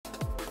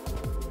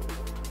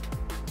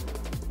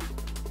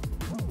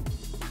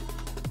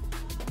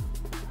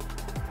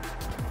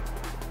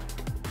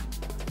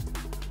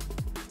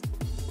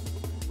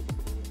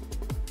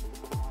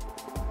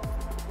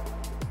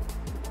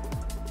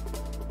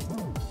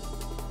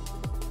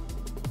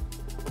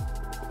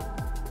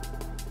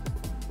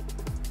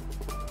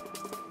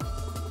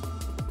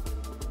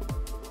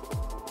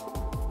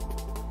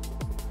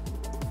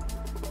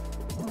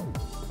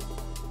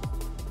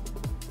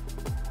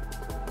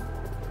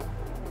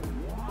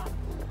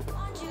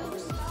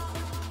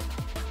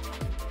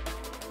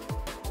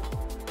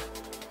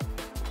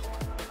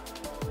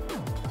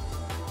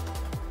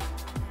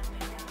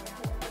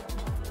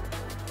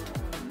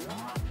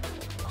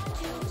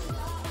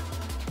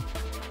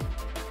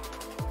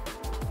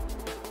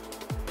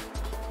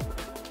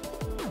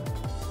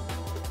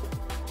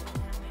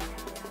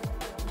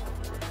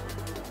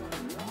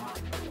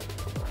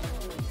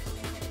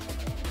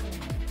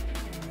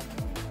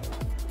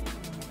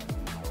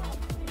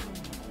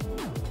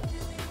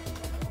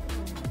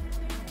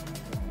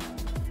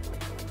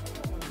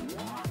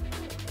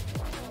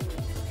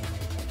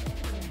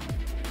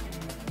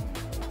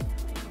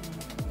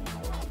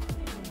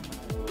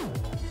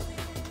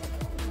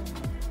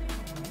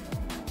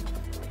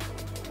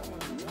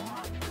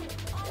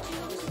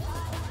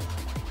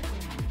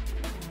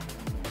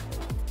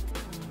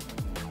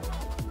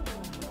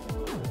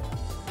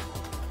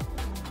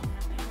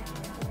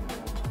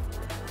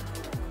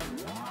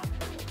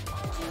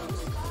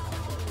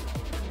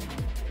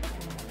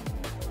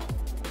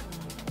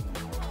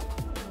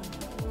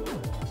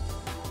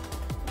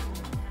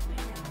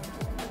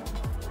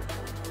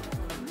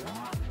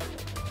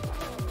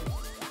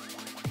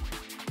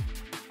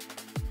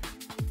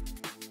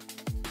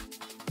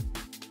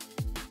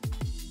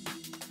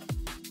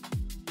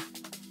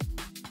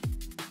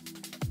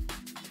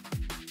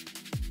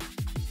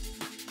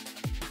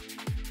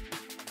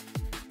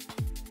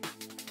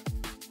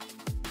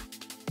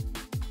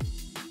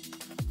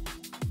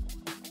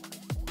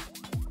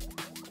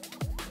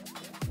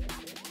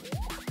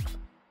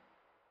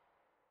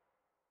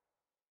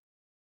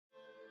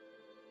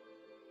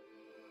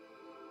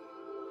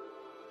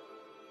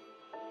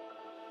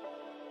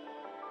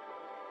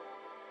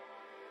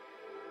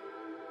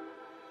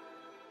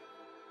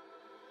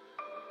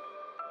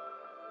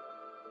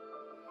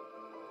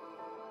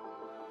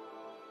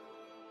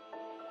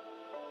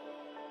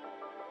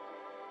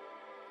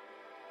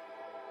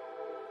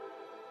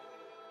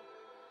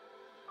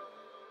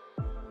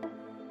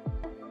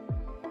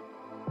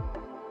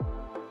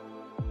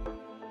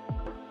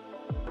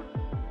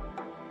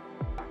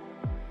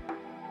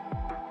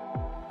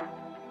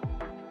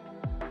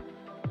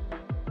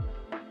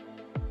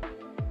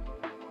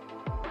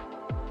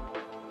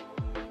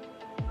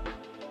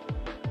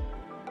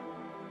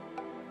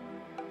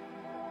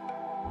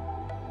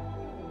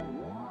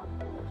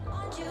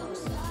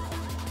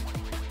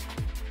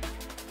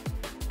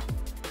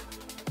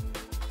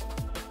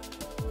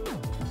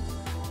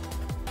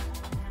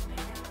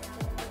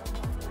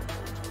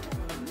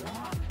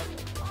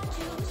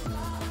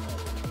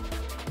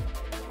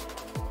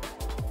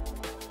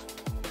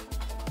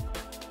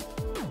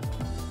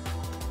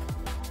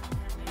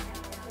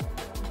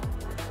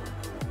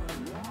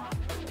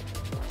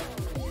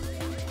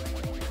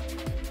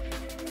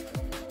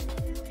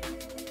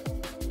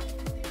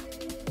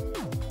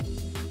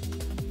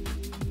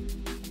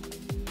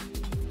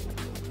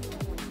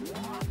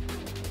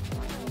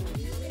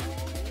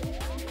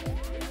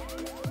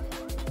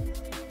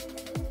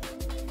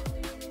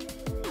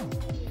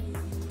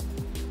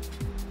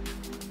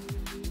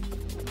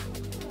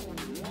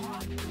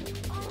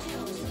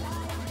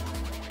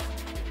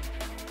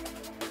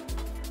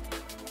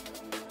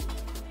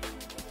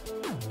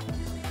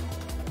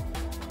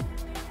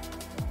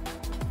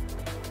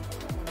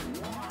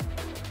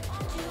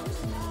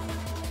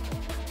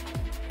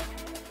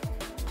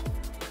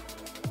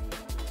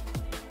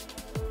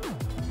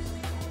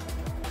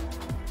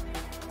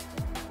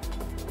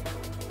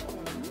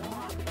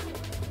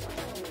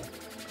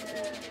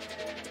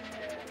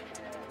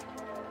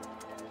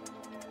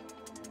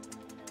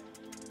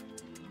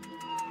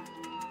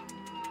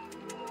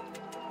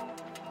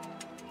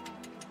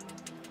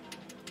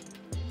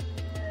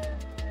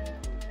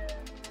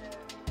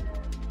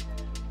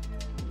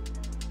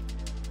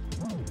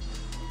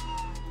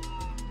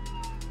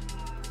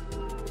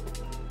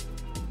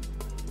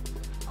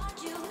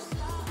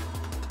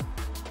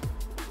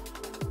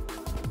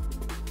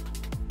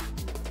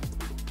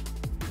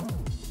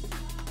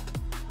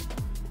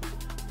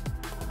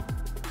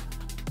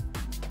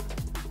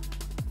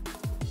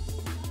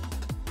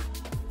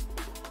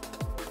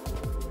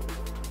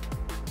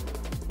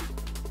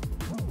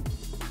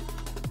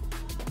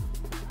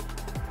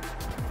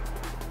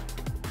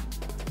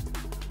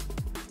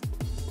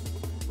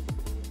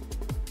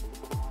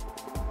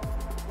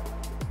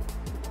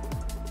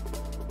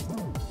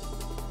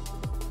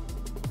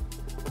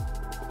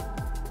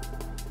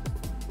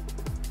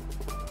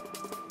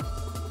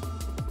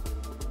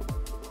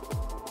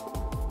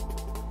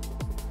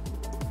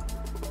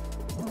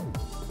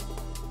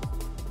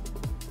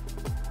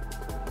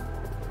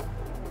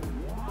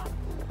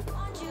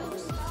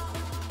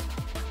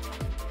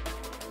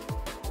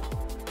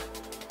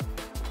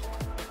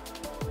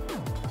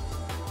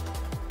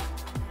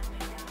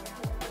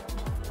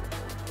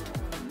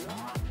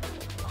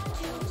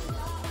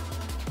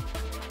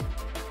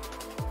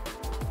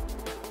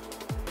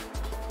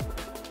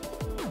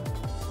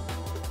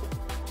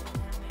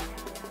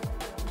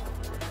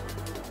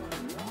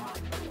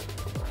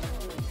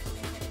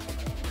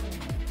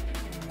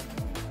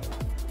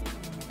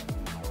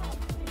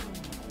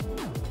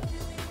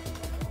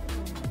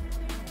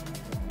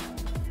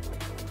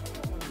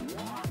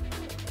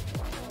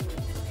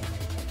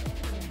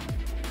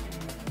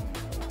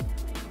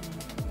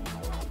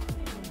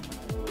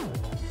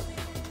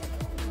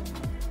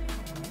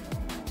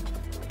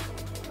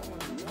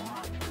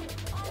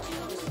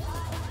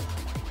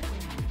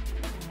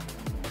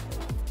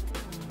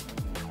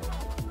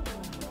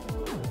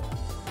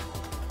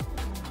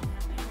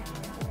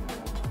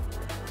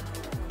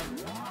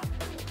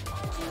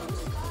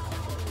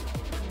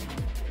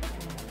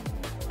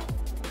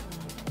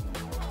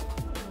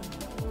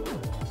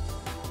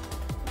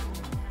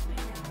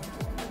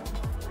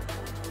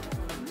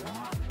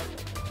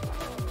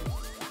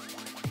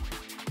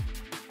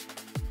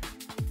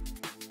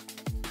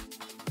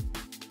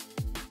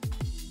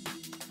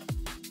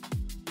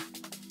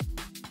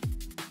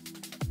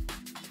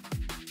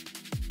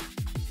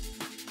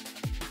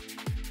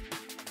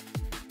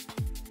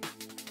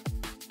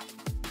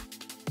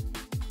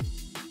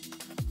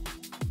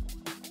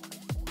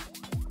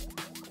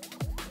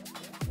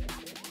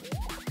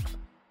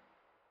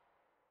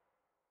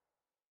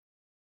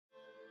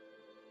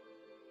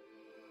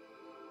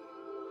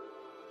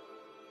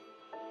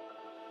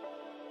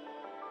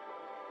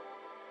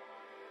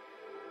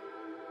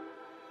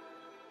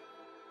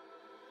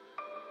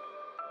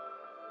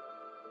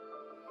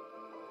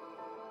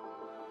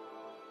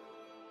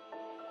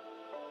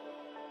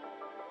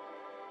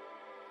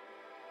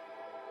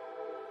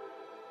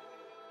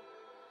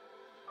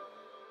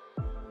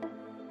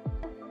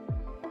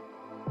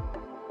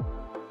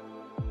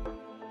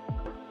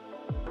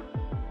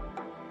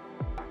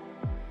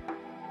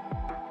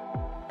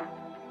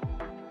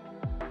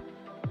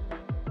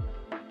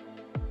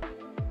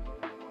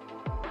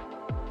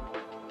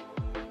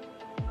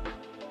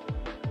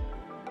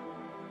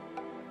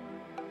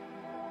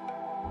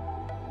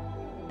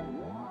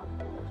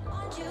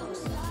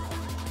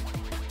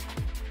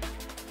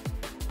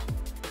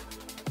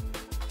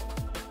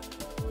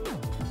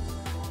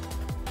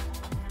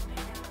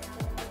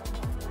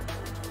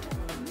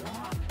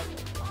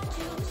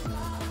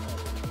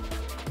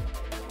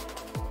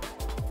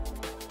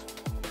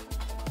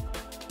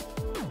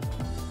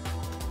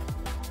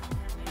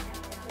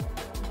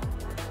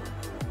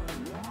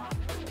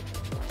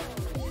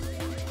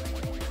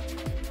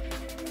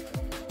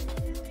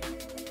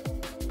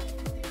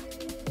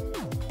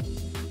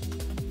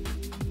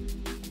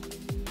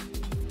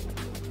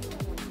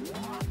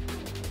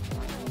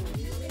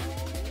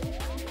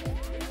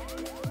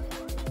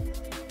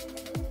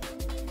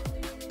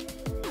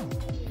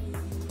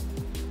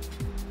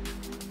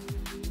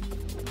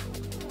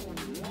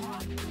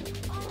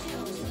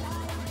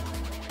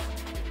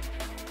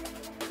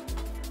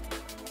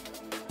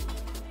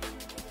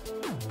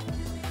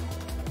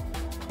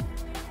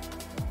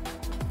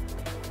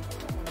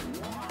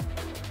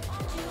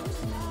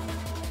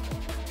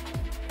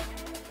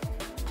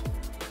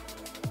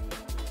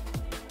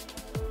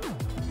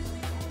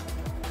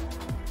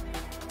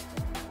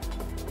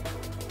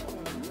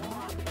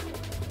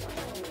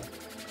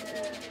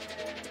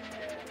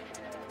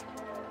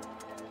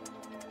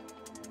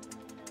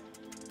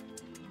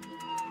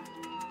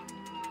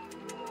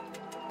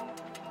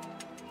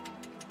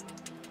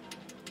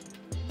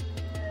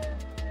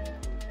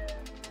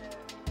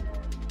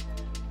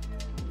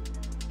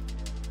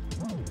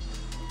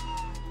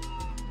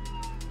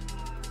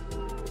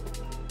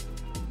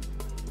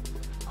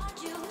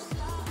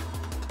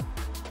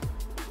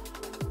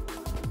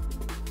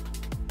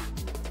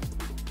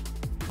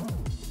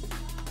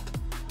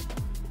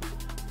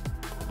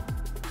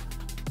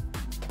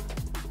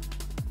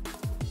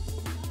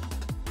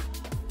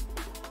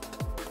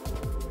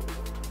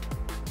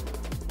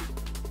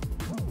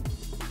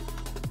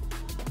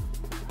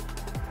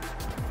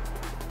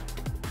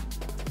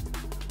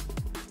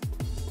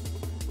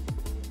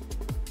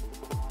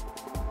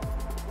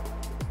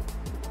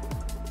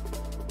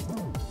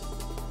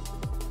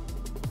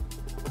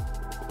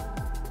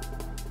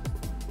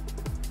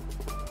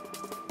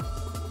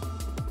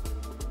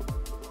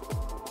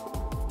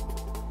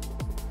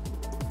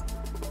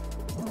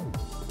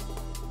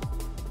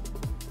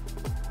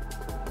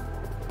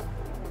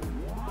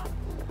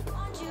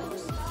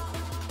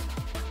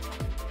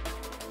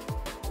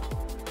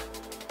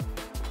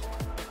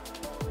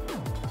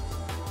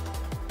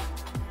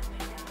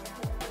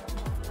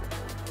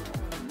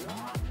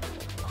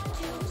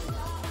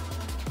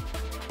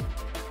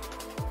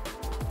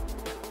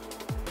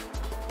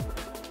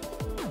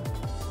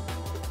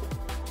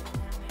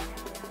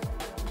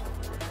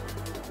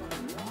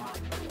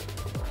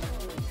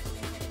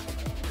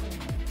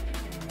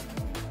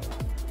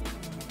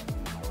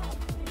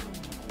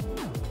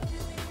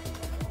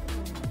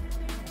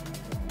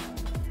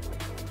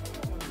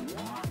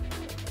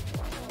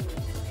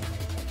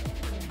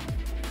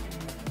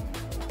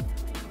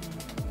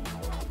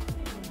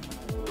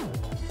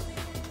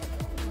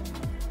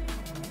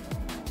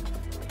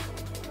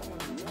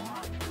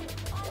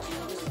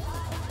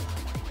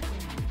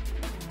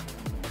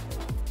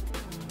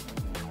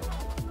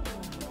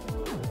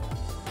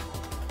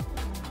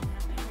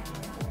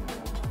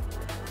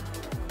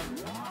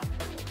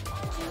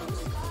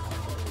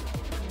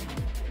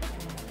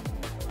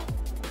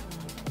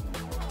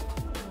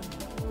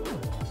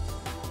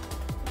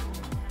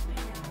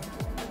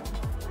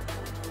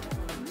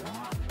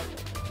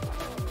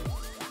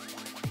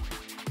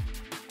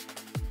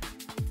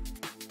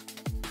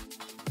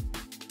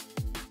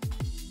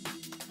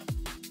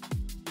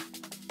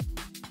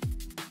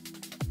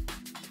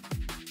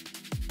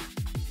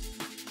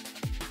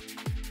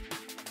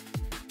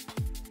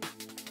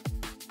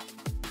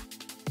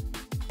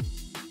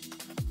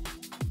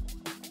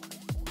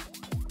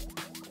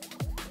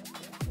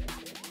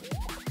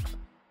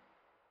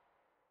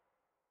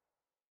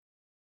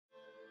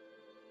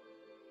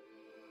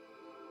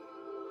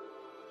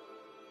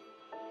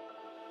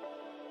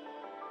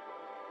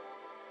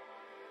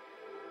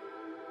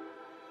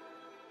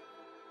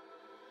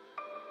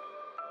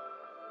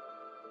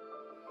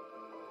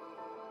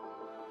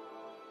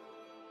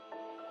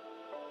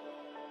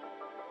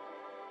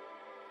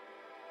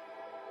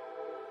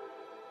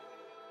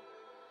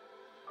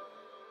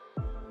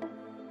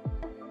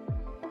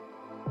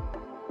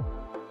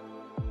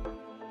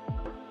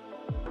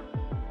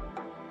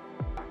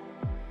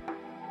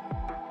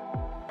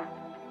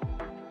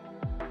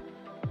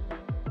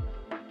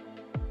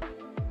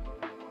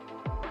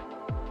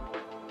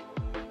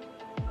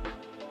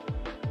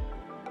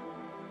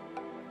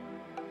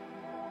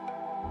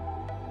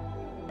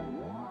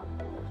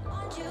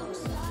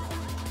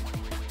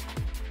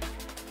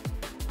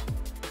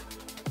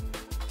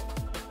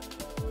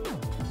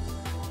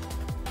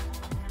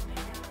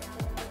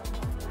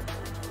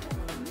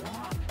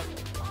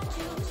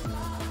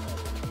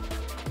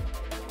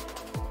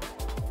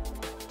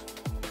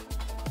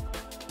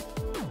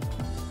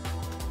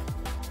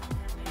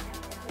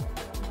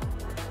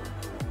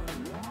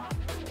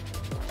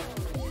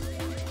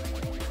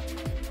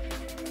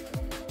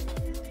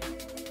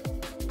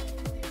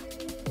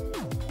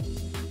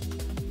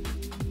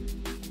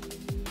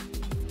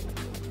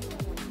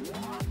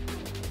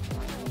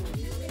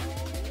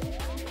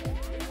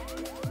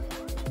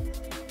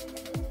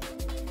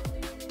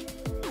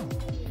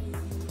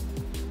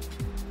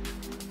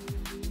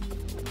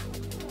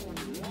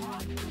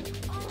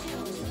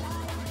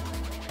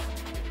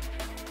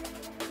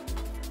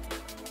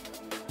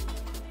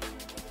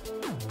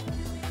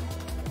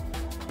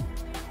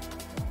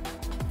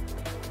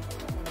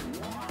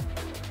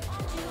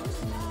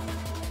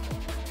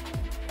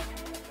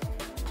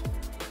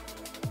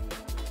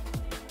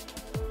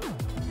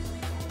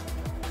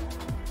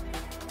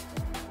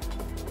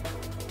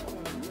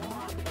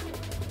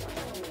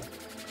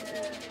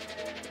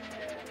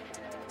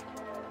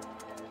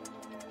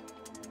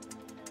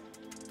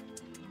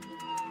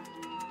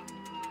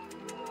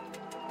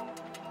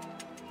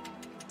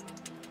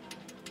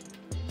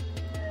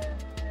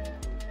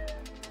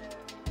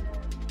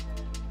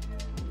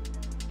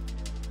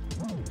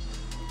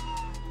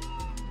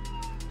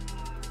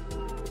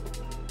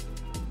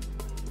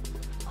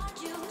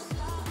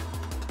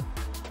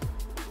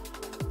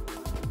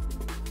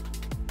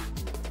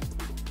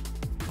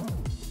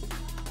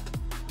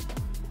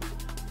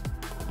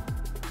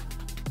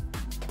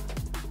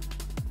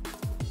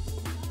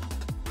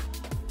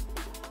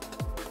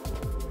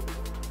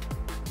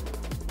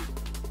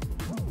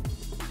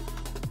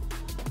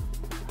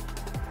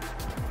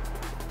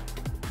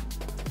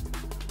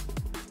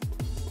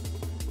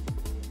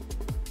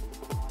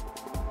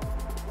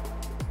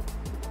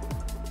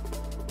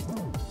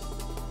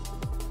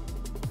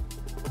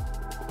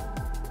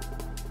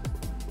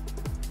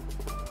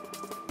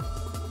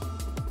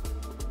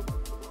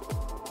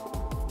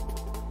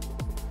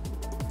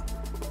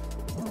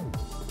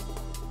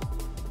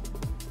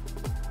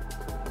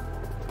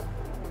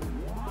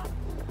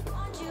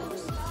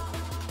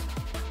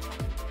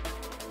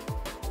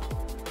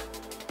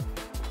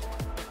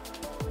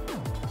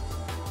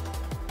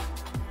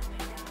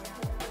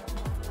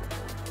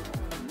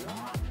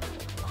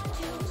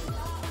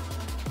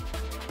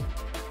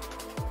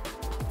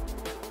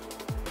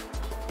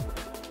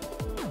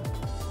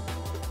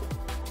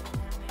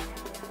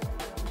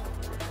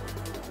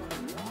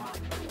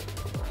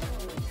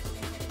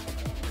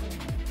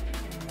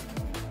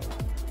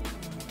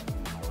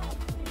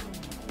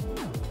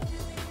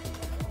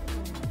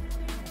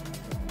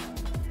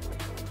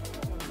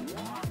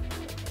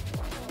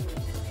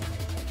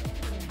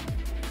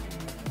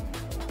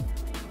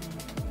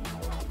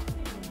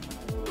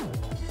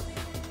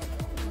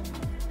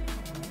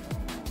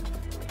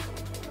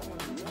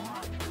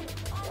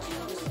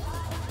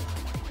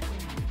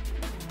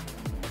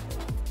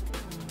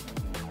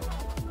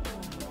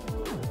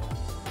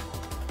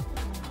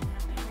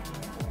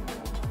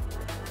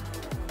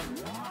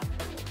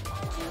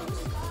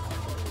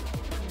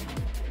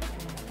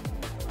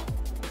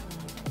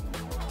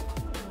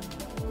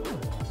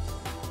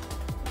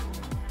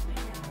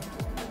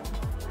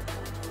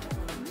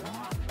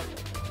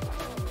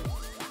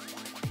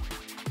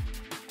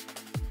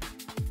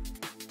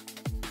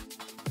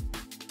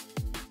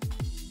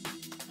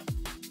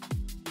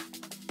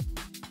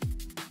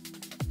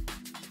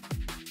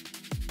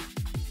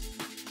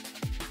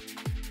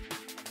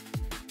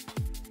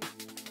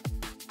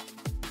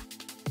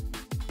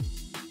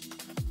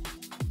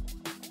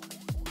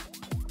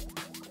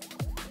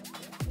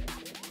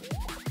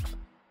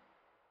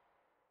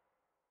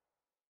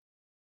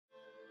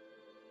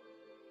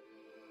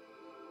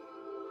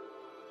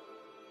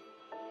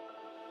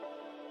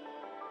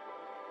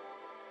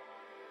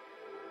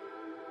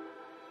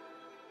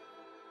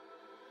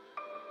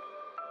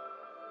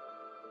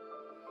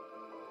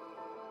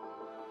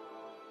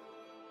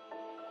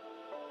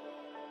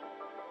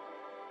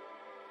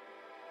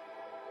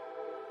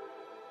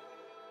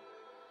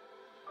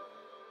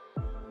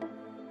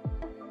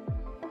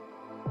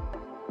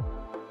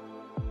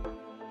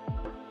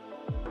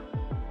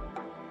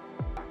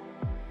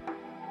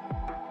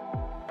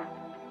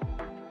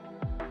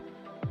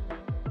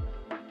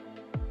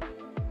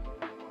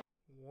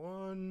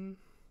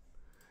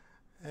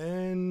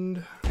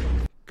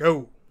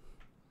Go.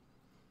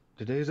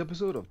 Today's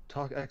episode of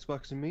Talk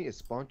Xbox and Me is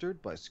sponsored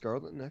by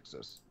Scarlet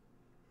Nexus.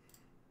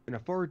 In a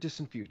far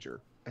distant future,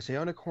 a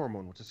psionic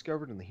hormone was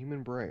discovered in the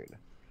human brain,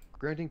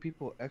 granting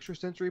people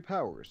extrasensory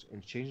powers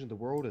and changing the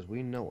world as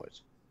we know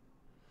it.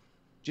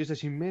 Just as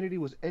humanity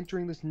was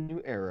entering this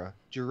new era,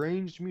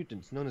 deranged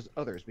mutants known as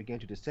Others began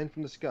to descend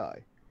from the sky,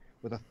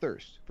 with a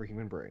thirst for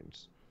human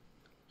brains.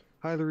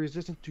 Highly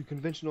resistant to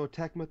conventional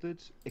attack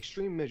methods,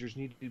 extreme measures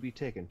needed to be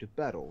taken to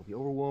battle the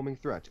overwhelming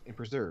threat and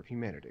preserve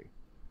humanity.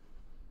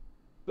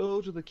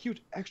 Those with acute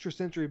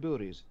extrasensory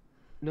abilities,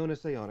 known as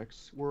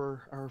psionics,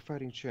 were our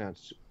fighting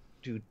chance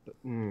to...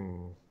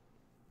 I'm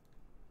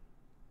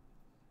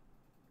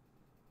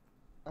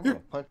gonna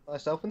punch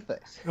myself in the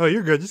face. Oh,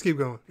 you're good. Just keep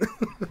going.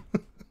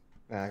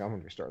 I'm gonna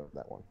restart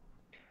that one.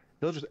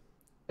 Those with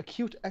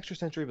acute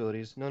extrasensory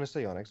abilities, known as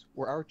psionics,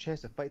 were our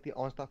chance to fight the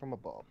onslaught from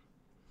above.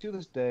 To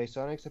this day,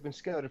 psionics have been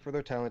scouted for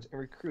their talents and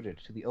recruited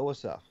to the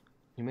OSF,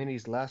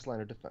 humanity's last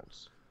line of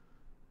defense.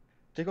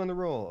 Take on the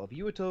role of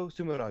Yuito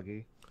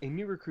Sumeragi, a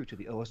new recruit to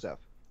the OSF,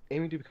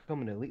 aiming to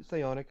become an elite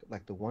psionic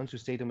like the ones who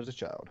saved him as a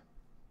child.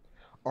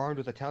 Armed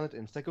with a talent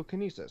in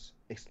psychokinesis,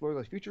 explore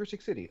the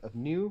futuristic city of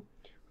New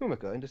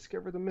Humika and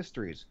discover the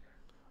mysteries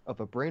of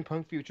a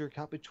brain-punk future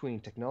caught between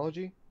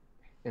technology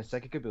and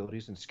psychic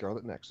abilities in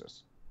Scarlet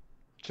Nexus.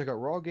 Check out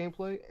raw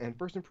gameplay and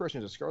first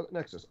impressions of Scarlet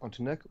Nexus on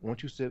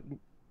Tennek127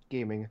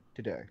 Gaming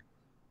today.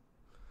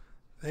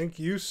 Thank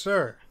you,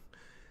 sir.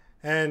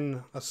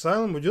 And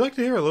Asylum, would you like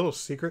to hear a little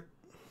secret?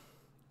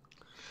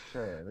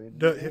 Sure.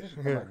 It's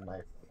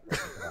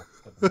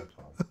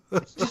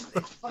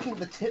fucking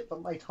the tip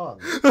of my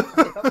tongue.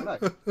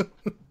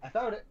 I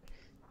found it.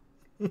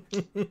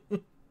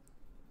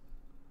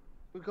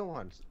 Go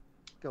on, sir.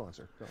 Go on.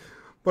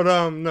 But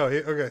no.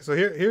 Okay. So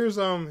here's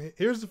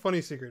the funny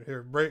secret.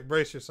 Here,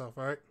 brace yourself.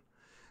 All right.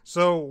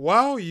 So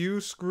while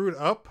you screwed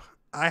up,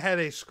 I had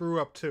a screw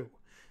up too.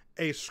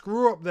 A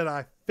screw up that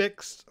I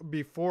fixed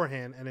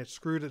beforehand, and it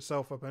screwed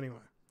itself up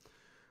anyway.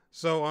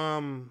 So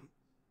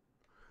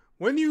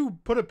when you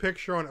put a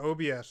picture on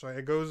OBS, right,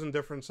 it goes in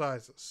different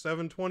sizes: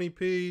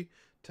 720p,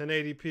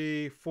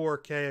 1080p,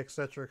 4K,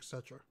 etc.,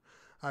 etc.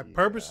 I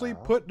purposely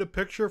put the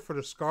picture for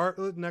the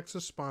Scarlet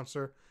Nexus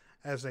sponsor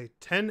as a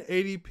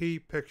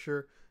 1080p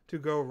picture to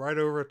go right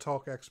over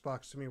Talk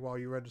Xbox to me while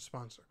you read the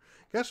sponsor.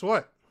 Guess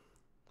what?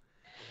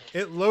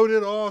 It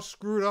loaded all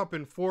screwed up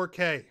in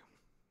 4K.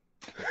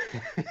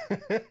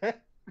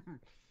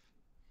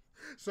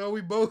 So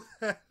we both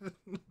had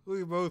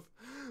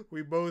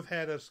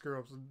a screw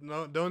up. So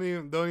no, don't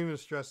even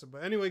stress it.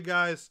 But anyway,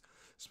 guys,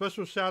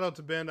 special shout out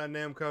to Bandai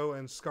Namco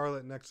and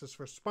Scarlet Nexus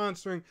for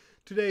sponsoring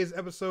today's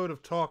episode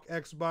of Talk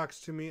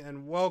Xbox to Me,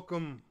 and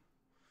welcome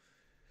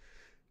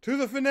to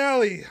the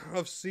finale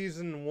of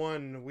Season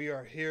 1. We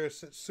are here.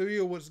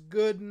 Setsuya, what's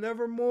good?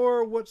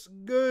 Nevermore, what's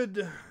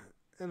good?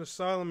 And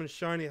Asylum and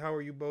Shiny, how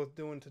are you both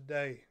doing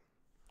today?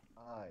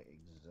 I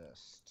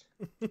exist.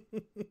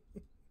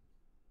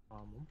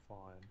 I'm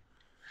fine.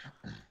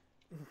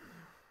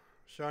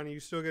 Shiny,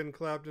 you still getting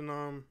clapped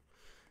in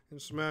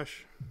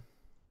Smash?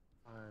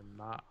 I'm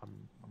not.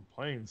 I'm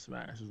playing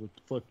Smash. Is what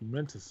the fuck you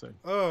meant to say?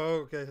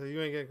 Oh, okay. So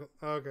you ain't getting.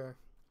 Okay.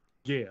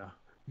 Yeah.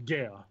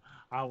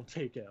 I don't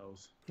take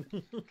L's.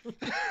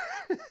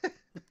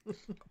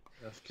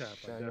 That's cap.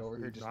 I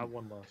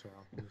won last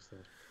round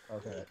instead.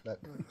 Okay.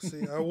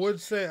 See, I would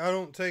say I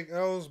don't take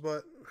L's,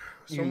 but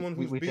someone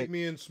who's beat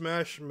me in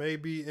Smash may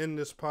be in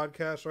this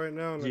podcast right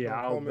now, and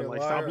I'll call me a liar.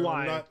 Stop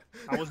lying.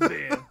 I was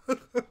there.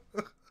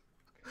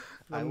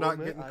 I'm not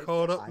getting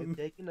caught up. I've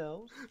taken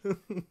L's,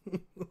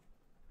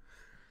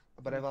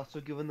 but I've also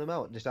given them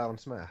out just out on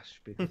Smash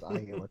because I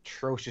am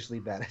atrociously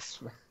bad at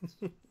Smash.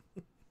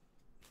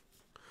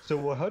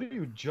 So how do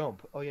you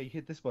jump? Oh yeah, you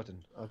hit this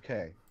button.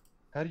 Okay.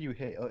 How do you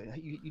hit? Oh,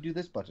 you do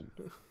this button.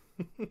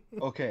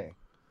 Okay.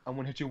 I'm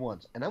gonna hit you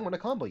once, and I'm gonna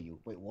combo you.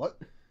 Wait, what?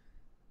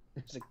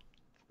 It's like,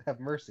 have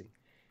mercy.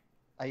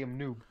 I am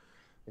noob,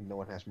 and no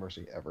one has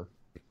mercy ever.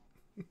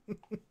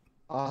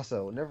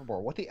 Also,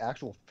 Nevermore, what the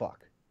actual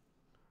fuck?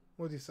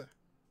 What do you say?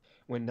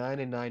 When 9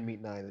 and 9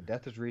 meet 9, the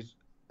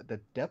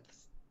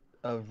depths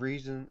of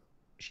reason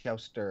shall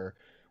stir.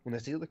 When the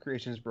seal of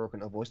creation is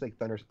broken, a voice like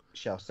thunder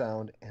shall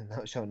sound, and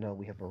thou shalt know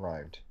we have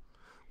arrived.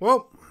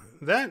 Well,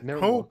 that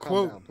Nevermore,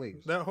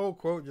 whole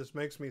quote just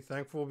makes me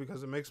thankful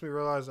because it makes me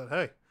realize that,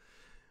 hey,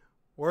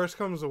 worst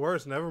comes to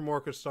worst, Nevermore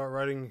could start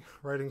writing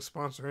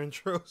sponsor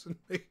intros and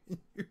making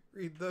you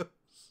read those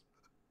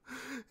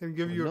and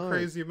give you a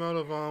crazy amount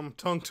of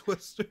tongue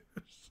twisters.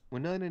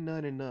 When 9 and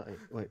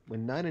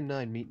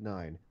 9 meet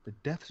 9, the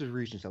depths of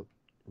regions shall.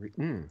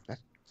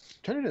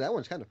 Turn into that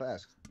one's kind of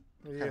fast.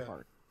 Kind of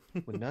hard.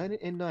 When 9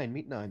 and 9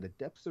 meet 9, the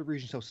depths of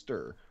region shall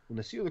stir. When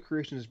the seal of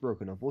creation is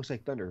broken, a voice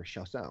like thunder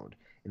shall sound,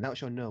 and thou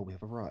shalt know we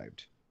have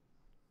arrived.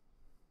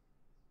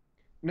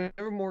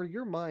 Nevermore,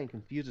 your mind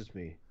confuses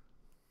me.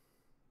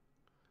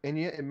 And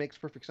yet it makes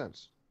perfect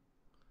sense.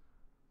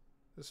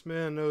 This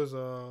man knows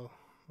a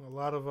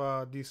lot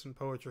of decent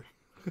poetry.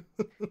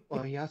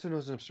 Well, he also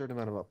knows an absurd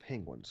amount about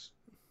penguins.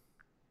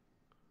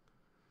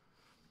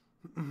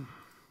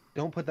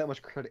 Don't put that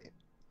much credit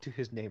to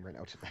his name right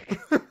now,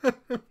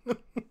 Tennek.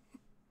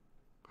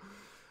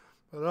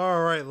 But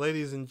all right,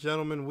 ladies and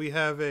gentlemen, we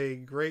have a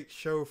great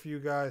show for you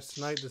guys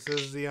tonight. This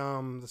is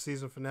the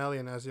season finale,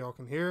 and as y'all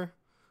can hear,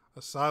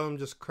 Asylum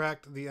just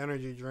cracked the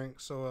energy drink.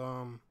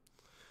 So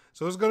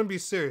it's gonna be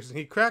serious, and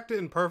he cracked it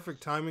in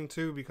perfect timing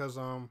too, because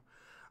I'm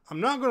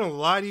not gonna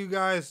lie to you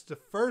guys. The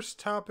first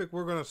topic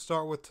we're gonna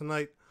start with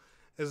tonight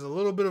is a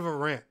little bit of a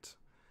rant,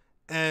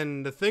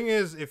 and the thing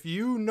is, if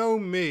you know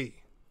me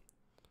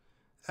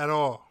at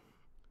all,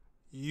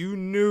 you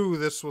knew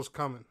this was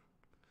coming.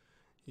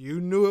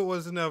 You knew it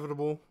was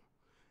inevitable.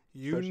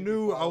 You Especially if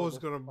knew you I follow was the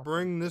going to fucking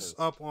bring this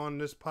Twitter. up on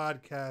this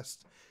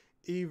podcast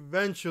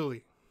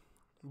eventually.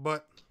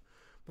 But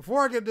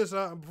before I get this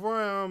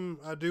before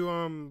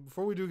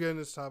we do get in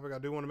this topic, I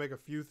do want to make a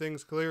few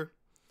things clear,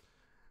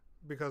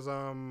 because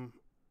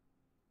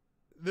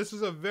this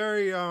is a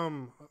very I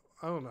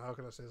don't know how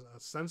can I say this, a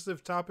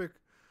sensitive topic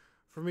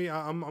for me.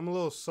 I'm a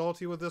little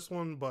salty with this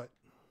one, but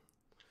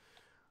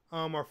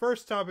our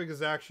first topic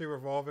is actually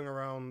revolving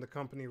around the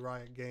company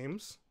Riot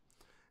Games.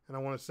 And I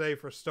want to say,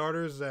 for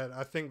starters, that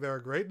I think they're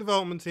a great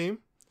development team.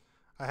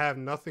 I have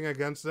nothing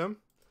against them.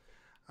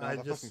 Nah,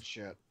 they're fucking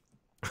shit.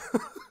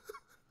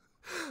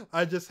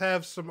 I just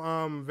have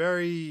some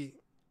very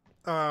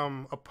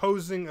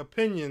opposing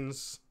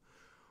opinions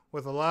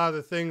with a lot of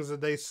the things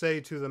that they say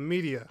to the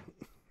media.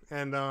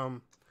 And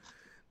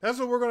that's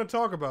what we're going to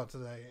talk about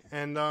today.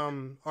 And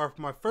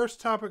my first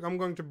topic, I'm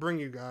going to bring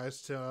you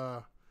guys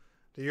to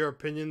your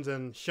opinions.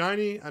 And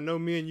Shiny, I know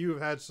me and you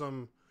have had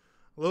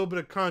a little bit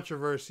of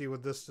controversy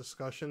with this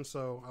discussion,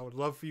 so I would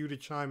love for you to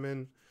chime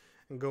in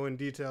and go in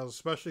details,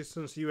 especially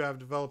since you have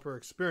developer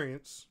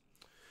experience.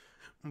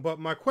 But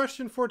my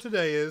question for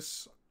today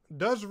is,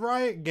 does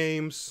Riot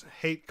Games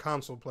hate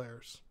console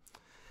players?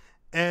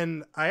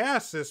 And I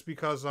ask this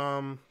because,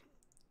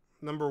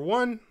 number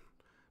one,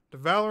 the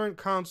Valorant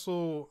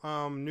console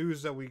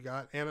news that we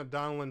got, Anna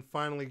Donlan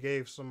finally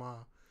gave some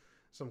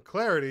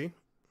clarity.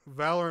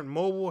 Valorant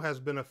Mobile has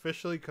been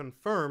officially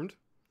confirmed.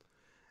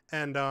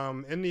 And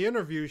in the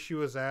interview, she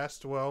was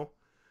asked, well,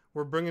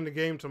 we're bringing the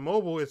game to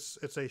mobile. It's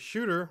a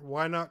shooter.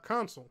 Why not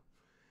console?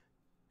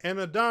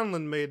 Anna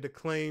Donlan made the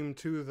claim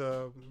to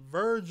The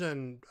Verge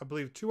and I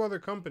believe 2 other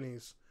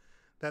companies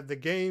that the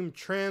game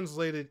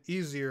translated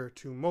easier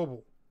to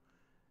mobile.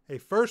 A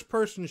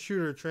first-person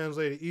shooter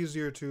translated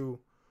easier to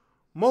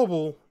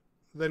mobile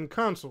than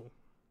console.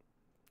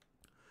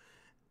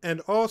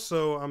 And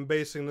also, I'm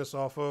basing this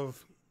off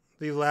of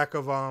the lack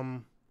of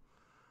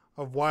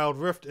Wild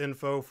Rift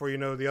info for,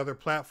 the other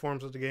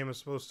platforms that the game is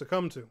supposed to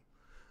come to.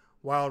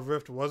 Wild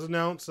Rift was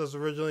announced as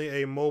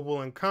originally a mobile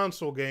and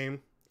console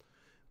game.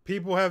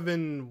 People have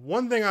been...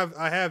 One thing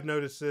I have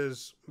noticed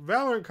is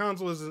Valorant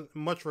console isn't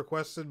much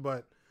requested,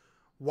 but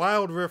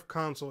Wild Rift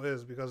console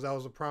is, because that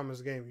was a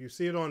promised game. You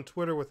see it on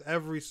Twitter with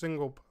every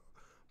single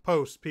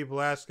post, people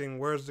asking,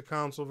 where's the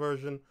console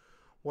version?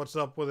 What's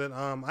up with it?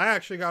 I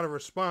actually got a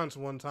response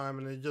one time,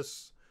 and it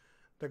just...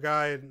 The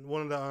guy,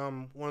 one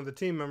of the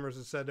team members,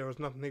 had said there was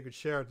nothing he could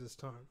share at this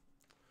time.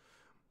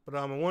 But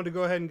I wanted to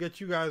go ahead and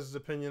get you guys'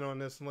 opinion on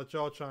this and let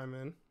y'all chime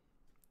in.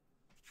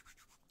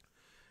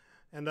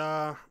 And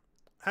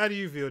how do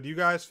you feel? Do you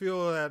guys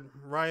feel that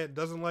Riot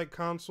doesn't like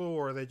console,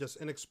 or are they just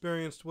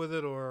inexperienced with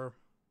it, or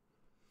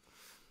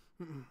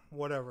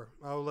whatever?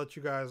 I'll let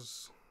you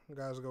guys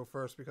go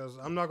first, because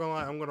I'm not gonna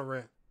lie, I'm gonna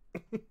rant.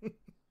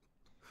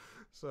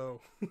 So.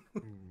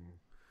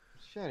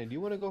 Shannon, do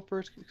you want to go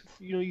first?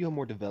 You have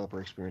more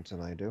developer experience than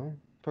I do.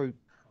 Probably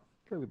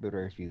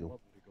better if you I'd love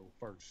to go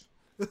first.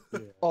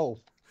 Yeah. Oh,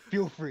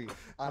 feel free.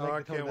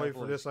 I can't wait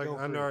for this. I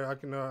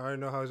already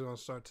know how he's gonna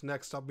start.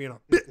 Tennek, stop being a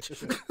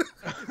bitch.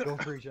 Go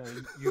free,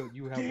 Shannon.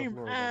 You have the Game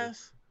floor.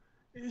 ass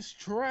is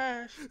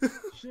trash.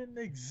 Shouldn't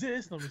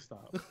exist. Let me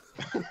stop.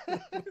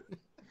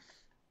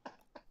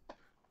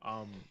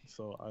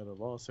 So out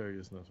of all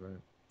seriousness, right?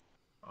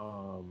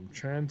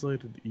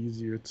 Translated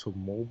easier to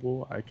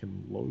mobile, I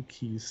can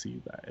low-key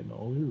see that, and the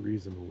only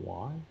reason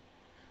why,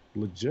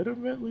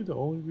 legitimately the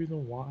only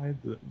reason why,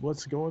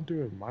 what's going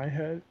through in my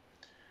head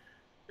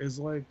is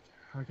like,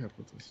 how can I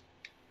put this?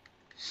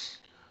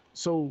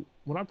 So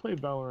when I play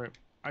Valorant,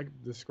 I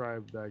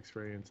describe that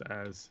experience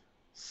as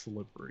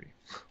slippery.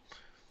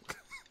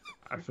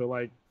 I feel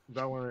like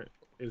Valorant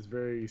is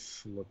very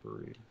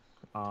slippery,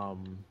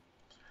 and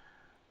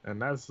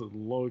that's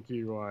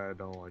low-key why I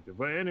don't like it.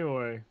 But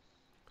anyway,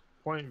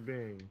 point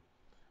being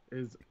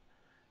is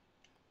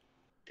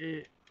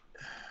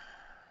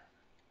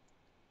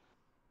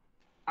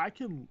I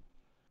can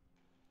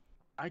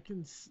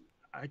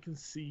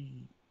see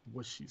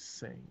what she's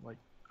saying. Like,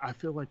 I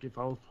feel like if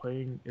I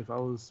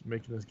was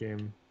making this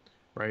game,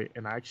 right,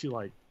 and I actually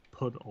like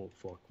put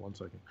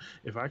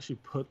if I actually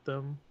put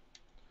them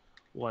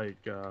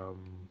like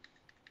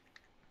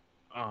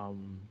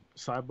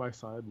side by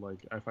side,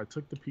 like if I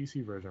took the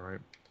PC version, right,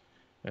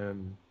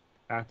 and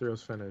after it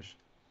was finished,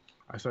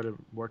 I started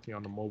working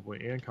on the mobile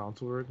and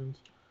console versions,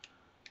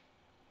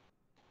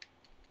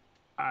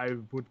 I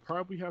would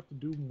probably have to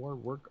do more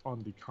work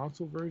on the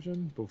console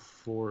version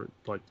before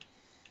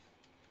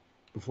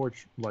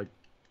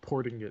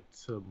porting it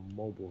to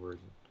mobile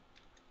version.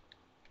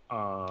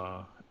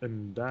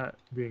 And that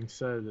being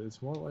said,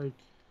 it's more like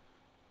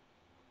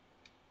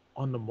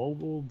on the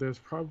mobile, there's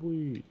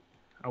probably,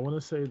 I want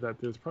to say that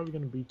there's probably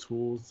going to be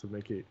tools to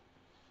make it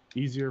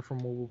easier for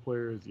mobile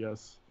players.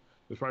 Yes.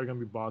 There's probably going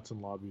to be bots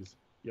in lobbies.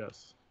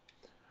 Yes.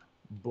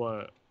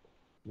 But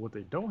what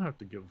they don't have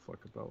to give a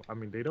fuck about, I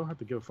mean, they don't have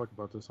to give a fuck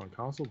about this on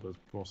console, but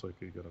it's most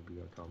likely going to be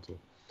on console,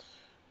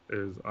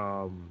 is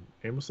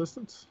aim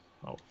assistance.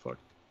 Oh, fuck.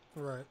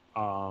 Right.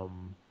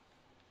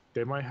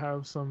 They might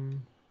have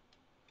some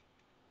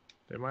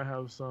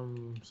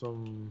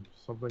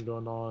something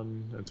going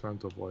on in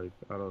terms of, like,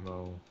 I don't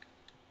know,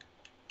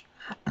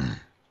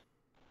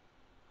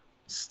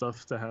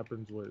 stuff that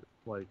happens with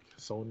like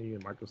Sony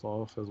and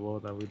Microsoft as well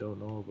that we don't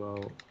know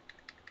about.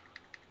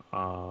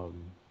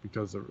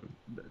 Because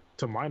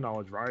to my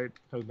knowledge, Riot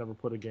has never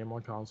put a game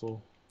on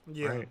console.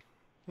 Yeah. Right?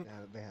 Yeah,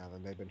 they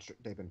haven't. They've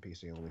been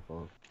PC only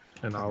for.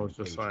 And I was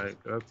just like,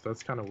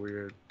 that's kind of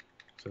weird,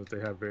 since they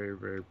have a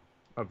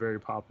very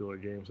popular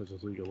game such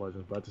as League of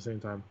Legends. But at the same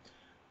time,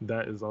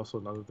 that is also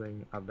another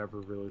thing I've never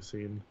really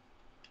seen.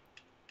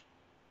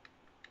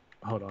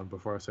 Hold on,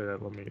 before I say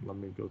that, let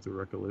me go through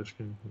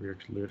recollection real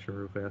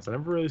fast. I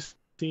never really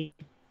seen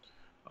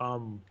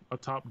a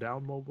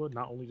top-down MOBA,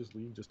 not only just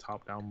League, just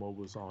top-down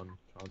MOBAs on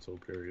console.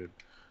 Period.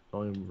 The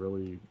only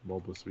really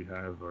MOBAs we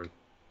have are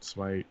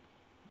Smite.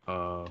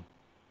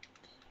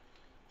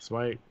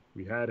 Smite.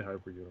 We had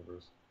Hyper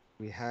Universe.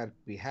 We had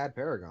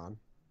Paragon.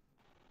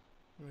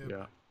 Yep.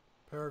 Yeah.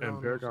 Paragon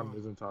And Paragon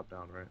isn't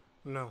top-down, right?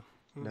 No.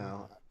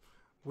 No.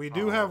 We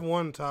do have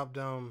one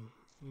top-down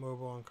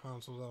mobile on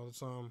consoles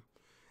though.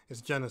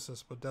 It's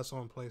Genesis, but that's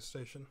on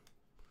PlayStation.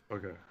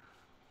 Okay.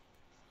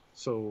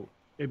 So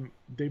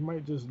they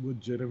might just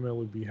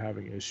legitimately be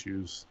having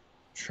issues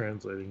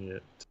translating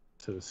it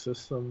to the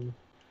system.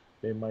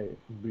 They might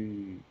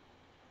be,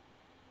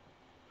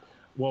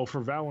 well,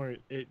 for Valorant,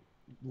 it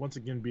once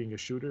again being a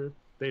shooter,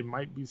 they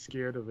might be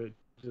scared of it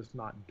just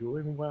not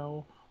doing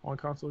well on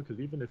console,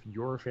 because even if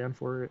you're a fan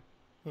for it,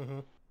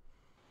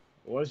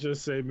 let's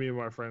just say me and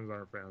my friends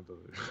aren't fans of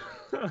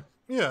it.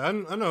 Yeah, I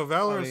know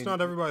Valorant's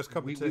not everybody's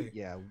cup of tea.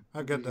 Yeah,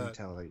 I get we can that.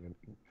 tell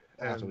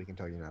that we can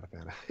tell you're not a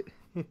fan of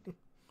it.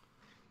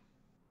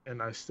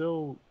 And I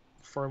still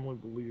firmly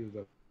believe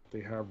that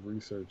they have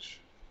research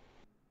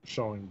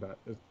showing that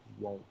it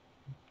won't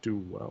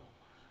do well.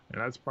 And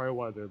that's probably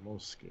why they're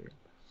most scared.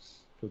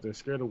 Because they're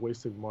scared of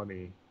wasting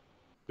money.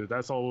 Because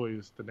that's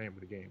always the name of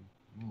the game,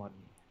 money.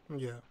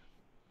 Yeah.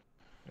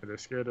 And they're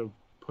scared of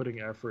putting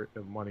effort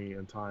and money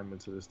and time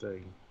into this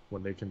thing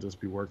when they can just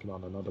be working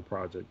on another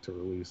project to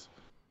release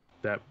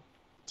that,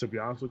 to be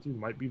honest with you,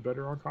 might be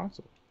better on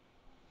console.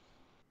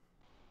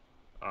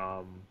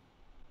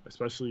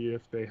 Especially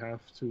if they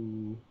have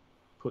to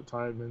put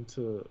time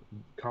into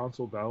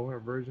console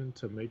Valorant version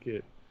to make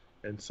it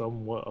in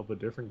somewhat of a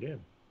different game.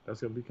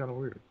 That's going to be kind of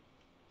weird.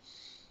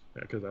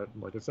 Yeah, because,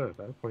 like I said, at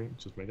that point,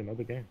 just make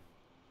another game.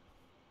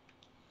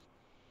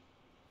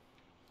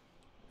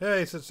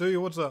 Hey, Setsuya,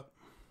 what's up?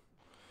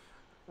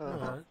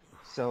 Alright.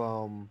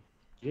 So,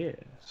 yeah.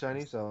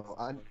 Shiny, so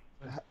are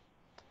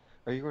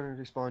you going to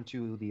respond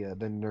to the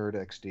Nerd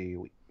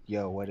XD?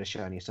 Yo, why does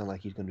Shiny sound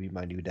like he's going to be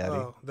my new daddy?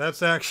 Oh,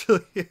 that's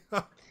actually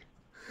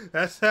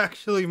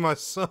my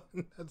son.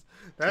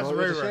 That's well,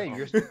 Ray Ray.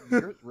 You're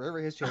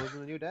his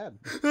chosen new dad.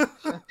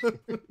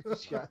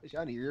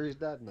 Shiny, you're his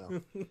dad now.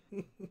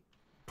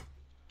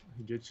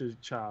 Get your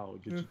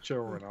child, get your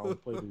children. I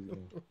don't play these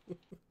games.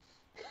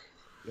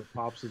 Your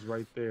pops is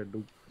right there,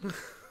 dude.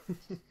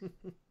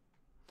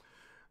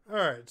 All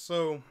right,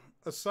 so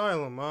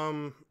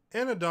Asylum.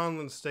 Anna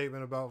Donlan's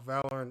statement about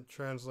Valorant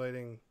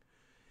translating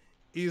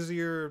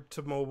easier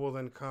to mobile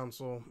than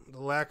console. The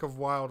lack of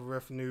Wild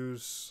Rift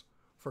news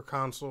for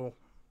console.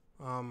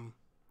 How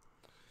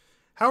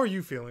are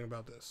you feeling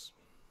about this?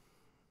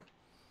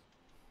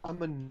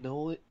 I'm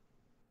annoyed,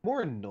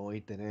 more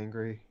annoyed than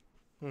angry.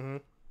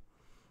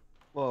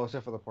 Well,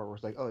 except for the part where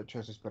it's like, oh, it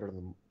translates better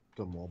than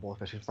the mobile,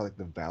 especially for like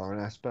the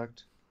Valorant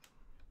aspect.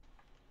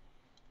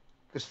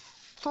 Because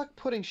fuck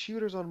putting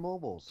shooters on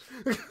mobiles.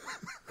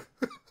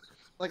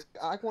 Like,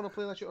 I want to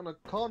play that shit on a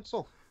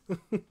console,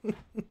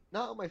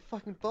 not on my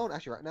fucking phone.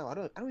 Actually, right now, I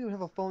don't even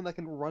have a phone that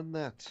can run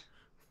that.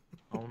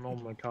 I don't know,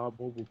 my COD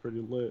mobile pretty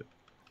lit.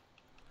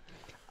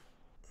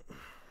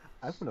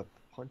 I'm gonna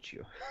punch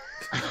you.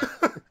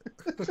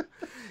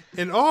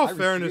 In all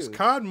fairness,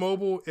 COD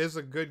Mobile is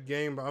a good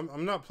game, but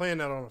I'm not playing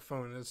that on a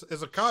phone.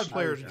 It's a COD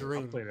player's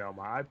dream. I'm playing it on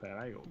my iPad.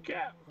 I ain't gonna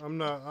cap. I'm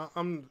not.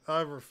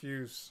 I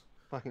refuse.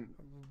 Fucking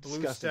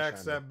Blue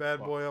stacks that bad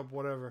boy up,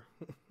 whatever.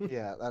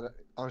 Yeah, that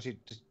honestly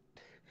just.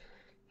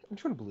 I'm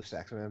trying to blue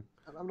stacks, man.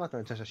 I'm not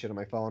gonna touch that shit on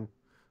my phone.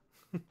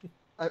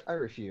 I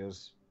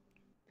refuse.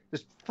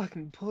 Just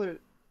fucking put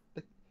it.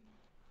 Like,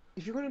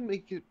 if you're gonna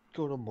make it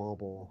go to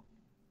mobile,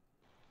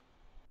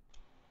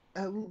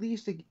 at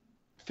least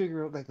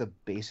figure out like the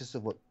basis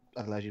of what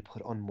allows you to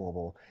put on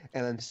mobile,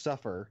 and then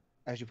suffer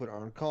as you put it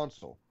on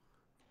console.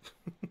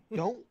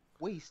 Don't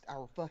waste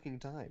our fucking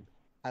time.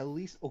 At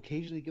least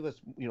occasionally give us,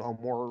 a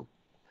more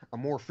a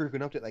more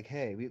frequent update, like,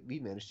 hey, we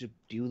managed to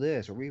do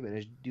this, or we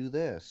managed to do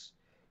this.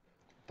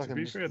 To Fucking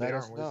be just fair, they let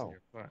us aren't wasting know.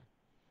 your time.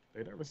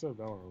 They never said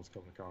Valorant was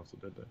coming to console,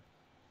 did they?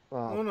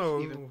 Well,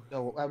 no, Even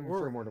though I'm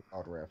referring more to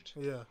Wild Rift.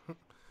 Yeah.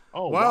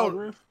 Oh, Wild Wild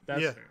Rift?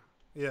 That's yeah. fair.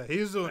 Yeah,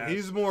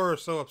 he's more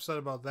so upset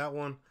about that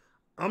one.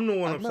 I'm the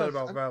one upset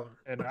about Valorant.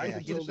 And I can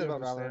he's upset totally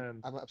about Valorant.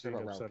 understand I'm upset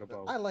being about upset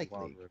Valorant. about I like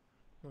Wild League.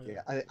 Rift.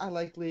 Yeah, I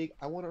like League.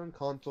 I want it on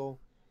console.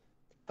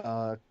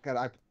 God,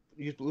 I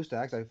use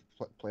BlueStacks. I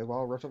play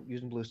Wild Rift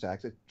using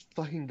BlueStacks. It's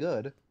fucking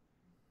good.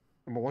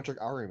 I'm a one-trick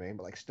Ari main,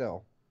 but like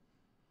still.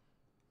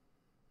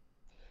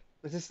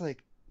 It's just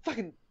like,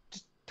 fucking,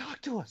 just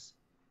talk to us.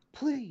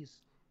 Please.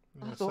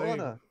 Yeah, say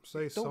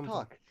don't something.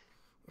 talk.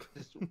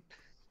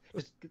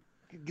 Just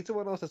get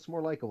someone else that's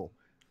more likable.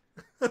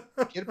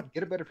 Get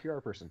a better PR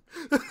person.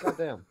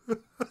 Goddamn.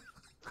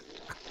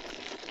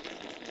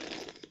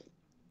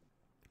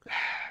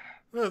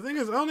 The thing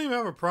is, I don't even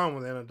have a problem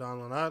with Anna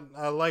Donlin.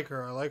 I like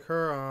her. I like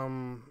her.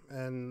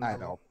 And I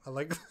know. I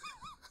like.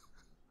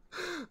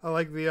 I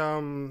like the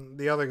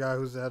other guy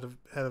who's head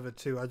of it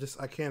too.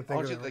 I can't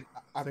think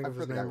of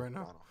his name right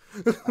now.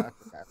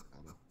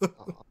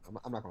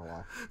 I'm not gonna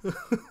lie.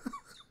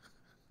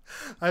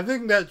 I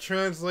think that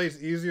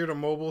translates easier to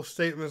mobile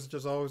statements.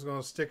 Just always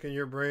gonna stick in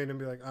your brain and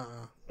be like,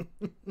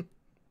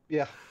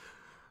 Yeah.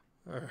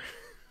 All right.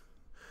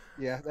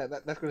 Yeah,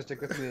 that's gonna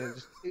stick with me.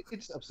 And it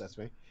just upsets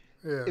me.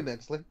 Yeah.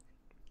 Immensely.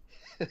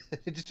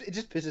 it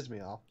just pisses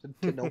me off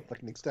to no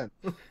fucking extent.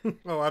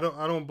 Oh, I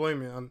don't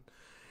blame you.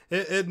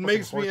 It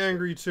makes me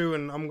angry too,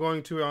 and I'm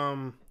going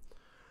to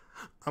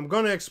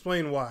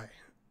explain why.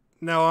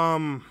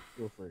 Now,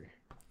 Feel free.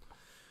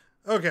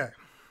 Okay.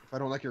 If I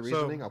don't like your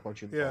reasoning, I'll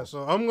punch you in the balls.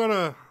 So I'm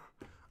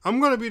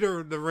gonna be the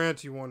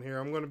ranty one here.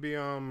 I'm gonna be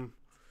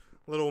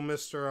little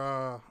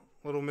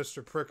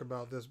Mr. Prick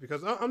about this,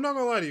 because I'm not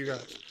gonna lie to you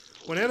guys.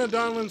 When Anna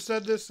Donlin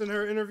said this in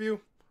her interview,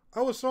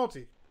 I was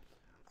salty.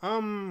 I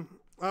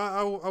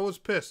was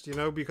pissed,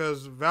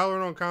 because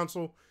Valorant on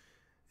console,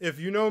 if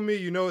you know me,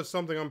 you know it's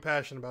something I'm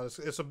passionate about.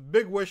 It's a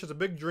big wish, it's a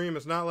big dream.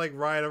 It's not like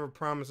Riot ever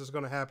promised it's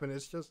going to happen.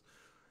 It's just,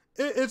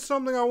 it's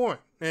something I want.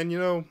 And,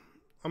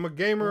 I'm a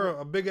gamer,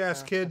 a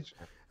big-ass kid.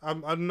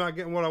 I'm not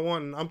getting what I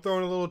want, and I'm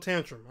throwing a little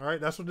tantrum, all right?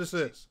 That's what this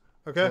is,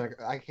 okay?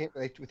 I can't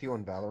relate with you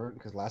on Valorant,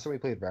 because last time we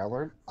played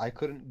Valorant, I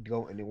couldn't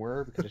go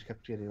anywhere because I just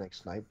kept getting,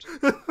 sniped.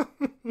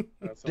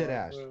 Dead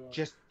ass.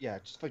 Just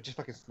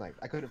fucking sniped.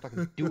 I couldn't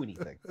fucking do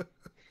anything.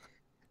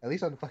 At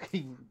least on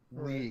fucking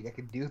League, I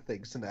can do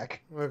things, Tennek.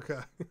 Okay.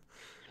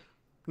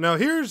 Now,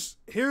 here's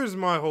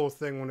my whole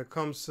thing when it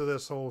comes to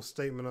this whole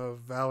statement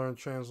of Valorant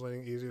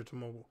translating easier to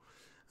mobile.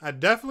 I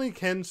definitely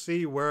can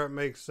see where it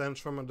makes sense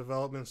from a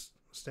development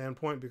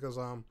standpoint, because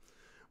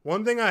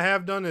one thing I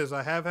have done is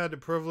I have had the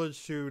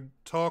privilege to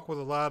talk with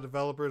a lot of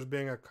developers,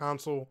 being a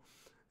console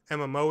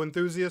MMO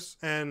enthusiast,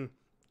 and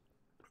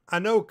I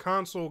know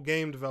console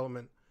game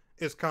development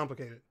is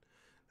complicated.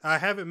 I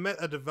haven't met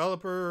a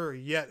developer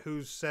yet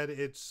who's said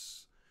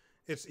it's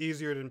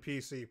easier than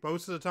PC.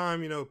 Most of the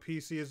time,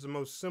 PC is the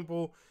most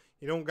simple.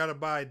 You don't got to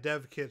buy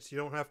dev kits. You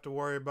don't have to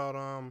worry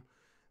about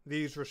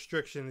these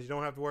restrictions. You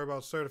don't have to worry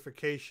about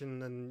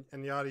certification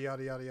and yada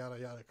yada yada yada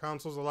yada.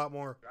 Console's a lot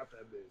more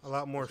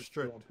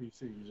strict. On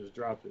PC, you just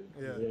drop it.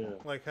 Yeah.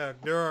 Like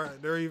heck, there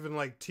are even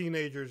like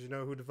teenagers,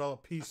 who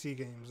develop PC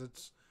games.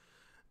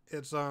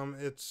 It's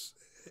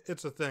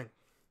a thing.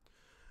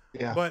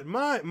 Yeah. But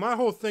my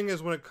whole thing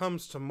is when it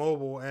comes to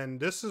mobile,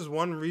 and this is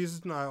one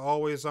reason I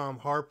always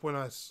harp when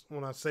I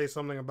say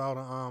something about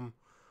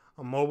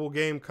a mobile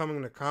game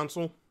coming to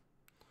console.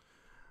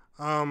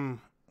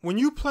 When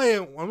you play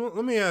it,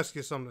 let me ask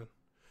you something.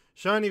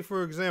 Shiny,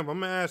 for example, I'm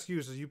gonna ask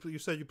you. So you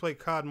said you play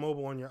COD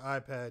Mobile on your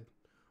iPad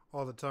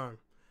all the time.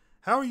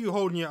 How are you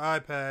holding your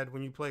iPad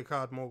when you play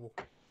COD Mobile?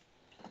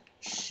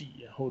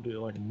 Shit, hold it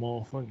like a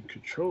motherfucking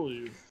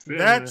controller.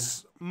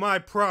 That's my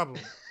problem.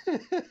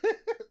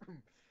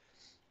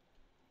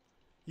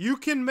 You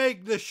can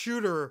make the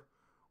shooter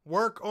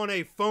work on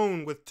a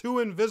phone with 2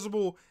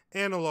 invisible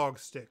analog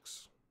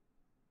sticks,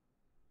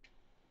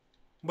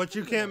 but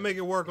you can't make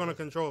it work on a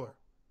controller.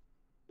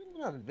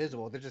 They're not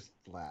invisible, they're just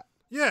flat.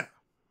 Yeah.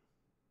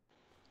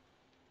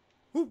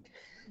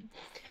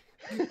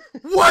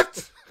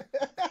 What?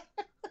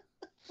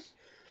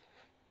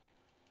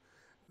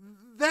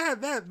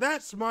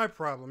 That's my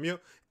problem.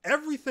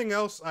 Everything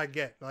else I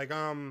get. Like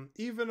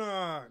even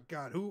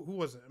God, who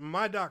was it?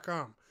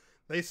 My.com.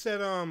 They said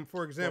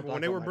for example,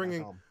 when they were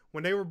bringing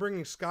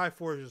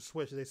Skyforge to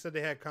Switch, they said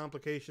they had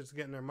complications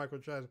getting their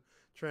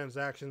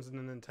microtransactions in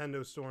the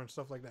Nintendo store and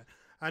stuff like that.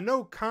 I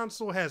know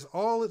console has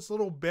all its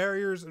little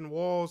barriers and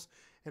walls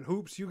and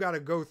hoops you got to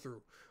go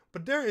through,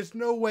 but there is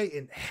no way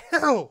in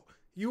hell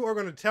you are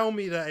going to tell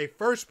me that a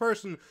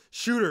first-person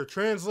shooter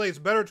translates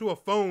better to a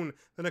phone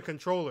than a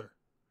controller.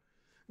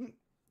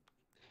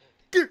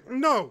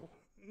 No.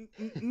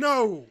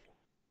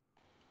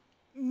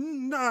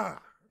 Nah.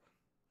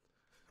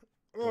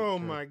 Oh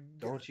my god.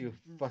 Don't you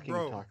fucking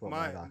talk about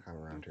my.com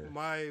around here.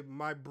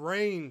 My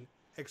brain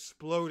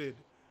exploded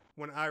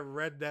when I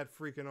read that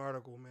freaking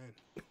article, man.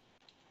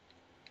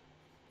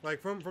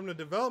 Like from the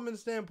development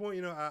standpoint,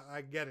 you know,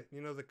 I get it.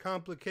 You know, the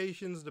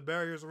complications, the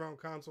barriers around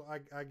console,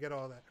 I get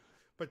all that.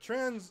 But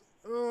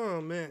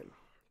oh man.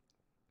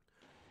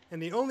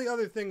 And the only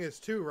other thing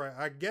is too, right?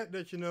 I get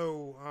that, you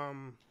know,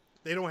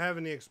 they don't have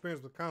any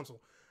experience with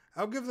console.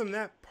 I'll give them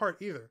that part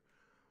either.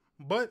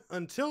 But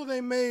until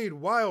they made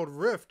Wild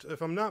Rift,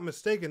 if I'm not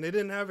mistaken, they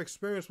didn't have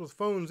experience with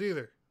phones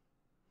either.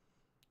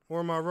 Or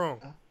am I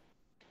wrong?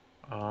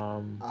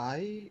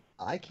 I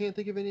can't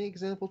think of any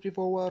examples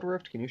before Wild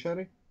Rift. Can you,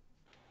 Shiny?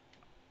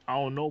 I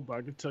don't know, but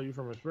I can tell you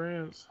from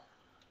experience,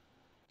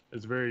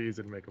 it's very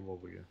easy to make a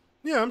mobile game.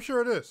 Yeah, I'm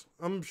sure it is.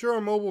 I'm sure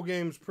a mobile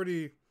game's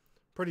pretty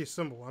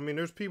simple. I mean,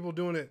 there's people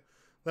doing it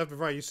left and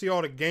right. You see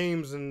all the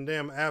games and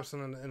damn apps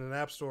in an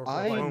app store. For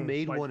I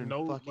made one in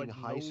fucking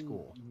high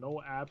school.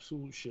 No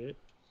absolute shit.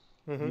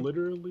 Mm-hmm.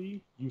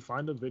 Literally, you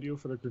find a video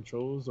for the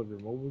controls of your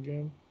mobile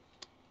game,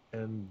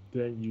 and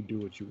then you do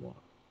what you want.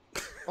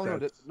 Oh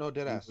no,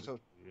 dead ass. So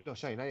no,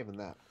 Shiny, not even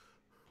that.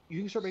 You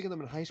can start making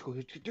them in high school.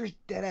 There's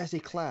dead ass a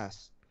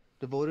class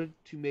devoted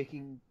to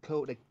making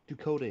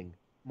coding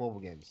mobile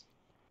games.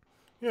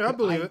 Yeah, I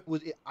believe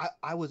it.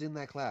 I was in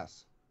that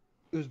class.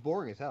 It was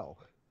boring as hell,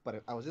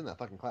 but I was in that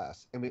fucking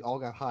class, and we all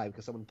got high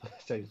because someone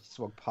decided to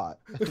smoke pot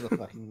in the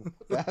fucking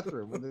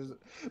bathroom. And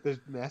there's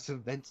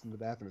massive vents in the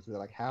bathroom, so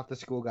like half the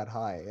school got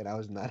high, and I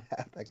was not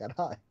half that got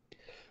high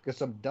because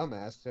some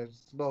dumbass started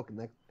smoking.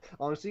 That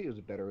honestly, it was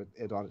better.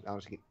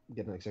 Honestly,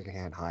 getting like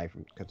secondhand high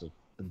because of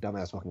the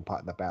dumbass smoking pot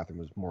in the bathroom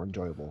was more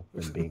enjoyable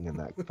than being in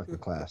that fucking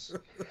class.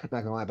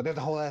 Not gonna lie, but there's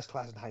a whole ass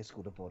class in high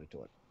school devoted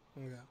to it.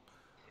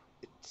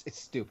 Yeah.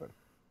 It's stupid.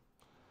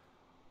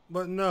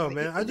 But no,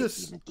 man, I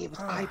just even gave us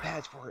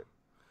iPads for it.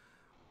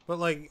 But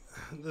like,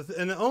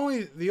 the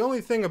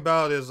only thing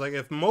about it is like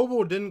if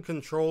mobile didn't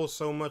control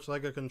so much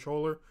like a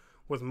controller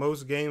with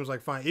most games,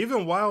 like fine,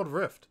 even Wild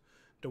Rift,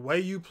 the way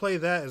you play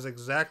that is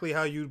exactly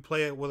how you'd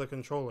play it with a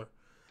controller.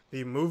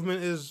 The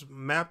movement is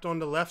mapped on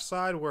the left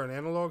side where an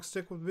analog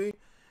stick would be,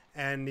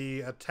 and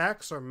the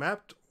attacks are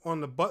mapped on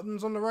the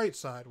buttons on the right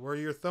side where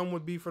your thumb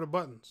would be for the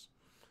buttons.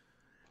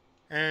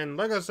 And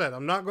like I said,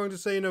 I'm not going to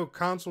say, you know,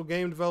 console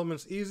game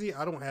development's easy.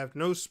 I don't have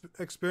no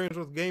experience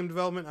with game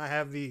development. I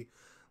have the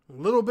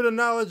little bit of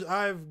knowledge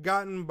I've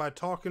gotten by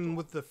talking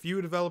with the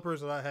few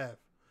developers that I have.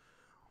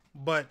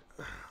 But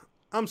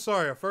I'm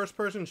sorry, a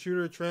first-person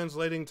shooter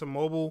translating to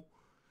mobile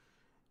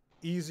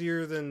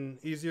easier than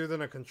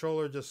a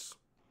controller just...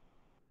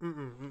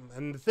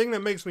 And the thing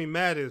that makes me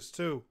mad is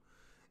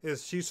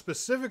she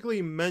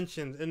specifically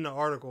mentioned in the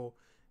article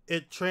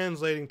it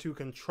translating to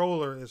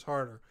controller is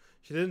harder.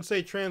 She didn't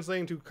say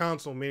translating to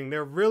console, meaning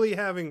they're really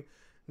having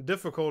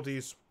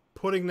difficulties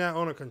putting that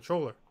on a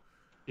controller.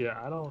 Yeah,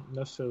 I don't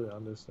necessarily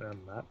understand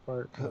that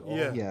part at all.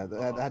 Yeah,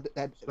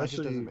 that just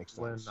doesn't make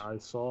sense. When I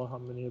saw how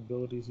many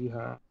abilities you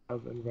have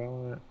in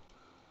Valorant.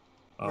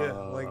 Yeah,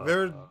 like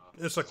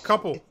it's a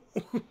couple.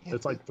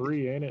 It's like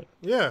 3, ain't it?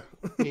 Yeah.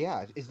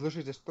 Yeah, it's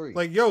literally just 3.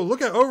 Like, yo,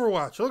 look at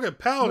Overwatch. Look at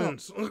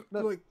Paladins.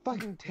 No, like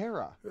fucking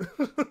Terra.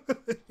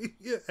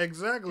 Yeah,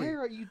 exactly.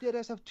 Terra, you did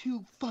us have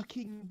 2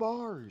 fucking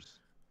bars.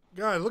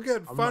 God, look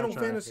at Final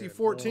Fantasy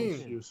 14. No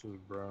excuses,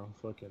 bro.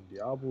 Fucking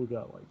Diablo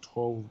got like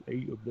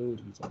 8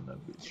 abilities on that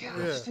bitch.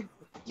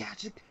 Yeah,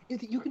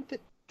 you can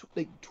fit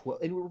like 12,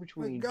 anywhere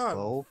between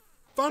 12.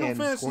 Final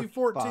Fantasy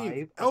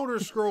 14, Elder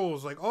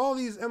Scrolls, like all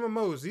these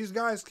MMOs, these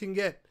guys can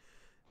get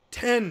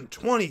 10,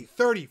 20,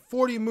 30,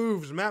 40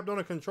 moves mapped on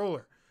a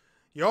controller.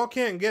 Y'all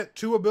can't get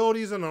 2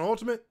 abilities in an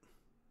ultimate?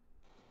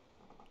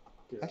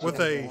 With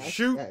a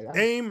shoot,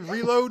 aim,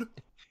 reload?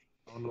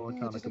 I don't know what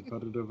kind of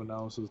competitive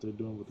analysis they're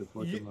doing with their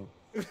fucking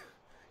up.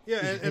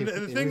 Yeah, and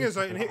the thing is,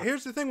 like,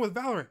 here's the thing with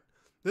Valorant.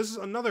 This is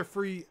another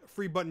free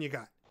button you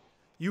got.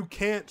 You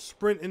can't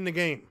sprint in the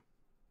game.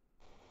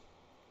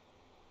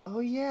 Oh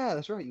yeah,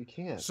 that's right, you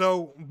can't.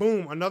 So,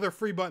 boom, another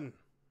free button.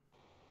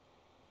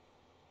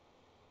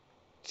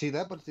 See,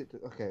 that button,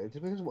 okay, it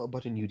depends on what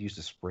button you'd use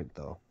to sprint,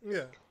 though.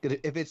 Yeah.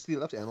 If it's the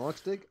left analog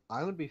stick,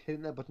 I'm going to be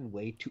hitting that button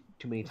way too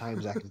many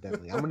times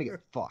accidentally. I'm going to get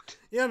fucked.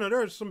 Yeah, no,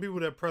 there are some people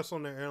that press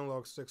on their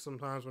analog stick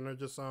sometimes when they're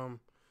just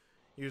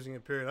using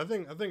it, period. I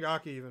think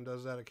Aki even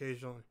does that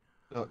occasionally.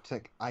 No, it's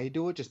like, I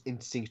do it just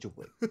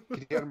instinctually.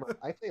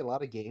 I play a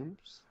lot of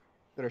games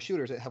that are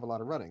shooters that have a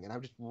lot of running, and I'm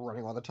just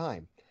running all the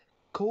time.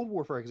 Cold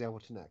War, for example,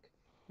 Tennek.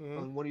 Mm-hmm.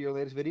 On one of your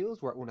latest videos,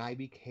 when I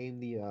became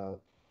the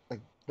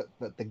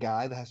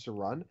guy that has to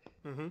run,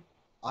 mm-hmm.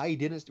 I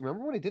didn't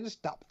remember when I didn't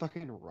stop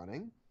fucking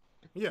running.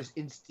 Yeah, just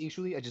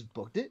instinctually, I just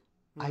booked it.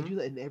 Mm-hmm. I do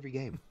that in every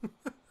game.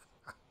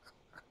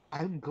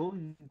 I'm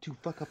going to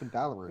fuck up in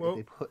Valorant if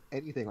they put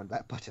anything on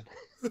that button.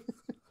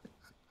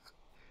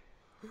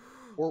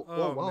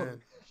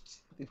 Man.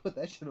 They put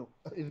that shit on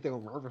anything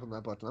on Wild Rift on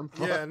that button. I'm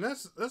fucked. Yeah, and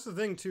that's the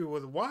thing too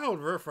with Wild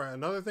Rift. Right,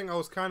 another thing I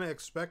was kind of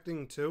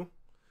expecting too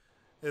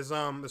is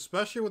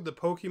especially with the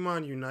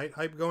Pokemon Unite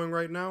hype going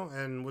right now,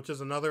 and which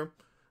is another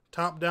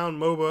top-down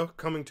MOBA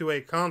coming to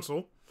a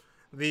console,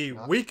 the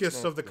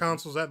weakest of the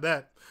consoles at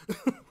that.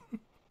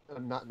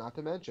 Not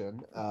to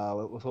mention,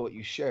 with what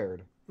you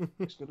shared,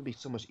 it's going to be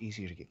so much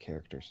easier to get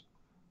characters.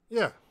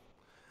 Yeah,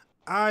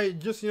 I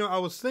just, I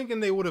was thinking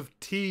they would have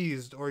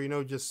teased or,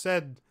 just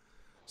said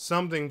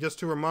something just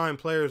to remind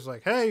players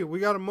like, hey, we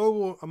got a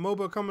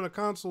mobile coming to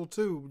console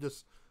too.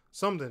 Just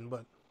something,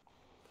 but.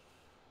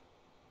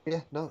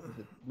 Yeah, no,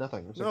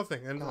 nothing. It's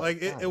Nothing. And God,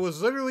 like it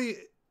was literally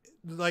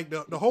like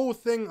the whole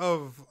thing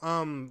of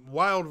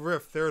Wild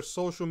Rift, their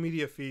social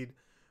media feed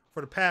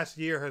for the past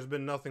year has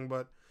been nothing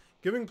but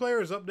giving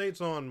players updates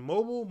on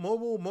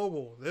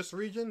mobile, this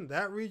region,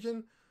 that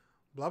region,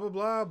 blah blah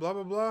blah, blah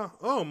blah blah.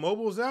 Oh,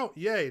 mobile's out.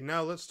 Yay.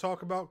 Now let's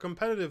talk about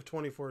competitive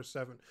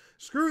 24/7.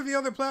 Screw the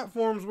other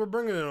platforms we're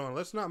bringing it on.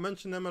 Let's not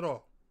mention them at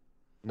all.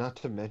 Not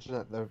to mention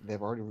that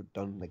they've already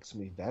done like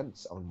some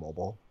events on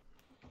mobile.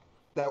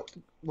 That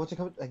once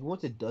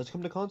it does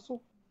come to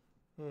console,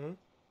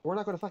 we're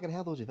not going to fucking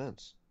have those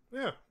events.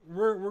 Yeah,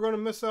 we're going to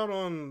miss out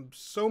on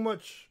so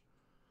much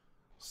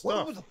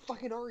stuff. What was a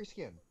fucking Ari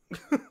skin?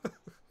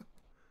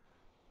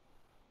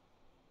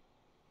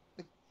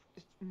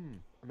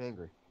 I'm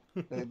angry.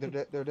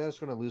 They're just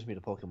going to lose me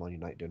to Pokemon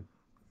Unite, dude.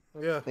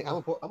 Yeah, I'm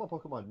a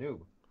Pokemon noob.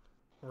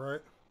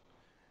 Right.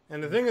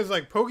 And the thing is,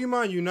 like,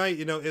 Pokemon Unite,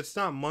 it's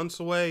not months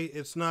away.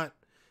 It's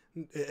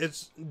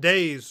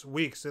days,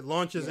 weeks. It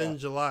launches in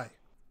July.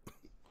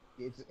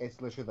 It's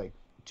literally like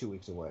 2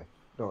 weeks away.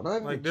 No, not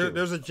even like two.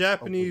 There's a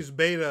Japanese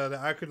beta that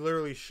I could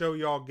literally show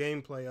y'all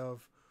gameplay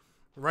of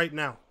right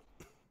now.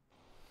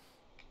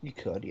 You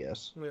could,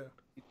 yes. Yeah.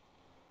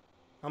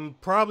 I'm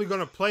probably going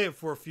to play it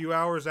for a few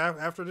hours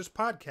after this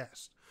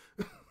podcast.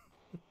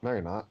 No,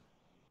 you're not.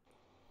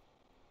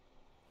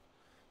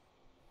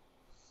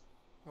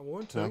 I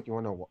want to. Like, you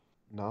want to know?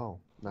 No,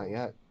 not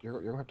yet. You're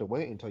going to have to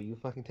wait until you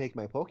fucking take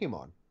my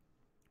Pokemon.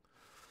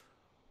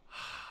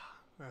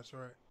 That's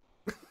right.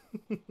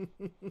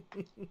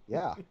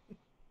 Yeah.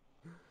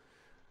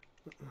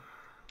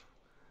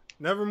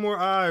 Nevermore,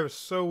 I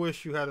so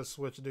wish you had a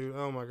Switch, dude.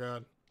 Oh my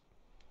god.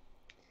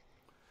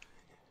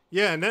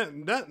 Yeah, and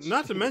that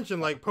not to mention,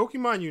 like,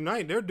 Pokemon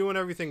Unite, they're doing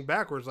everything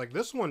backwards. Like,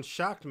 this one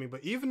shocked me,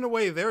 but even the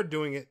way they're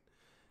doing it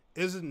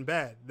isn't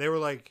bad. They were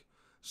like,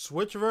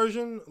 Switch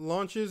version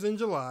launches in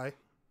July,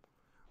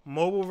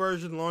 mobile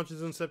version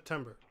launches in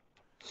September.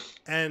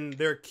 And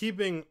they're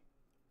keeping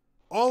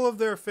all of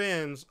their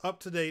fans up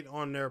to date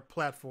on their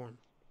platform.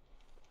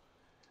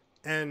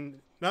 And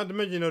not to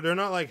mention, they're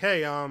not like,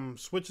 hey,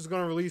 Switch is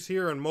going to release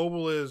here and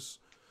mobile is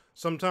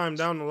sometime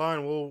down the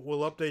line.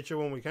 We'll update you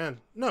when we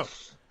can. No.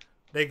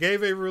 They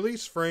gave a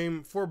release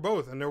frame for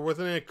both, and they're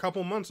within a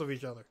couple months of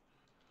each other.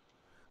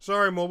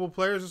 Sorry, mobile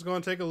players, it's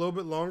going to take a little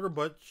bit longer,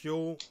 but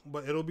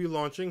it'll be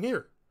launching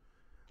here.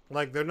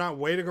 Like, they're not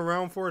waiting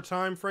around for a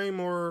time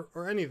frame or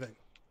anything.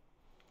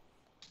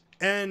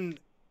 And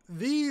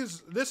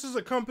this is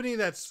a company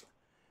Pokemon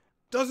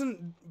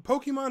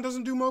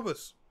doesn't do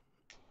MOBAs.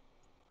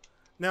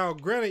 Now,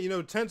 granted,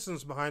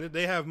 Tencent's behind it.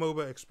 They have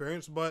MOBA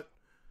experience, but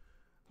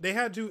they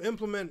had to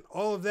implement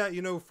all of that,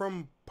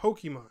 from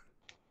Pokemon.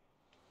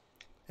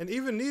 And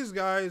even these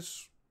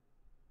guys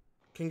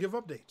can give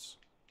updates.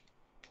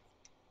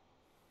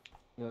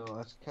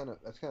 That's kind of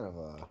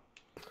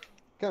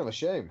a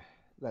shame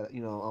that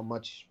a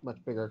much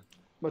bigger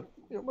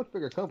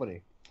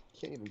company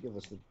can't even give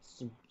us the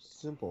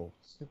simple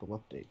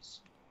updates.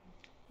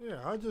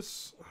 Yeah, I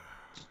just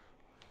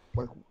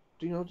like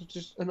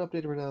just an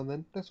update every now and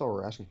then. That's all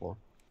we're asking for.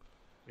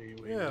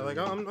 Yeah, like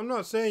I'm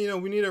not saying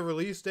we need a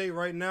release date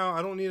right now.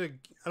 I don't need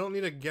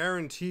a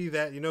guarantee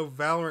that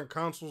Valorant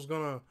console's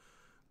gonna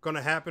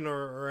happen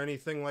or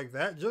anything like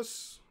that.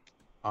 Just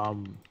a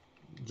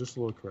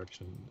little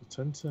correction.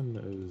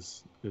 Tencent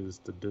is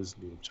the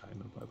Disney of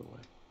China, by the way.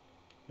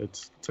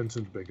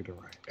 Tencent's bigger than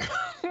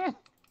Riot.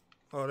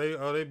 oh,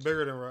 they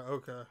bigger than Riot.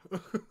 Okay.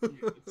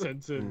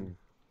 Tencent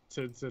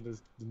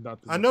is not.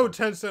 I know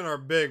Tencent are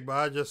big,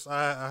 but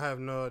I have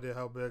no idea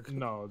how big.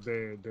 No,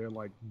 they're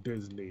like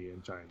Disney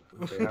in China.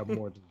 They have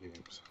more than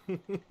games.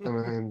 I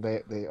mean,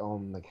 they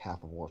own like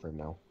half of Warframe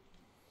now.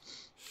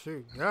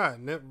 Shoot, God,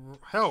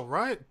 hell,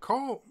 Riot,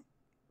 call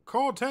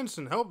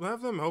Tencent,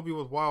 have them help you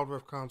with Wild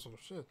Rift console.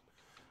 Shit,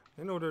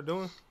 they know what they're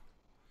doing.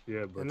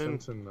 Yeah, but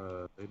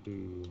Tencent, they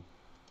do.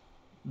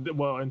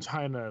 Well, in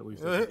China at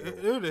least.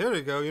 Here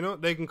they go.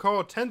 They can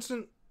call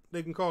Tencent.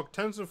 They can call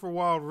Tencent for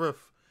Wild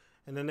Rift,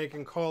 and then they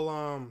can call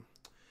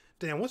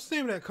damn, what's the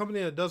name of that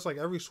company that does like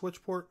every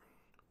Switch port?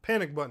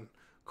 Panic Button.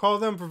 Call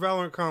them for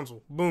Valorant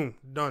console. Boom,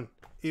 done,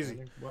 easy.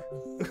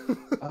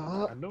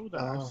 I know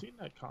that I've seen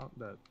that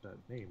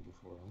name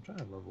before. I'm trying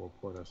to remember what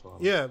port I saw.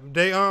 Yeah,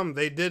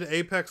 they did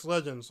Apex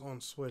Legends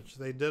on Switch.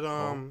 They did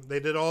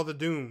they did all the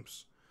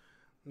Dooms.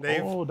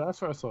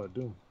 That's where I saw it,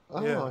 Doom.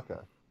 Oh, yeah.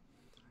 Okay.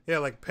 Yeah,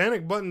 like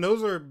Panic Button,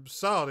 those are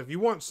solid. If you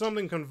want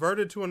something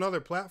converted to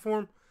another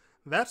platform,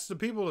 that's the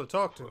people to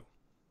talk to.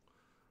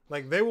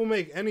 Like, they will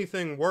make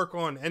anything work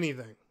on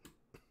anything.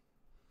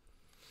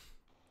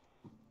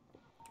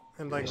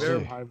 And like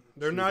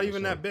they're not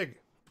even that big.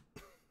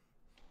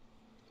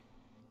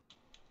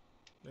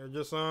 They're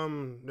just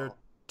they're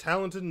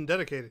talented and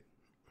dedicated.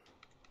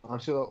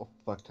 Honestly,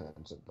 fuck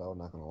Tencent though. I'm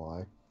not gonna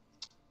lie.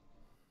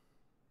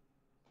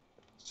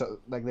 So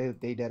like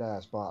they dead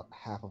ass bought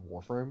half of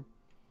Warframe.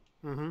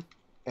 Mm-hmm.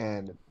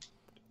 And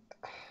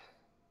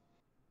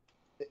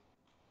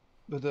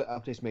with the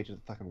updates made to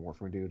the fucking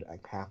Warframe, dude,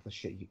 like half the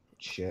shit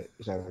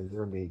is either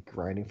you're gonna be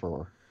grinding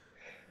for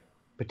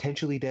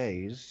potentially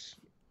days,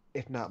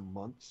 if not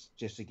months,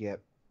 just to get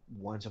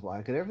one supply.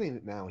 Because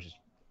everything now is just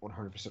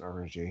 100%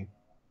 RNG.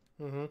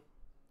 Mm-hmm.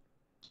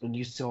 And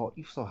you saw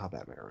how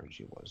bad my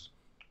RNG was.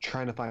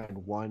 Trying to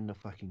find one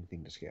fucking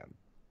thing to scam.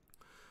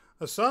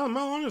 Asylum,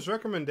 my honest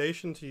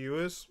recommendation to you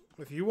is,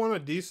 if you want a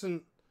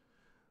decent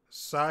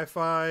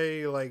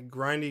sci-fi, like,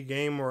 grindy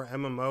game or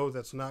MMO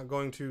that's not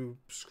going to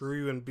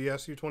screw you and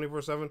BS you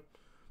 24/7,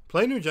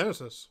 play New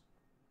Genesis.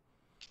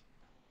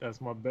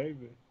 That's my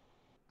baby.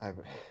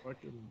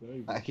 Fucking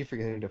baby. I keep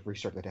forgetting to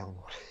restart the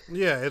download.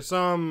 Yeah, it's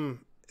download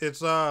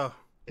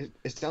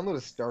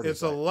is started.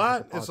 It's a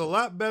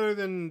lot better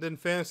than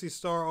Phantasy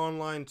Star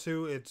Online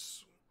 2.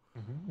 It's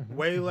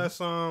way less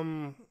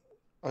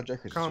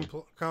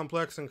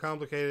complex and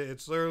complicated.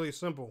 It's literally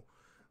simple.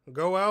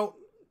 Go out,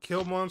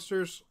 kill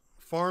monsters,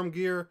 farm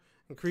gear,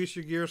 increase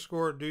your gear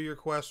score, do your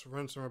quests,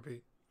 rinse and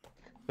repeat.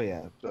 But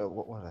yeah,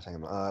 what was I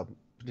saying?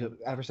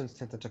 Ever since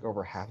Tencent took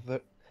over half of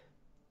it,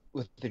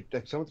 with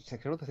some of the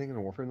thing in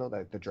Warframe though,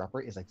 that the drop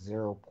rate is like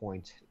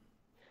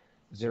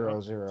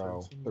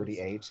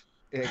 0.0038.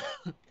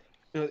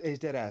 It's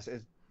dead ass.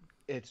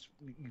 It's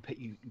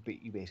you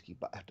basically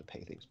have to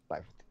pay things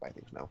buy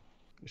things now.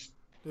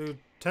 Dude,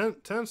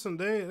 Tencent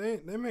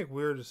they make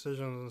weird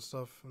decisions and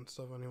stuff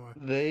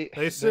anyway.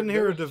 They sitting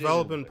here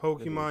developing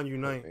Pokemon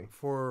Unite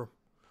for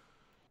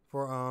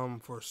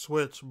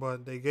Switch,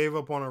 but they gave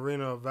up on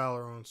Arena of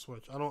Valor on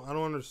Switch. I don't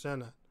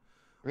understand that.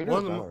 Arena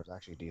of Valor is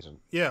actually decent.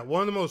 Yeah,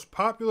 one of the most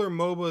popular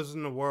MOBAs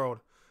in the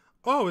world.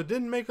 Oh, it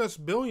didn't make us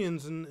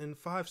billions in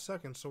 5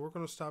 seconds, so we're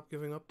gonna stop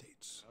giving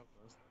updates.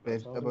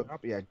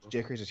 Yeah,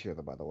 Jay Craze is here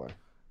though, by the way.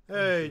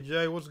 Hey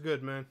Jay, what's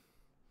good, man?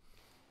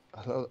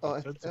 Play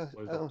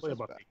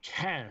about the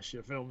cash,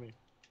 you feel me?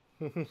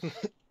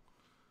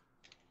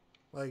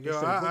 Like,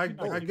 yo, I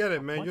get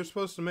it, man. You're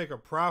supposed to make a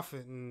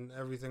profit and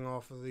everything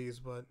off of these,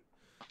 but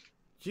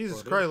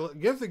Jesus Christ,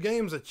 give the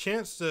games a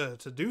chance to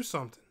do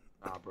something.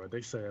 Nah, bro,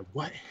 they said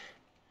what?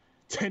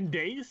 10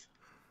 days?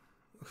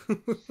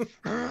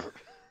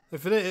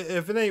 If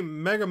it ain't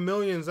Mega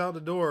Millions out the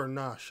door,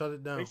 nah, shut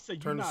it down. They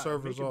said turn the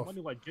servers off.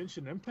 Money like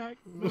Genshin Impact?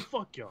 Man,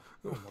 fuck y'all.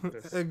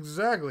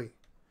 Exactly.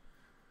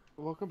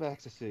 Welcome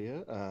back,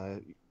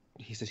 Cecilia.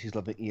 He says he's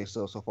loving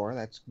EXO so far.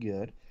 That's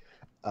good.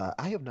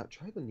 I have not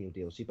tried the new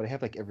DLC, but I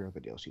have like every other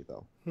DLC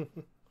though.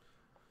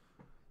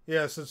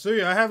 Yeah,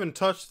 Cecilia, I haven't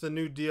touched the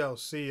new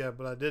DLC yet,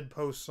 but I did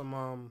post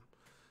some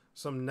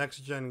next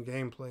gen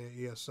gameplay at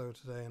ESO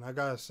today, and I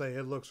gotta say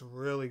it looks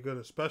really good,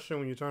 especially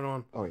when you turn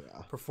on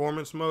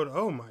performance mode.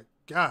 Oh my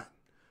god!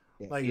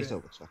 Yeah, like ESO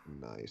looks fucking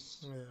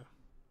nice.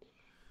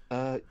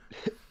 Yeah.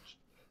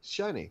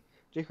 Shiny.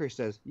 J.K.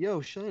 says, "Yo,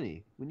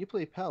 Shiny, when you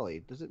play Pally,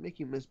 does it make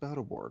you miss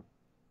Battleborn?"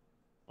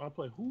 I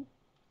play who?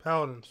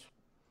 Paladins.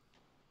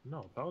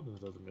 No,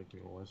 Paladins doesn't make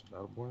me miss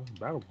Battleborn.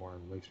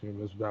 Battleborn makes me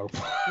miss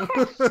Battleborn.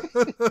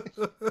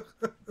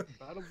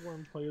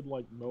 Battleborn played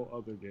like no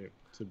other game,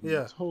 to be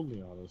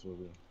totally honest with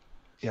you.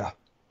 Yeah.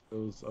 It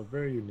was a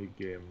very unique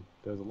game.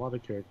 There's a lot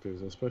of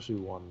characters, especially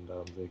one that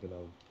I'm thinking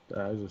of,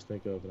 that I just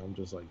think of and I'm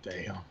just like,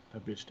 damn,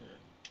 that bitch dead.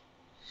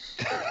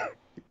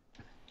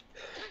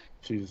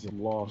 She's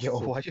lost. Yo,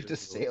 why'd you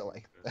just say it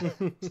like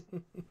that?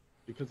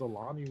 Because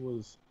Alani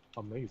was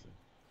amazing.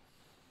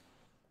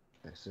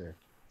 Yes, sir.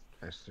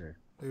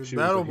 Dude,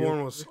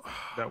 Battleborn was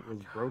that was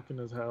broken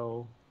as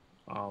hell.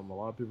 A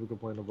lot of people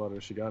complained about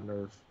her. She got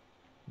nerfed,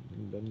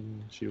 and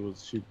then she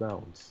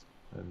bounced,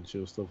 and she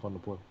was still fun to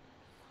play.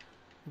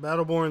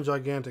 Battleborn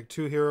gigantic,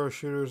 2 hero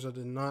shooters that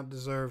did not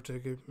deserve to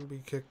be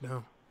kicked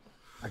down.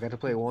 I got to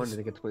play one,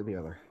 didn't get to play the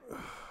other.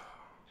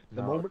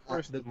 The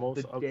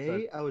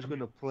day I was going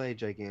to play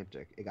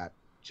Gigantic, it got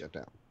shut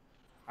down.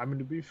 I mean,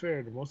 to be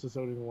fair, the most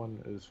exciting one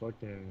is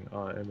fucking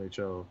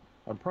MHO.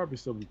 I'd probably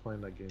still be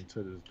playing that game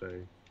to this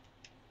day.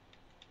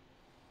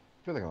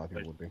 I feel like a lot of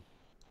people would be.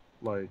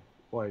 Like,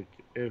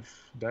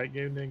 if that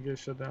game didn't get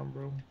shut down,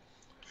 bro,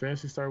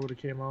 Phantasy Star would have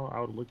came out,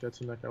 I would have looked at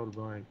Tennek, I would have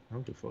been like, I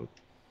don't give a fuck.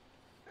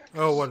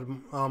 Oh, what,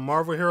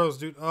 Marvel Heroes,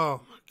 dude? Oh,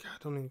 my God,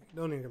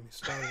 don't even get me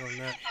started on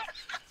that.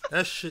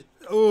 That shit,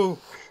 oh.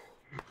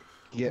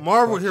 Yeah,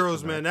 Marvel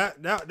Heroes, man,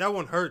 that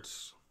one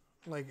hurts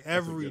like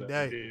every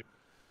day. Idea.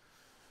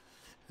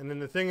 And then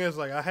the thing is,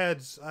 like, I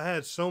had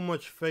so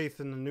much faith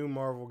in the new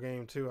Marvel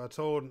game too. I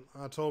told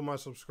my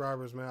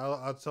subscribers, man.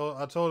 I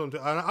told them to.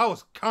 I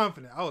was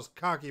confident. I was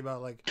cocky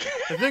about like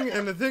the thing.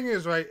 And the thing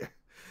is, right.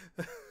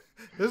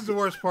 This is the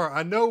worst part.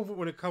 I know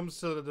when it comes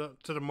to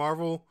the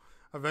Marvel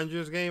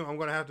Avengers game, I'm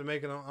gonna have to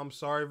make an I'm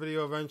sorry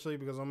video eventually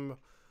because I'm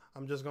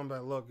just gonna be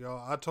like, look,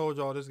 y'all. I told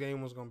y'all this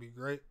game was gonna be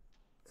great,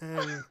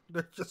 and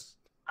they're just.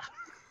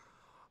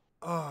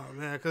 Oh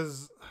man,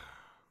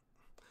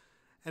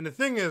 and the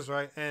thing is,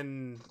 right,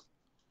 and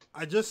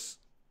I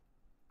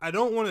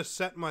don't want to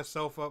set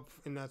myself up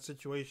in that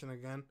situation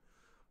again.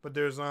 But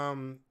there's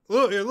a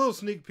little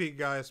sneak peek,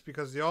 guys,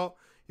 because y'all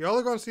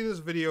are gonna see this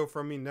video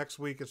from me next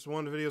week. It's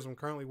one of the videos I'm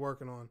currently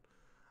working on.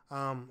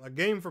 A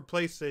game for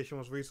PlayStation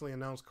was recently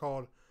announced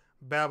called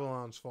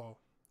Babylon's Fall.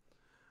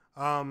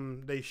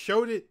 They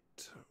showed it,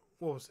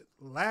 what was it,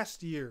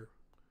 last year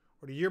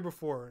or the year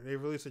before. They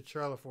released a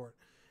trailer for it.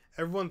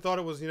 Everyone thought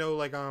it was,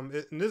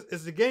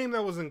 it's a game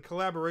that was in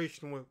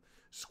collaboration with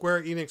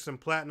Square Enix and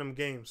Platinum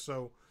Games.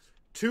 So,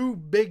 two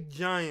big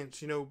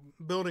giants,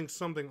 building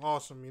something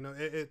awesome.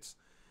 It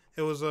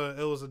was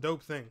a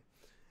dope thing.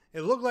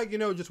 It looked like,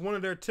 just one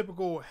of their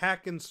typical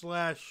hack and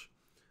slash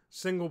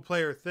single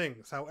player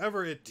things.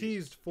 However, it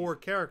teased 4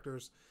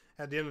 characters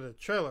at the end of the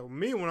trailer.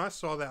 Me, when I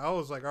saw that, I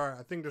was like, all right,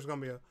 I think there's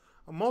going to be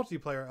a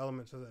multiplayer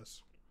element to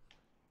this.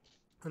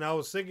 And I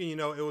was thinking,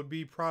 it would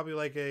be probably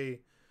like a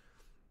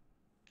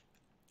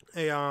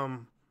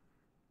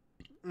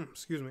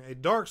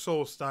Dark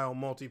Souls style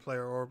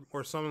multiplayer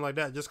or something like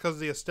that, just because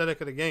of the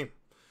aesthetic of the game.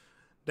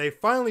 They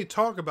finally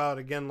talk about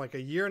it again like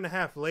a year and a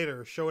half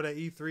later, show it at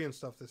E3 and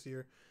stuff this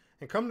year,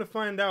 and come to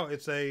find out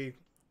it's a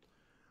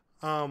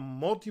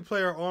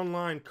multiplayer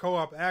online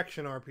co-op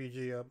action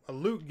RPG, a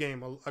loot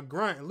game, a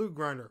loot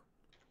grinder.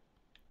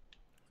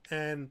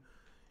 And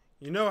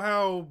you know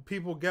how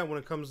people get when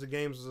it comes to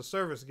games as a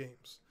service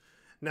games.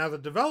 Now, the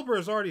developer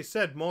has already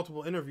said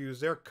multiple interviews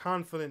they're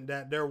confident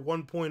that their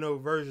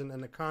 1.0 version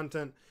and the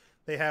content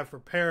they have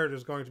prepared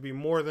is going to be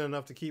more than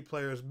enough to keep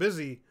players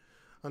busy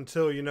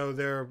until,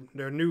 their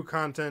new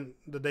content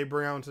that they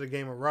bring out into the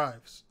game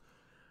arrives.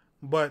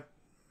 But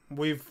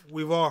we've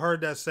all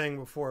heard that saying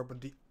before, but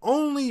the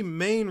only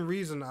main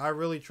reason I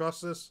really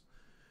trust this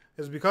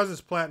is because it's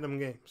Platinum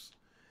Games.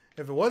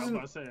 If it wasn't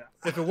Platinum,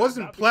 if it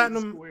wasn't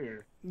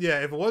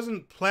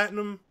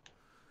Platinum,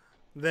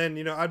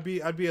 then I'd be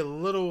a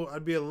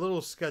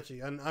little sketchy.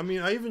 And I mean,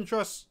 I even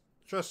trust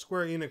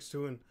Square Enix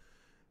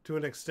to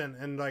an extent.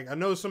 And like, I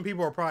know some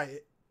people are probably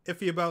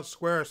iffy about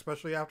Square,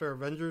 especially after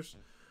Avengers.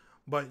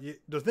 But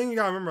the thing you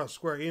gotta remember about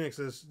Square Enix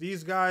is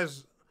these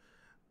guys,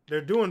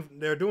 they're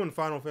doing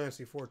Final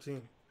Fantasy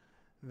 14.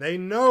 They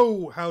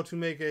know how to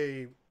make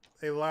a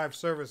live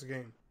service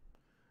game.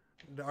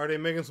 Are they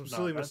making some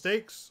silly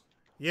mistakes?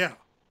 Yeah.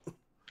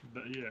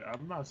 Yeah,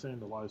 I'm not saying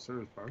the live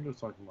service, but I'm just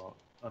talking about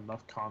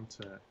enough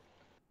content.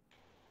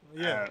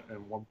 Yeah,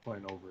 and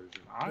 1.0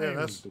 version.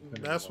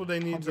 That's what they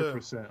need to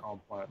 100% on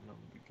Platinum,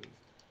 because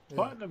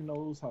Platinum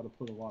knows how to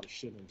put a lot of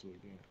shit into a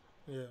game.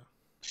 Yeah.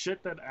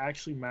 Shit that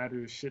actually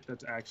matters, shit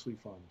that's actually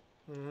fun.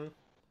 Mm-hmm.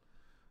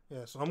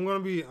 Yeah, so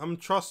I'm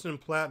trusting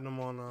Platinum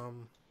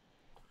on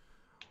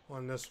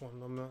this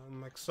one.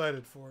 I'm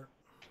excited for it.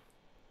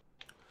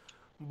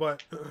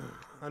 But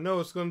I know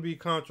it's going to be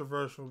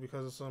controversial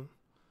because it's a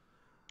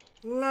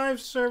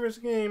live service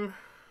game.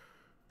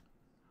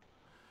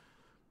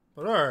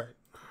 But alright.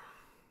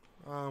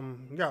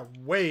 We got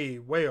way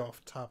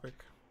off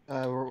topic.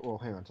 Hang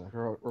on a second.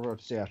 We're about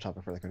to stay off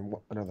topic for like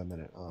another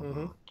minute.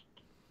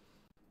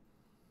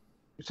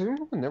 So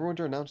remember when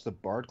Neverwinter announced the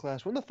Bard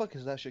class? When the fuck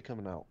is that shit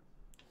coming out?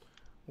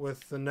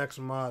 With the next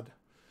mod.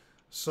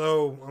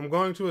 So I'm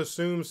going to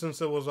assume,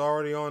 since it was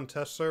already on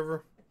test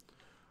server,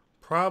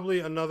 probably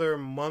another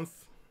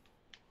month.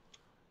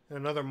 In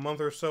another month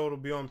or so, it'll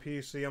be on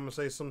PC. I'm gonna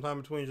say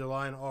sometime between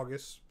July and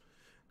August.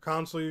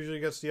 Console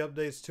usually gets the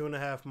updates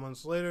 2.5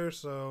 months later,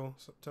 so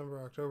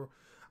September, October.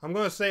 I'm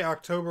gonna say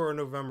October or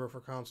November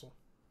for console.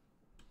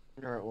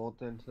 All right, well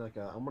then,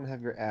 I'm gonna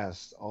have your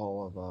ass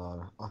all of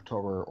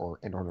October or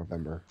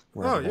November.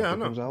 Oh yeah, I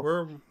know.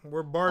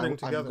 We're barding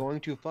together. I'm going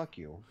to fuck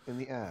you in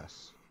the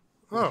ass.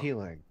 Oh,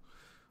 healing.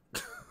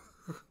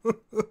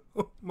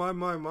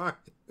 my.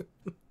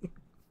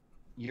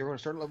 You're going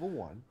to start at level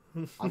 1.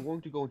 I'm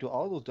going to go into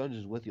all those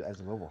dungeons with you as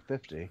a level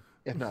 50,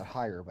 if not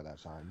higher by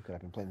that time, because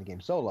I've been playing the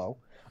game solo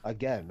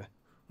again.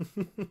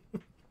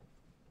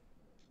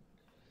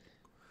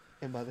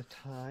 And by the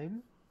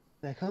time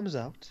that comes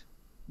out,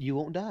 you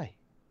won't die.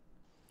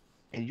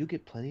 And you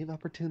get plenty of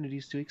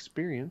opportunities to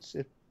experience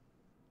if,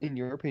 in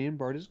your opinion,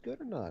 Bard is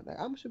good or not.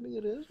 I'm assuming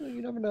it is, but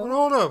you never know.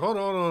 Hold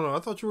on. I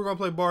thought you were going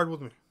to play Bard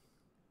with me.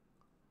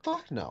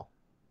 Fuck no.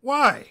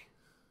 Why?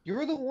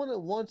 You're the one that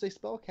wants a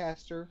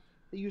spellcaster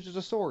that uses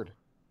a sword.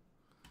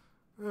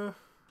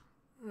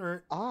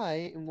 Alright.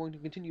 I am going to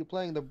continue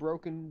playing the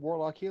broken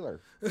Warlock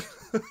healer.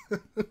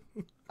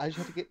 I just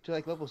have to get to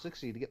like level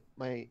 60 to get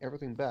my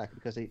everything back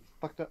because they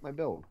fucked up my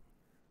build.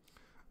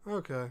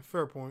 Okay,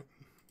 fair point.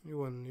 You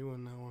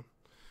win that one.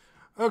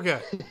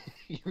 Okay.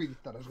 You really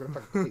thought I was going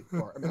to fucking play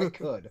Bard. I mean,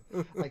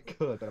 I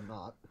could, but I'm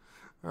not.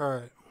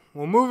 Alright.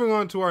 Well, moving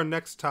on to our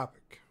next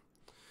topic.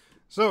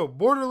 So,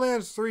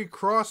 Borderlands 3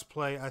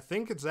 crossplay, I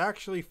think it's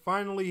actually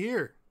finally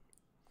here.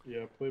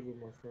 Yeah, I played with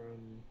my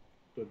friend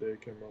the day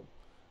it came up.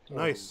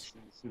 Nice.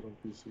 On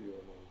PC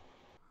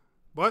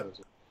but,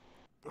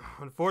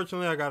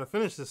 unfortunately, I gotta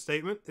finish this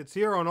statement. It's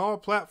here on all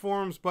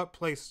platforms but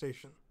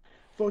PlayStation.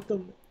 Fuck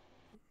them.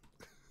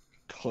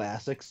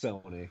 Classic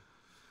Sony.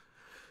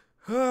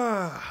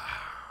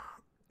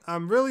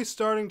 I'm really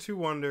starting to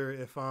wonder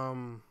if,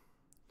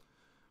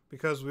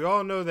 because we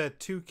all know that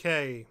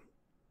 2K,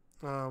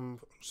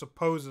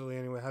 supposedly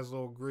anyway, has a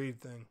little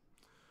greed thing.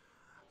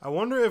 I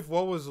wonder if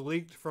what was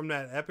leaked from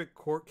that Epic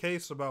court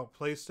case about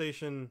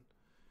PlayStation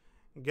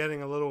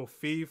getting a little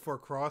fee for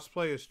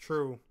crossplay is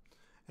true.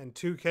 And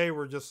 2K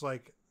were just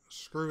like,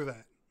 screw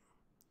that.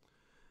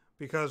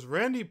 Because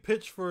Randy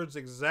Pitchford's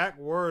exact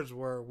words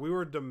were, we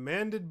were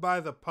demanded by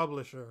the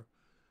publisher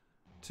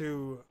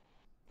to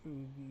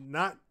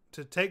not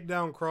to take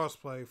down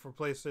crossplay for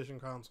PlayStation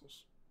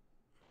consoles.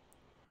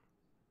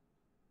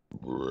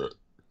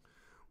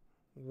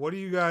 What do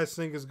you guys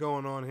think is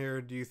going on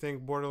here? Do you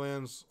think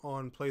Borderlands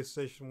on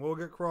PlayStation will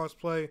get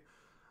crossplay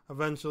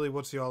eventually?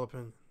 What's y'all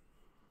opinion?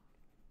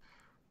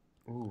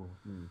 Ooh.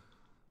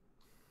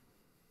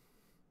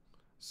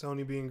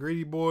 Sony being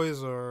greedy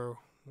boys, or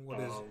what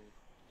is it?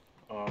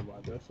 I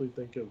definitely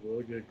think it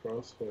will get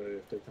crossplay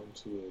if they come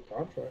to a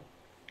contract.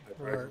 If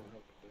I don't have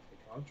a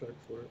different contract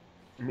for it.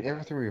 I mean,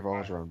 everything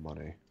revolves around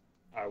money.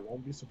 I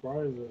won't be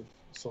surprised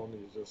if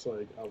Sony's just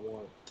like, I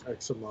want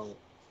X amount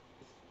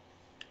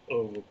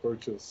of a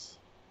purchase.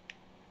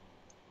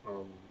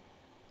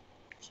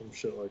 Some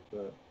shit like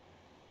that.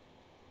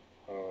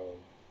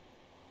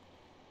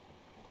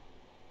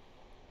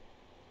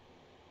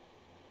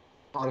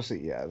 Honestly,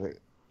 yeah.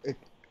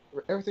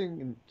 Everything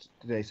in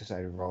today's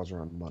society revolves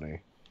around money.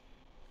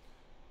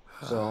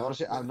 So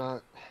honestly, I'm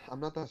not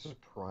that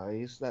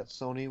surprised that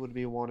Sony would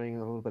be wanting a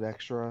little bit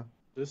extra.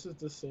 This is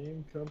the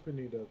same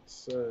company that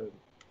said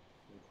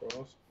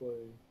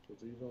crossplay was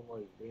even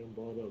like being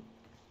brought up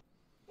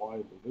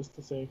widely. This is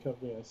the same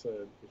company that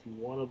said if you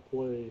want to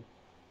play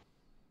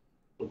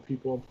with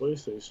people on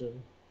PlayStation,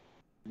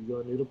 you're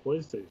gonna need a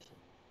PlayStation.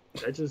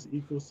 That just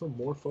equals some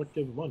more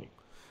fucking money.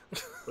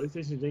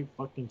 PlayStation ain't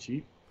fucking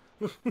cheap.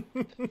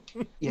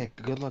 Yeah,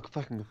 good luck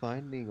fucking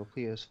finding a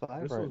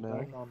PS5 This right was now.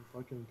 back on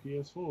fucking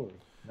PS4.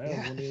 Now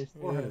Yeah. when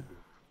PS4 had it.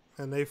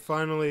 And they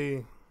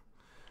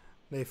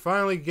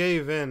finally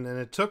gave in, and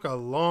it took a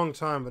long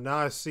time, but now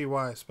I see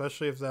why,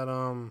 especially if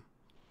that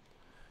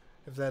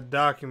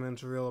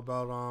document's real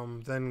about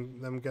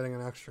them getting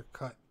an extra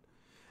cut.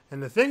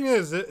 And the thing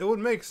is, it would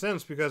make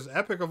sense because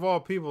Epic of all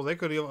people, they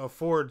could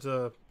afford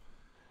to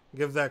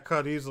give that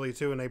cut easily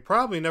too, and they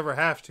probably never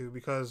have to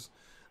because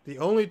the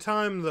only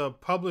time the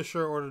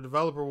publisher or the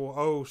developer will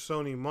owe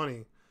Sony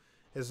money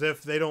is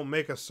if they don't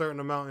make a certain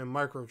amount in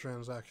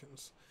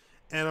microtransactions.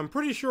 And I'm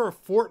pretty sure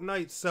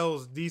Fortnite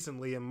sells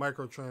decently in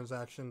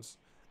microtransactions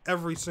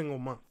every single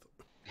month.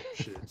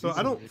 Shit, So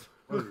I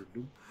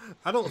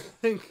don't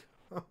think.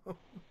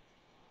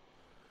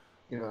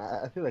 You know,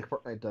 I feel like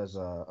Fortnite does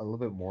a little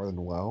bit more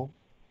than well.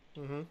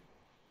 Mm-hmm.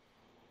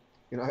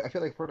 You know, I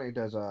feel like Fortnite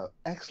does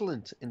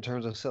excellent in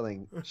terms of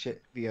selling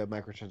shit via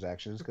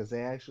microtransactions because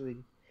they actually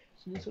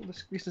some of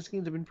the recent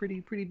skins have been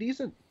pretty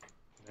decent.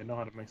 They know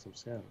how to make some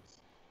skins.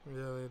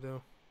 Yeah, they do.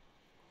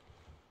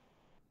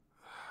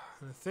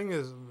 And the thing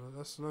is,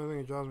 that's another thing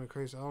that drives me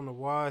crazy. I don't know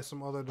why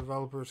some other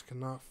developers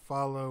cannot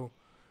follow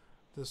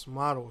this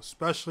model,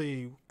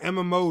 especially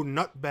MMO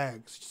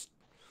nutbags.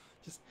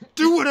 Just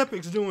do what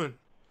Epic's doing.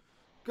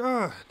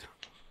 God.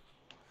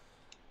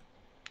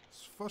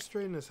 It's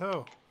frustrating as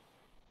hell.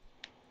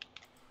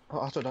 Oh,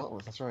 also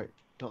Dauntless, that's right.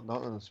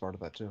 Dauntless is part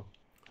of that too.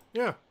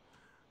 Yeah.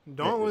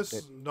 Dauntless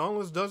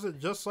does it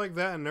just like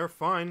that, and they're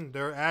fine.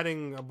 They're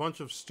adding a bunch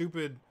of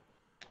stupid,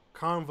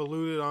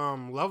 convoluted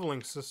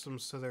leveling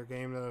systems to their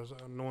game that is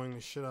annoying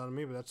the shit out of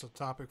me, but that's a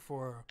topic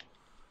for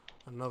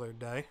another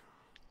day.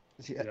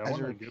 See, Yeah, I as a want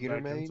to get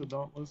repeater back into main,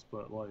 Dauntless,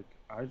 but like,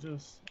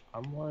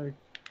 I'm like,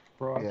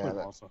 bro, I Yeah, play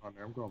that- Monster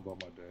Hunter. I'm going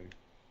about my day.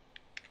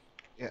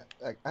 yeah,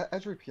 like,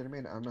 as a repeater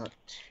main, I'm not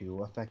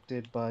too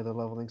affected by the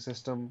leveling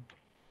system.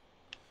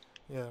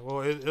 Yeah,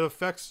 well, it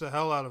affects the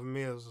hell out of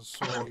me as a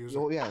sword user.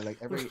 Well, yeah, like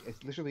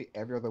it's literally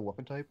every other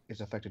weapon type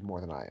is affected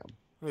more than I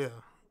am. Yeah.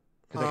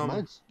 Because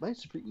like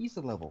mine's super easy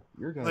to level.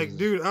 Your guys, Like,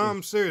 dude, I'm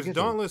is serious. gizmo.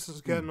 Dauntless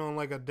is getting on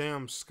like a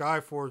damn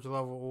Skyforge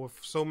level with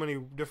so many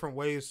different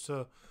ways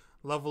to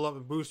level up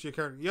and boost your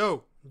character.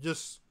 Yo,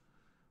 just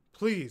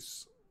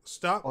please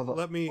stop.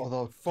 Let me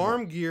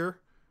farm gear,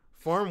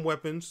 farm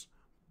weapons,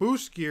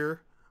 boost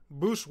gear,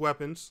 boost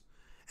weapons,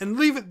 and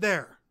leave it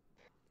there.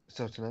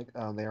 So tonight,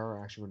 they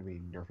are actually going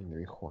to be nerfing the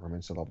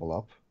requirements to level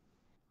up.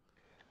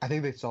 I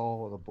think they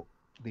saw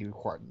the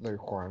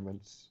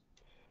requirements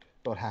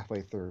about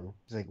halfway through.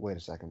 It's like, wait a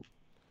second.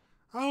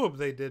 I hope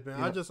they did,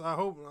 man. I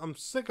hope I'm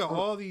sick of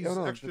all these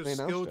extra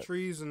skill it.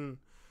 trees and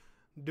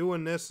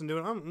doing this and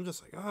doing. I'm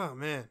just like, oh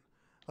man.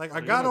 Like, Oh, I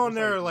yeah, got on just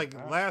there like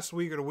like last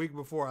week or the week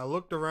before. I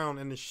looked around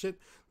and the shit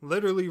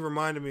literally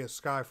reminded me of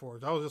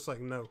Skyforge. I was just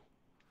like, no,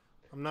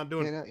 I'm not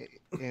doing it.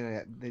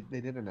 Yeah,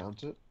 they did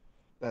announce it.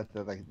 That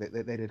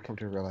they did come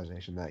to a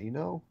realization that, you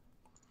know,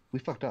 we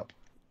fucked up.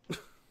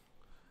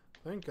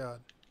 Thank God.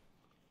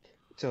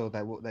 So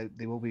they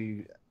will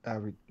be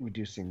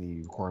reducing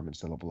the requirements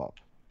to level up.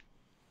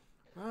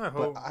 I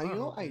hope. But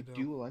I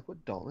do like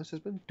what Dauntless has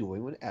been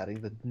doing when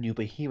adding the new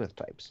behemoth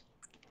types.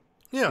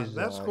 Yeah,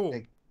 that's cool.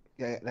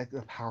 Like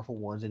the powerful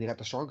ones, and you got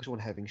the strongest one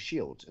having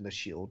shields, and the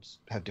shields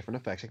have different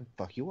effects that can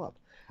fuck you up.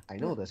 I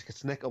know this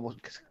because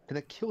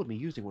Tennek killed me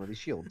using one of these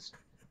shields.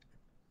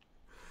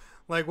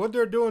 Like, what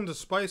they're doing to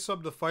spice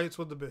up the fights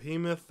with the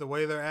behemoth, the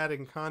way they're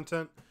adding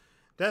content,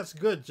 that's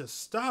good. Just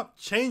stop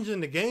changing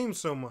the game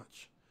so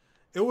much.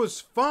 It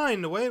was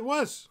fine the way it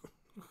was.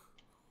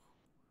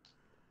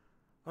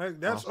 Like,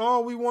 that's Awesome.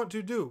 all we want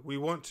to do. We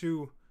want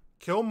to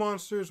kill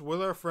monsters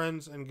with our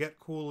friends and get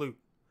cool loot.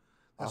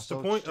 That's the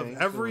Also point of change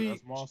every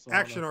That's monster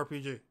action hunter.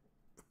 RPG.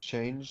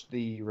 Change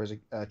the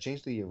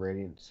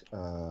radiant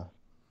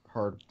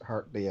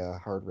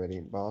hard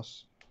radiant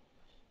boss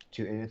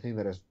to anything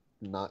that is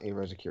not a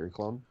Rezakiri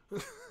clone,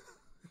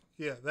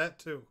 Yeah, that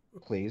too.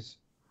 please.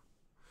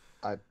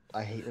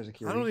 I hate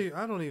Rezakiri.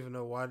 I don't even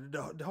know why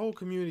the whole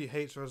community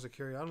hates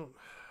Rezakiri. I don't.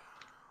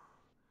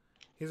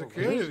 He's a Well,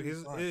 creative.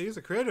 Reza's He's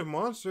a creative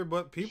monster,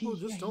 but people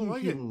just don't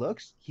like it.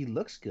 He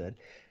looks good.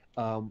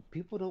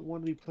 People don't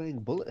want to be playing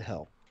bullet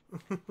hell.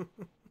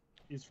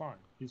 He's fine.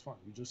 He's fine.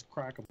 You just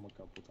crack him a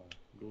couple times.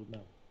 Go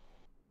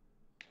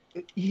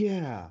down.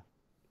 Yeah.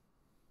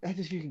 That's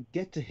if you can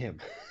get to him.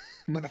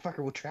 Motherfucker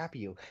will trap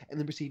you and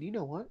then proceed, you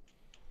know what?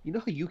 You know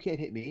how you can't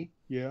hit me?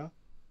 Yeah.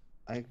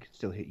 I can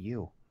still hit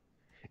you.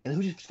 And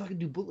he'll just fucking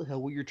do bullet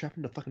hell while you're trapped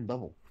in the fucking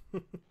bubble.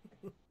 And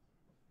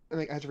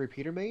like, as a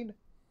repeater main,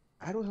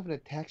 I don't have an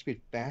attack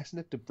speed fast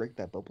enough to break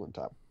that bubble in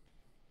time.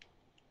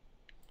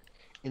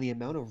 And the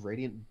amount of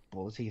radiant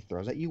bullets he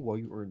throws at you while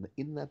you are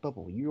in that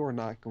bubble, you are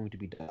not going to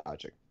be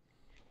dodging.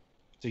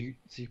 So you're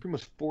pretty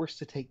much forced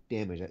to take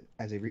damage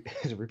as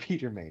a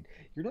repeater main.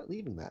 You're not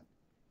leaving that.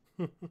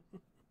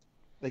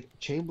 Like,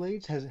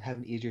 Chainblades have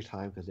an easier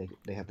time because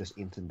they have this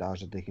instant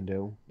dodge that they can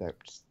do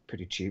that's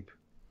pretty cheap.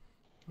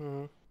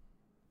 Mhm.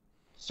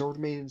 Sword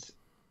mains,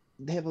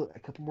 they have a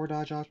couple more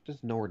dodge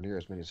options, nowhere near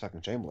as many as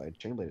fucking Chainblade.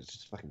 Chainblade is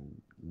just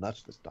fucking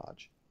nuts, this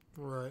dodge.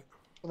 Right.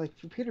 But like,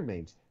 for repeater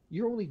mains,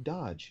 your only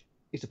dodge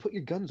is to put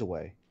your guns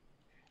away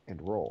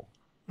and roll.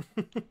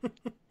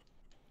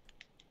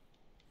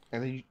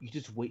 And then you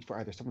just wait for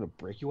either someone to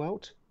break you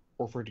out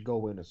or for it to go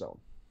away in a zone.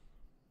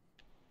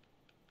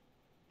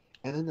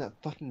 And then that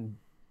fucking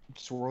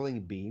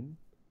swirling beam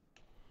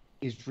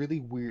is really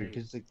weird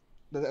because like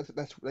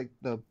that's like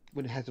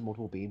when it has the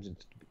multiple beams and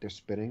they're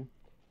spinning.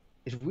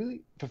 It's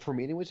really, for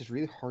me anyways, it's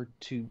really hard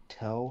to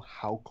tell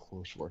how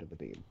close you are to the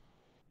beam.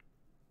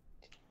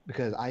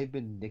 Because I've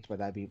been nicked by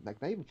that beam,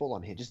 like not even full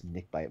on hit, just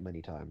nicked by it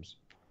many times.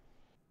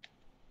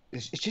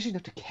 It's just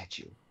enough to catch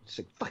you. It's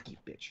like, fuck you,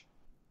 bitch.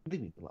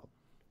 Leave me alone.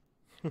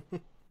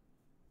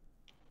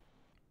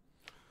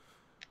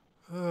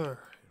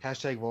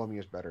 Hashtag Volumir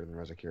is better than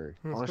Rezakiri.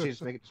 Honestly,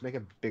 just make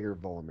a bigger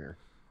Volumir.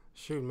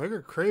 Shoot, make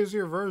a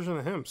crazier version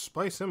of him.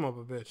 Spice him up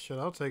a bit. Shit,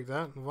 I'll take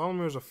that.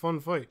 Volomir's a fun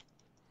fight.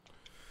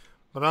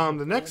 But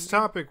the next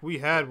topic we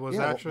had was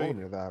actually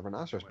Volumir, the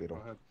Rhinoceros Beetle.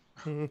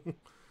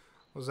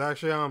 was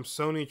actually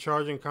Sony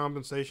charging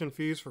compensation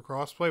fees for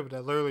crossplay, but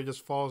that literally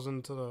just falls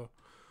into the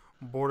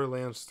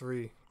Borderlands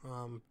 3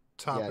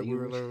 topic we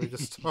were literally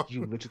just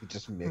talking. You literally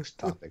just mixed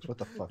topics. What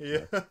the fuck?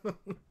 Yeah.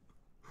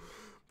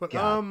 But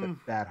God,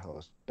 bad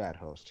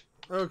host.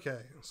 Okay,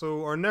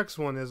 so our next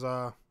one is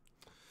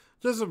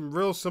just a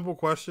real simple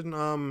question.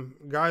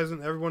 Guys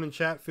and everyone in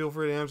chat, feel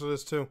free to answer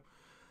this too.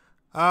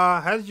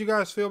 How did you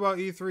guys feel about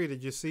E3?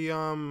 Did you see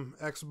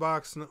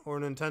Xbox or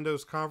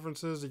Nintendo's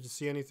conferences? Did you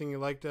see anything you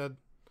liked at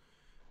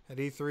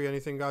E3?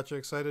 Anything got you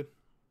excited?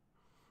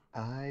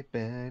 I've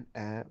been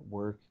at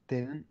work,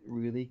 didn't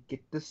really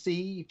get to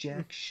see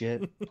jack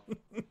shit. Let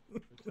me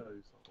tell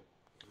you something.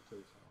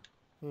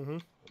 Mm-hmm.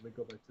 Let me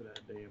go back to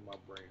that day in my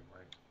brain,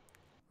 right?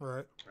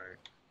 Right. Right.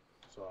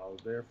 So I was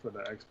there for the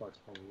Xbox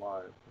One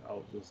Live. I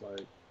was just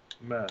like,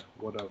 meh,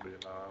 whatever, you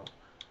know.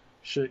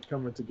 Shit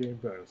coming to Game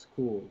Pass,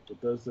 cool.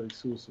 Bethesda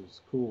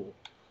exclusives, cool.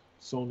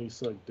 Sony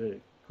suck dick,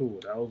 cool.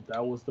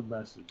 That was the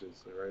message,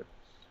 basically, right?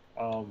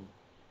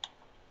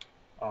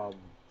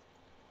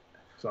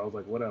 So I was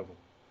like, whatever.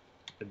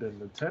 And then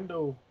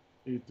Nintendo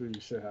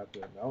E3 shit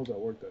happened. I was at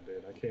work that day,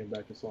 and I came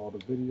back and saw all the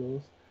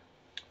videos.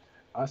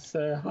 I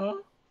said, huh?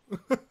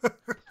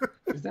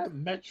 Is that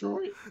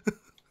Metroid?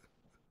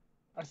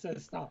 I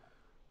said, stop.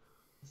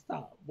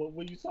 What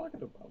were you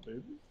talking about,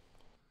 baby?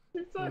 What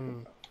are you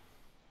talking about?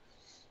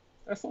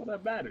 That's all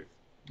that matters.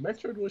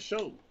 Metroid was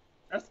showed.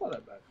 That's all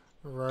that matters.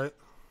 Right.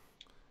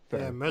 Fair.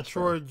 Yeah,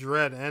 Metroid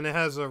Dread, and it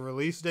has a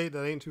release date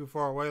that ain't too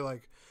far away.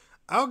 Like,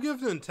 I'll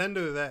give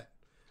Nintendo that.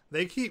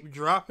 They keep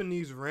dropping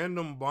these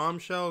random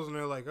bombshells, and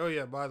they're like, "Oh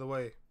yeah, by the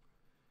way,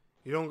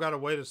 you don't gotta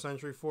wait a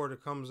century for it.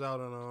 It comes out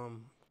in a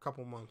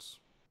couple months."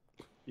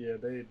 Yeah,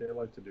 they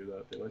like to do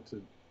that. They like to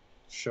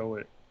show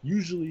it.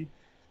 Usually,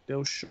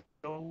 they'll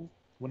show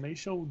when they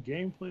show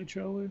gameplay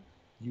trailer.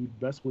 You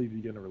best believe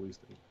you're gonna release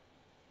it.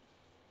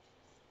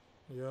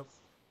 Yep.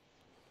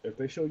 If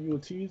they show you a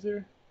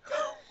teaser,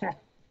 I'll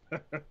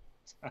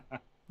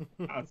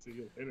see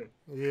you later.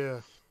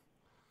 Yeah.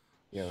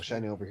 Yo,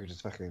 Shiny over here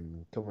just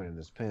fucking coming in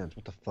his pants.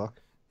 What the fuck?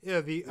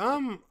 Yeah,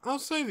 I'll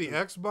say the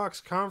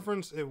Xbox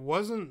conference, it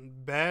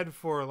wasn't bad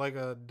for like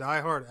a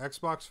diehard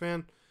Xbox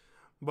fan,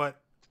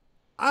 but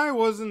I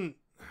don't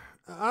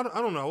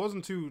know, I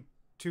wasn't too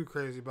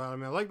crazy about it. I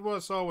mean, I liked what I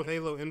saw with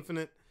Halo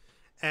Infinite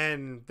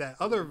and that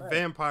other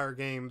vampire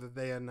game that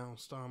they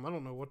announced. I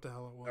don't know what the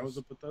hell it was. That was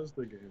a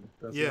Bethesda game.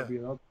 That's Yeah. gonna be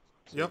another.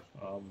 Yep.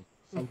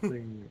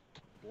 Something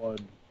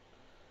blood.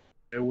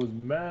 It was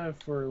mad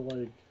for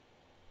like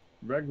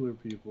regular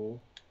people,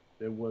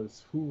 it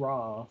was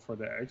hoorah for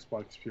the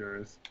Xbox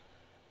purists,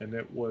 and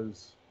it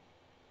was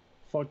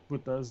fuck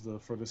Bethesda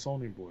for the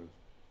Sony boys.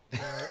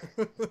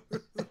 Right.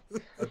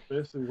 That's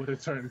basically what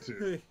it turned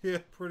to. Yeah,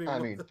 pretty much. I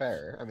mean,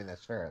 fair. I mean,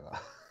 that's fair though.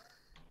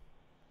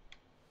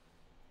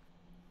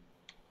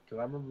 Because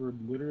I remember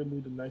literally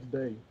the next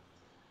day,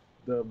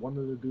 one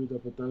of the dudes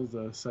at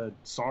Bethesda said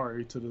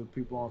sorry to the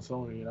people on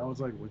Sony, and I was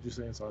like, "What you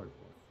saying sorry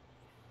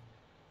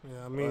for?"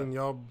 Yeah, I mean,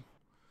 y'all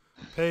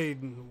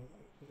paid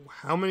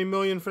how many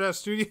million for that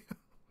studio?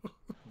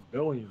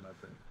 Billion, I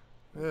think.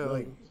 Yeah,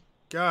 like, Billions.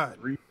 God.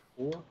 3,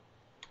 4.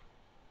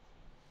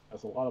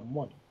 That's a lot of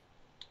money.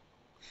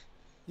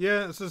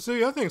 Yeah, so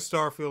see, I think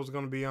Starfield's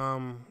gonna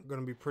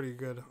be pretty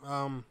good.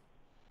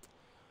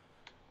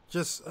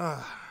 Just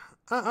I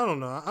don't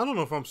know. I don't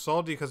know if I'm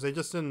salty because they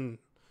just didn't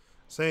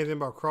say anything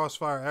about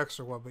Crossfire X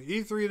or what. But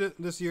E3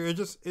 this year,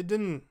 it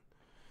didn't.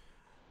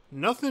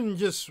 Nothing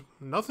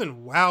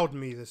wowed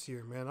me this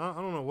year, man. I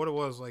don't know what it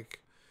was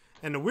like.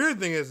 And the weird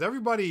thing is,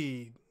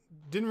 everybody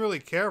didn't really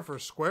care for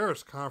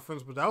Square's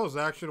conference, but that was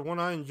actually the one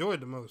I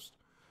enjoyed the most.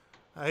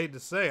 I hate to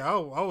say, I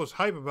was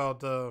hype about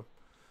the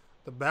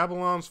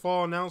Babylon's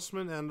Fall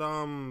announcement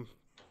and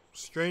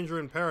Stranger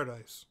in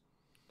Paradise,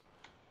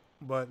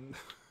 but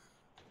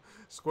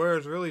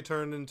Square's really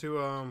turned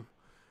into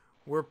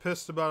we're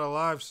pissed about a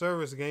live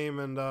service game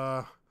and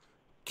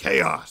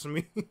chaos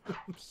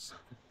memes.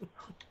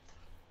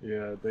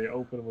 Yeah, they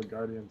opened with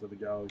Guardians of the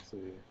Galaxy,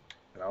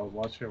 and I was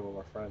watching it with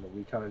my friend, and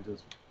we kind of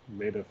just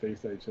made a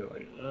face at each other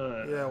like,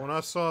 ugh. Yeah, when I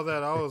saw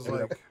that, I was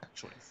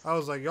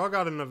like, y'all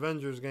got an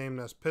Avengers game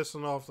that's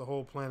pissing off the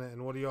whole planet,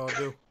 and what do y'all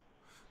do?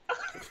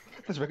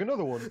 Let's make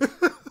another one.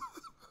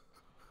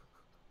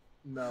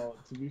 Now,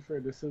 to be fair,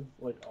 this is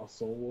like a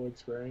solo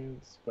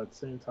experience, but at the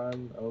same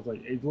time, I was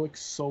like, it looks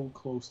so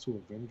close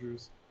to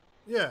Avengers.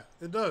 Yeah,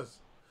 it does.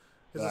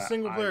 It's a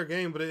single player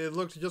game, but it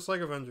looks just like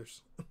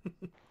Avengers.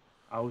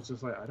 I was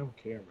just like, I don't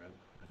care, man.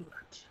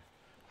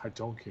 I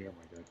don't care,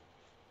 my guy.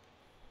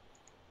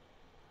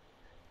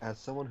 As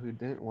someone who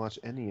didn't watch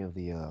any of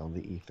the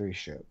E3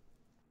 shit,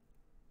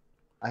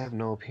 I have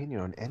no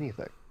opinion on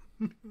anything.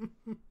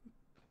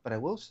 But I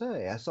will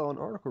say, I saw an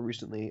article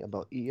recently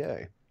about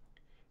EA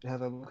to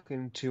have a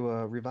looking to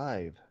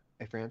revive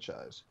a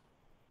franchise.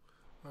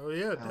 Oh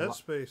yeah, Dead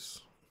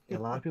Space. A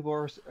lot of people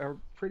are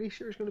pretty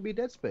sure it's going to be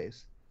Dead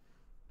Space.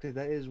 Because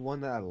that is one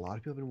that a lot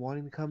of people have been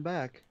wanting to come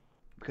back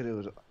because it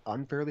was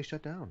unfairly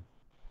shut down.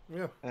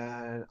 Yeah.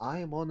 And I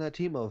am on that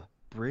team of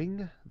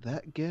bring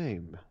that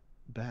game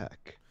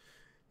back.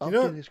 You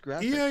know, Update its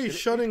graphics. EA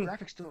shutting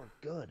graphics still are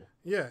good.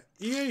 Yeah,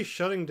 EA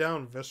shutting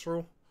down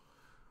Visceral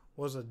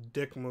was a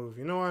dick move.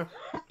 You know why?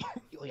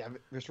 Oh yeah,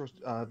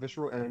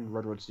 Visceral and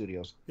Redwood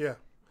Studios. Yeah.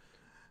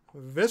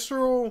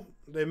 Visceral,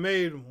 they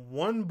made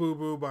one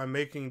boo-boo by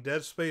making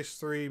Dead Space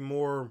 3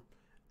 more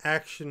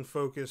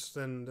action-focused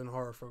than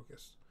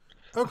horror-focused.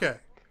 Okay.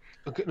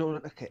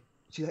 Okay.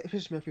 See, that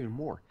pisses me off even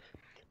more.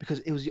 Because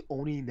it was the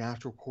only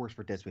natural course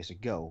for Dead Space to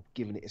go,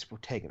 given its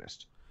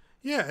protagonist.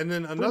 Yeah, and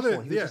then another... First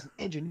one, he was just an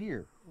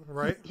engineer.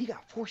 Right. He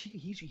got forced...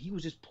 He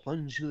was just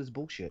plunged into this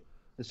bullshit.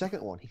 The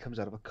second one, he comes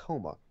out of a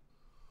coma.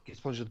 Gets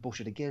plunged into the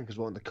bullshit again, because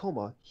while in the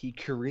coma, he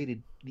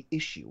created the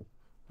issue.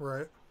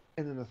 Right.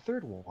 And then the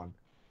third one,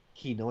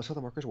 he knows how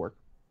the markers work.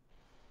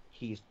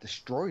 He's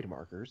destroyed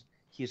markers.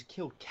 He has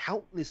killed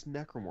countless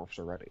necromorphs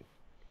already.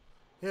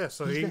 Yeah,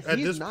 so he at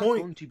this not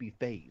point, going to be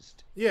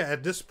phased. Yeah,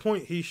 at this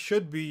point, he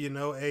should be,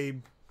 a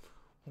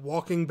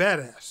walking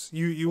badass.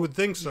 You would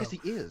think so. Yes, he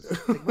is.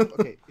 Like,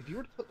 okay, if you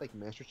were to put like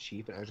Master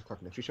Chief and Isaac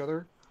Clarke next to each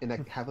other, and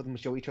like have them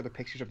show each other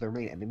pictures of their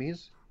main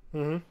enemies,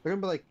 they're gonna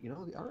be like,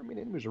 our main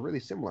enemies are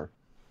really similar.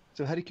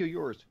 So how do you kill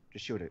yours?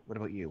 Just shoot it. What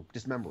about you?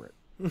 Dismember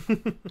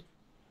it.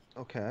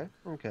 Okay.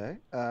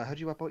 How'd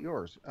you wipe out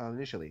yours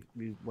initially?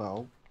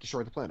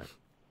 Destroy the planet.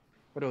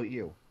 What about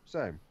you?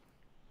 Same.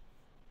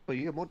 But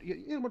you have more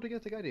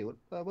gigantic idea. What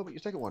about your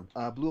second one?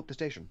 Blew up the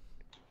station.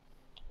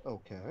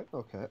 Okay.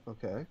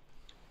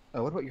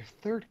 What about your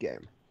third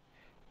game?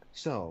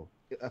 So,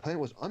 a planet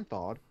was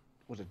unthawed,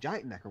 was a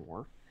giant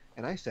necromorph,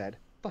 and I said,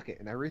 fuck it,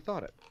 and I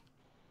rethought it.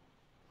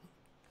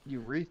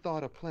 You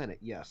rethought a planet,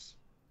 yes.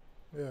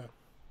 Yeah.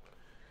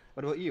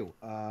 What about you?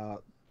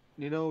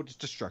 Just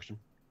destruction.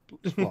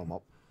 Just blow them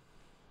up.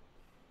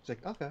 It's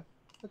like, okay.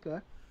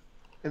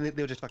 And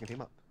they'll just fucking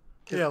team up.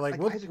 Yeah, like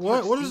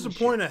what is the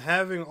point of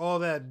having all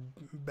that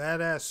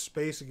badass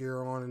space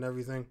gear on and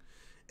everything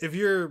if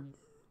you're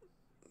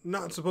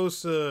not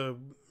supposed to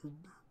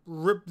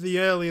rip the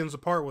aliens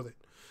apart with it?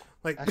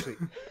 Like, actually,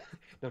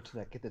 no, to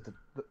that, get that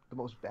the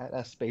most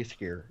badass space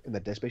gear in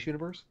the Dead Space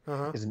universe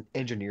is an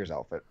engineer's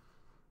outfit.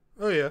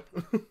 Oh yeah,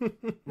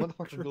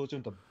 motherfucker goes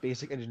into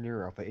basic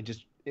engineer outfit and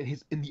just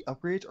in the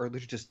upgrades are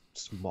literally just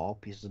small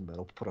pieces of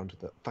metal put onto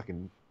the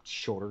fucking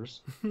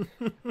shoulders,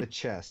 the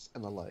chest,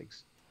 and the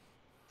legs.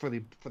 For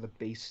the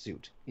base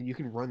suit, and you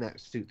can run that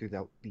suit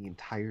throughout the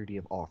entirety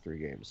of all three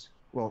games.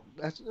 Well,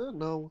 that's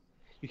no,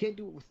 you can't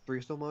do it with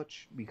 3 so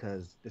much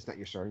because it's not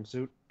your starting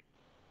suit.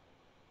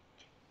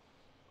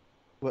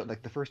 But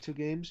like the first 2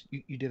 games,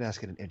 you did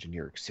ask it an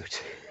engineering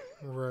suit.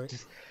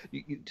 Right.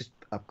 You just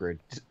upgrade.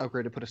 Just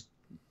upgrade to put a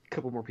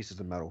couple more pieces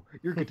of metal.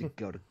 You're good to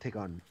go to take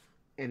on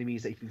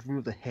enemies that if you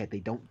remove the head, they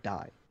don't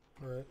die.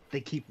 Right. They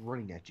keep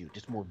running at you,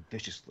 just more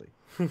viciously.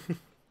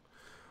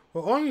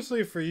 Well,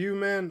 honestly, for you,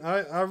 man,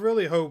 I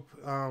really hope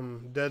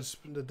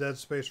the Dead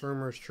Space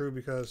rumor is true,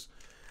 because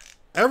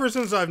ever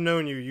since I've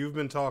known you, you've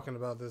been talking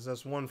about this.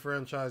 That's one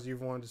franchise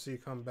you've wanted to see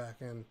come back,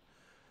 and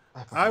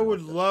I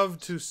would love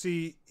to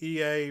see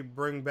EA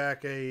bring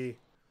back a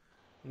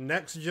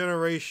next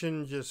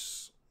generation,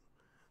 just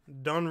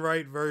done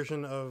right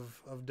version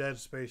of Dead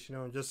Space. You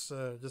know, just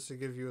to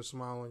give you a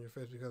smile on your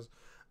face, because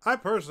I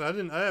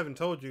personally, I haven't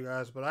told you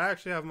guys, but I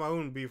actually have my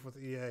own beef with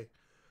EA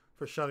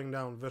for shutting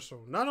down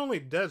Visceral. Not only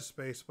Dead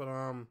Space, but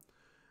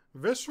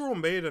Visceral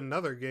made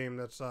another game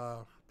that's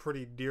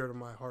pretty dear to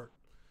my heart.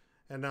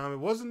 And it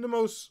wasn't the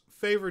most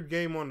favored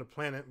game on the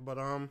planet, but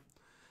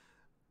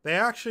they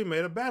actually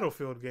made a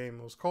Battlefield game.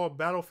 It was called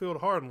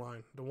Battlefield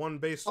Hardline, the one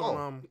based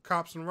on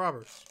cops and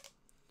robbers.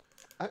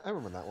 I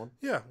remember that one.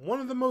 Yeah, one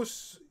of the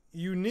most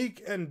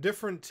unique and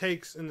different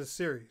takes in the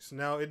series.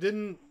 Now, it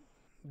didn't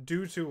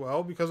do too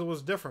well because it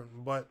was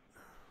different, but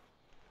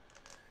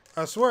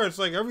I swear, it's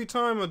like every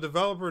time a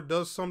developer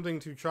does something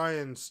to try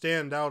and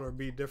stand out or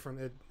be different,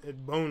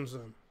 it bones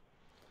them.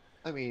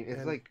 I mean, it's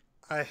and like...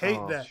 I hate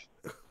that.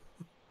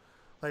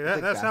 Like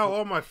that. That's how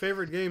all my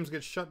favorite games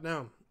get shut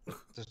down.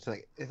 It's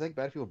like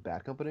Battlefield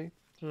Bad Company.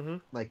 Mm-hmm.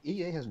 Like,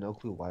 EA has no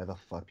clue why the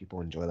fuck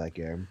people enjoy that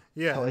game.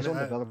 Yeah. Hell, its own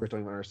developers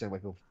don't even understand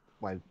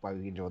why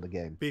we enjoy the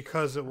game.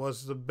 Because it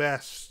was the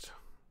best.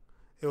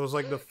 It was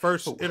like the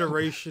first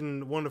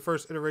iteration, one of the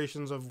first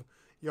iterations of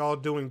y'all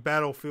doing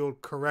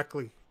Battlefield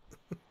correctly.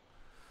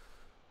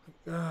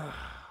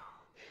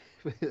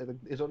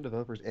 Its own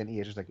developers and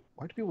EA just like,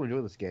 why do people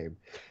enjoy this game?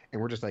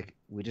 And we're just like,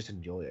 we just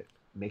enjoy it.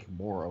 Make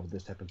more of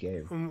this type of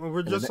game.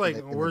 We're just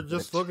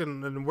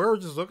looking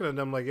at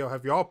them like, yo,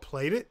 have y'all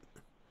played it?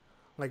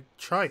 Like,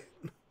 try it.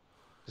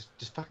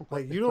 Just fucking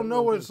play. Like, you don't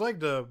know what it's like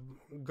to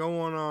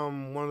go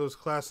on one of those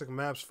classic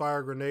maps, fire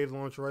a grenade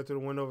launcher right through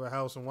the window of a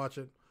house, and watch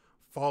it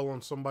fall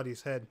on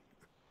somebody's head.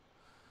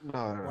 No,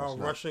 while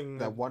rushing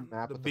that one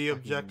map the B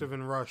objective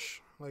and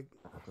rush. Like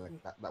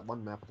that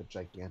one map with a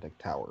gigantic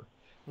tower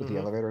with the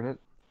elevator in it.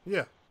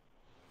 Yeah.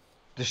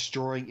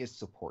 Destroying its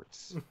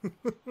supports.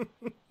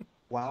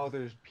 While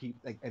there's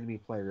like enemy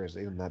players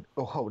in that.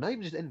 Oh, not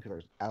even just enemy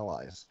players,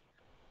 allies.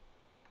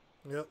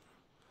 Yep.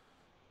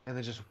 And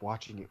then just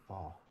watching it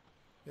fall.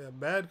 Yeah,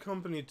 Bad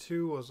Company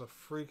 2 was a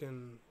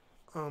freaking,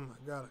 oh my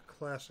god, a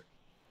classic.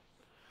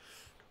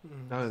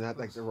 None of that,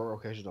 like, there were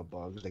occasional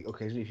bugs. Like,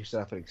 occasionally if you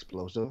set off an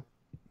explosive,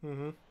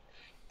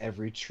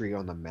 every tree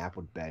on the map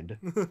would bend.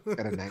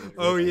 At an angle.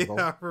 Oh, yeah,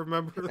 I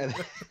remember and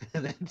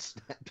then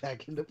snap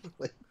back into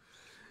place.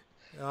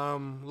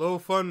 Little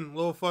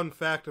fun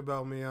fact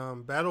about me,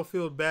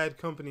 Battlefield Bad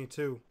Company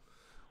 2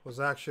 was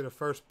actually the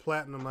first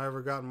platinum I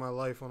ever got in my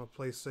life on a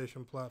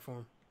PlayStation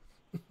platform.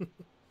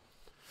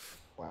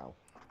 Wow.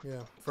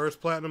 Yeah,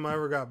 first platinum I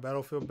ever got,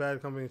 Battlefield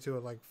Bad Company 2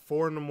 at like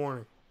 4 in the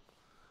morning.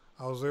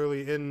 I was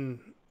literally in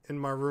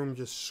my room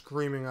just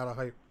screaming out of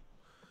hype.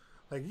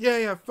 Like,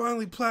 yeah, I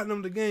finally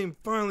platinumed the game.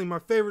 Finally, my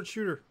favorite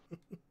shooter.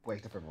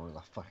 Waked up everyone in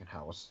the fucking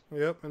house.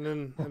 Yep, and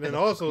then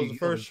also it was the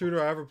first shooter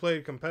I ever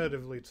played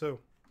competitively too.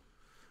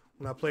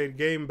 When I played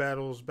game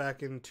battles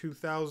back in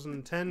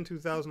 2010,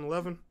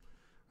 2011,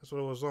 that's what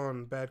it was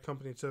on, Bad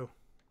Company 2.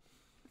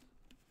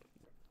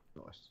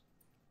 Nice.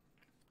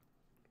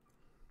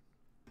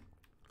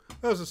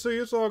 So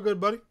it's all good,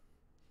 buddy.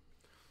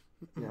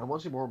 Yeah, I'm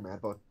actually more mad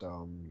about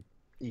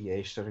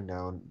EA shutting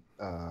down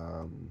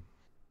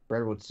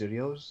Redwood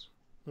Studios.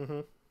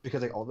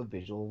 Because like all the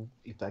visual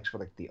effects for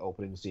like the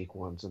opening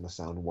sequence and the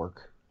sound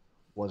work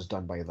was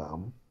done by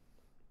them.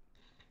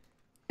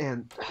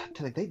 And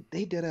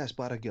they dead ass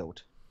bought a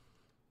goat,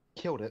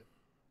 killed it,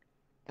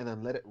 and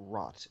then let it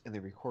rot, and they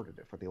recorded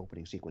it for the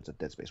opening sequence of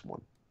Dead Space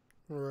 1.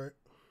 Right.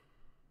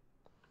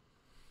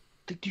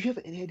 Do you have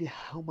any idea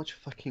how much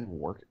fucking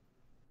work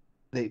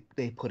they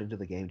put into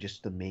the game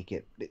just to make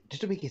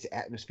its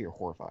atmosphere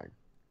horrifying?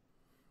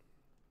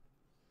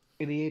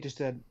 And EA just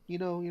said, you're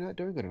not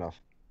doing good enough.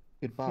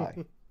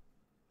 Goodbye.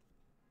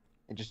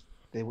 And just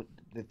they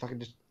fucking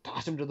just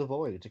toss him to the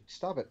void. It's like,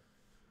 stop it.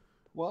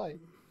 Why?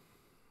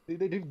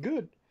 They did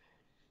good.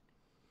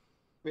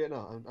 But yeah,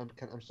 no,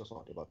 I'm still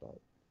salty about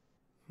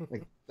that.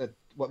 Like that,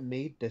 what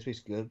made Dead Space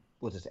good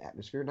was its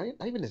atmosphere, not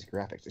even its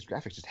graphics. Its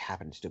graphics just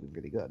happened to be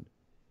really good.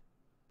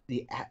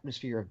 The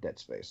atmosphere of Dead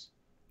Space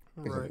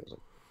is amazing.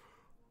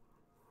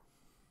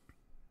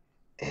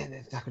 And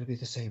it's not going to be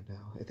the same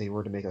now if they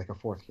were to make like a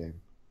fourth game,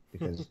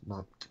 because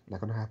not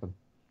going to happen.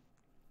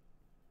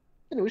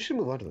 Anyway, we should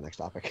move on to the next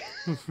topic.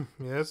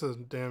 Yeah, it's a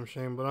damn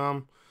shame,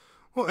 but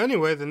well,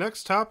 anyway, the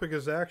next topic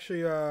is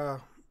actually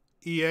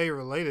EA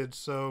related.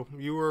 So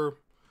you were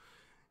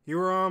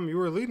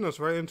leading us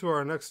right into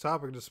our next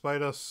topic,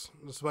 despite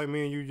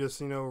me and you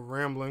just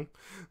rambling.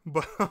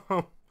 But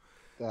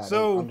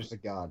so I'm just a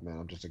god, man.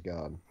 I'm just a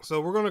god. So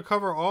we're gonna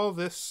cover all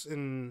this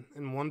in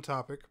one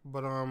topic,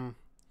 but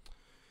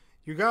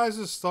you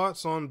guys'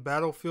 thoughts on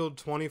Battlefield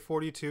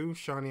 2042,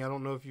 Shawnee? I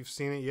don't know if you've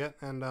seen it yet,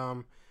 and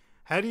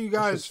how do you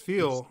guys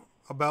feel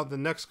about the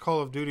next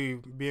Call of Duty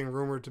being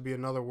rumored to be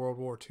another World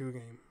War II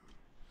game?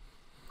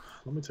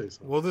 Let me tell you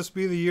something. Will this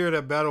be the year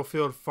that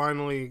Battlefield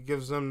finally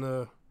gives them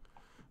the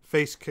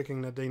face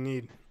kicking that they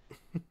need?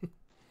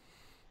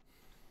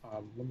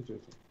 Let me tell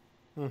you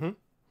something. Mm-hmm.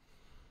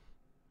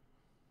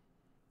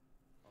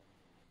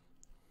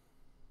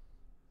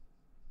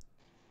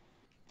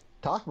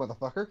 Talk,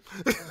 motherfucker.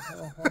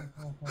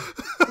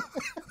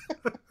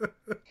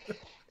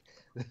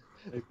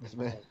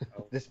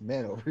 this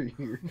man over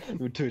here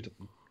who took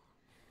him.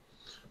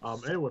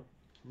 Anyway,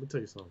 let me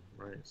tell you something,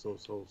 right? So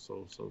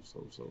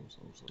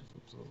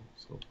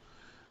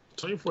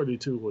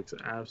 2042 looks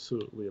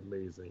absolutely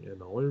amazing,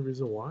 and the only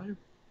reason why,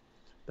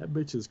 that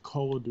bitch is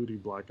Call of Duty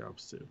Black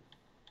Ops 2.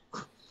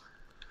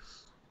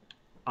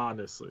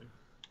 Honestly.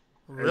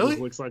 Really?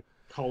 It looks like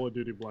Call of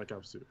Duty Black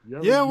Ops 2.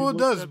 Yeah, well, it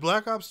does.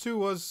 Black Ops 2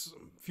 was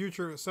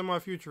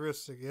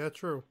semi-futuristic. Yeah,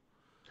 true.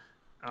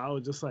 I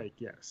was just like,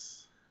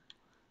 yes.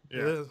 Yeah.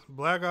 It is.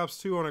 Black Ops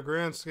 2 on a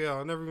grand scale.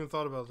 I never even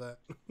thought about that.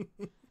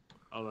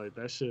 I like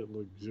that shit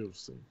looked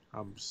juicy.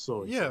 I'm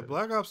so excited. Yeah,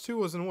 Black Ops 2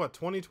 was in what,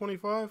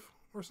 2025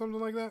 or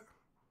something like that?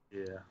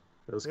 Yeah,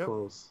 it was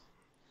close.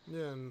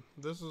 Yeah, and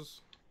this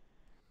is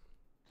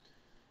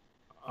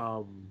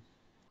well,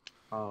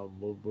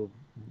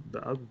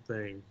 the other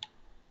thing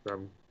that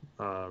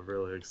I'm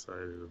really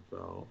excited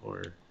about,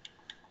 or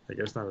I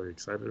guess not really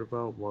excited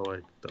about, more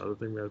like the other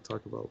thing we had to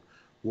talk about,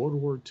 World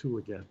War II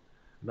again.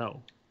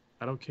 No,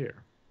 I don't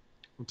care.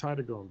 I'm tired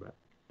of going back.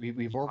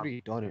 We've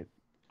already done it.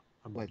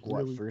 I'm like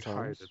really what, 3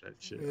 tired times? of that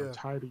shit. Yeah. I'm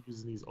tired of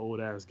using these old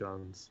ass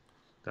guns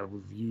that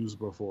we've used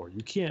before.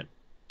 You can't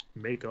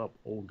make up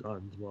old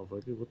guns,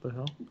 motherfucker. What the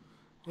hell?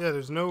 Yeah,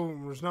 there's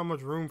not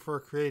much room for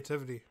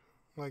creativity.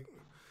 Like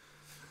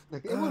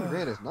M1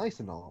 Grand is nice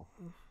and all,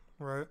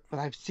 right? but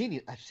I've seen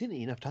it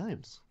enough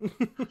times.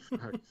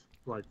 Right.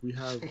 Like we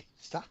have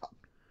Stop.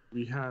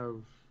 We have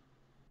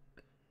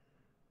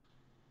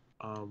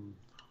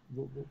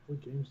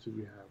what games do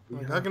we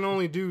have? I can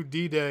only do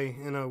D-Day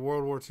in a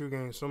World War II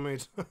game so many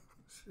times.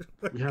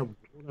 We have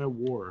World at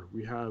War.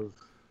 We have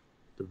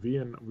the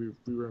Vietnam.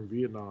 We were in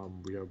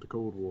Vietnam. We have the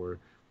Cold War.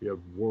 We have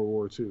World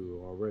War II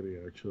already.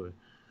 Actually,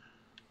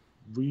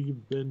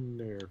 we've been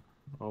there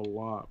a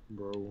lot,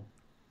 bro.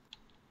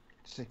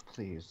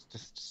 Please,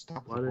 just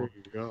stop. Let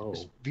it go.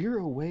 Just veer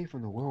away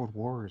from the world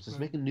wars. Just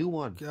make a new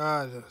one.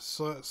 God,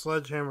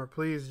 Sledgehammer,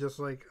 please. Just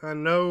like, I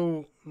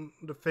know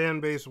the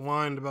fan base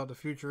whined about the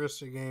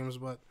futuristic games,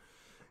 but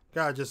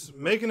God, just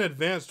make an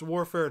Advanced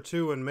Warfare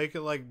 2 and make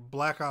it like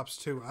Black Ops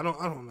 2. I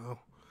don't know.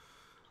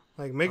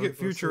 Like, make it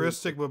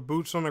futuristic with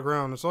boots on the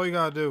ground. That's all you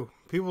gotta do.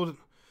 The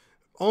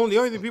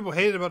only thing people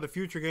hated about the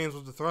future games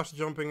was the thrust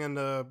jumping and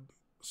the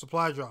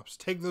supply drops.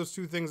 Take those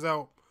 2 things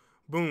out.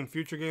 Boom,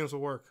 future games will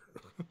work.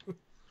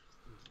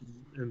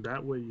 And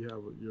that way I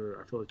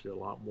feel like you're a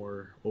lot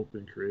more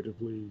open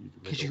creatively.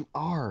 Because you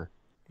are.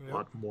 A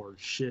lot more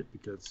shit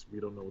because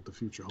we don't know what the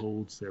future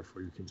holds.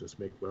 Therefore, you can just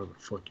make whatever the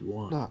fuck you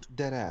want. No,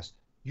 dead ass.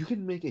 You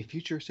can make a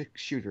futuristic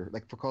shooter,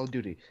 like for Call of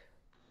Duty,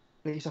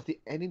 based off the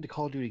ending to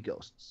Call of Duty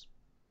Ghosts.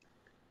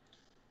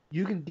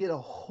 You can get a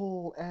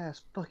whole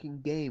ass fucking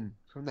game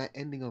from that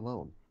ending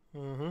alone.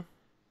 Mm-hmm.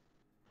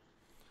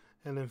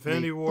 And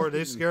Infinity War,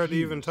 they scared to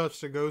even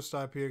touch the Ghost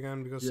IP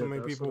again because so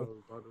many people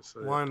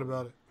whined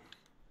about it.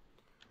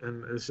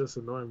 And it's just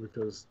annoying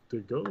because the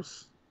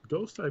Ghost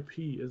IP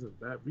isn't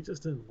that. We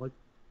just didn't like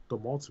the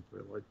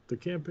multiplayer. Like, the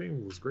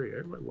campaign was great.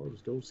 Everybody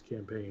loves Ghost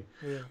campaign.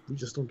 Yeah. We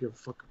just don't give a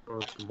fuck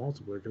about the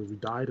multiplayer because we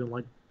died in,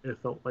 like, it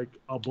felt like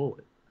a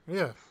bullet.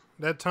 Yeah.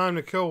 That time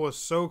to kill was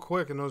so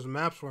quick and those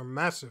maps were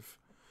massive.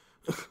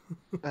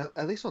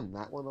 At least on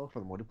that one, though, for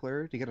the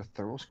multiplayer, to get a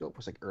thermal scope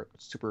was, like,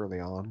 super early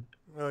on.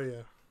 Oh,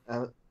 yeah.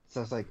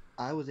 So it's like,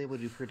 I was able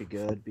to do pretty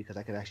good because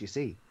I could actually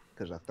see.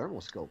 Because a thermal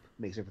scope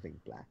makes everything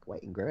black,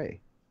 white, and gray.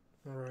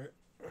 All right.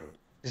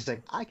 It's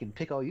like, I can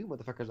pick all you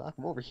motherfuckers off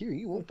from over here.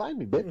 You won't find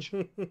me,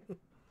 bitch.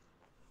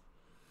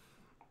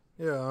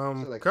 Yeah,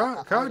 So, like,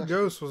 COD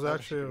Ghost was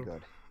actually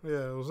good.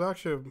 Yeah, it was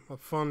actually a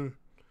fun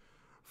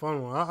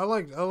one. I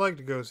liked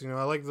the Ghost. You know,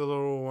 I like the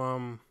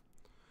little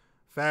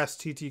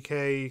fast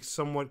TTK,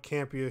 somewhat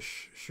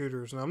campy-ish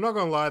shooters. Now, I'm not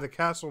gonna lie, the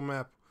castle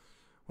map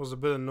was a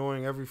bit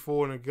annoying. Every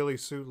fool in a ghillie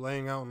suit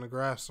laying out in the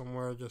grass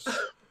somewhere, just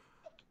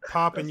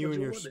popping you in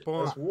your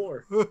spawn. That's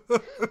war.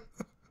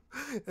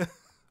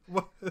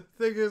 But the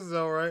thing is,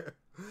 though, right?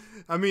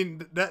 I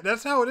mean,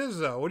 that's how it is,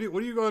 though. What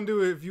are you gonna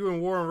do if you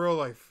in war in real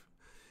life?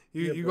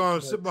 You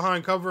gonna sit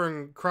behind cover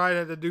and cry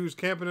that the dude's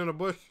camping in a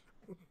bush,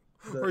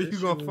 or you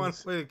gonna find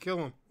a way to kill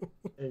him?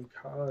 And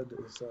COD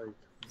is like,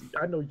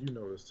 I know you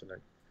know this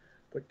tonight,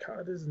 but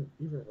COD isn't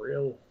even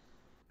real.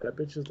 That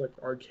bitch is like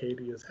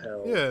arcadey as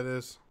hell. Yeah, it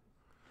is.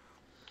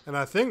 And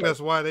I think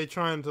that's why they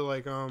trying to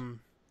like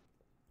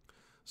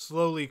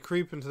slowly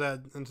creep into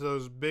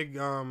those big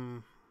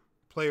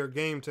player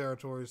game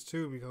territories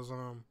too, because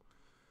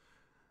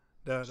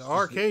the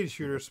arcade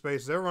shooter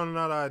space, they're running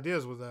out of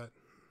ideas with that.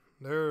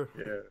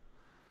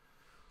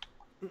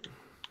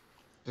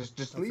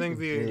 Just I leave think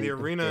the big,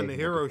 arena and the big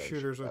hero multiplayer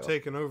shooters are battle.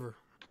 taking over.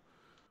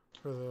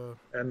 For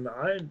the And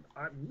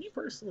me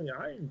personally,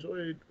 I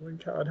enjoyed when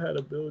COD had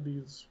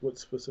abilities with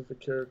specific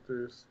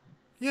characters.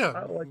 yeah,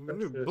 I like that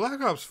shit.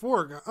 Black Ops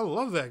 4. I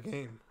love that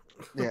game.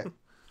 Yeah.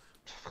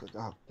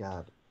 Oh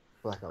God,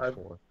 Black Ops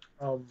 4.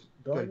 The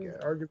Good only game.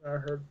 argument I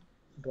heard,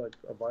 like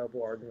a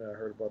viable argument I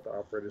heard about the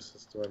operating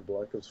system in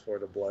Black Ops 4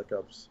 to Black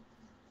Ops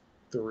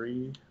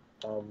 3,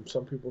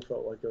 some people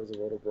felt like it was a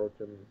little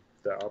broken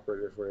that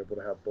operators were able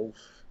to have both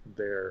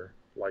their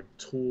like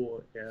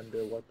tool and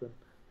their weapon,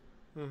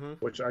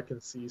 which I can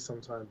see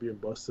sometimes being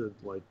busted.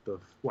 Like the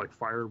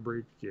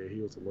Firebreak, yeah,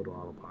 he was a little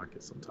out of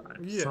pocket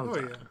sometimes. Yeah,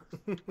 sometimes. oh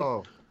yeah.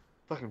 Oh,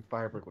 fucking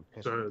Firebreak would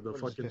piss me. The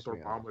fucking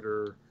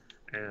thermometer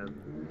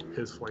and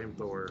his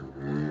flamethrower.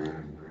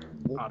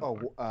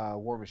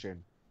 War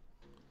Machine.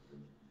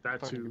 That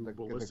Fucking too, the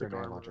ballistic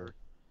grenade armor launcher.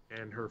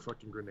 and her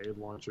fucking grenade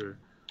launcher.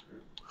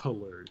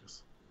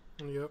 Hilarious.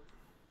 Yep.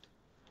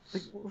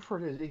 Like for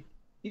the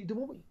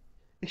moment,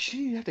 she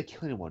didn't have to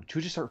kill anyone. She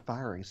would just start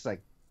firing. It's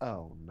like,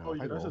 oh no. Oh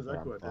yeah, that's roll,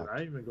 exactly what I did. fucked. I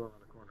didn't even go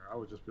around the corner. I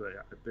would just be like,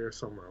 "There's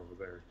somewhere over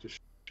there. Just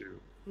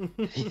shoot."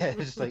 Yeah, it's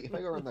just like if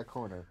I go around that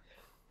corner,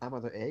 I'm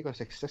either A, going to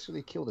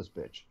successfully kill this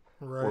bitch,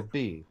 Right. or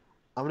B,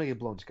 I'm gonna get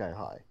blown sky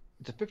high.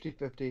 It's a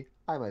 50-50.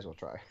 I might as well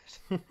try.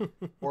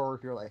 Or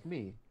if you're like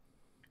me,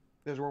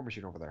 there's a war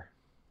machine over there.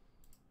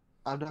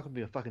 I'm not gonna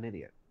be a fucking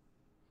idiot,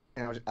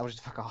 and I would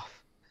just fuck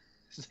off.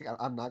 It's like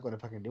I'm not going to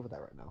fucking deal with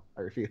that right now.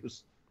 I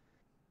refuse.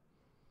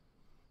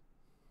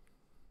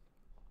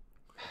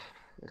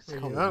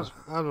 Yeah,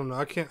 I don't know.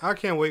 I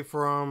can't wait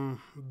for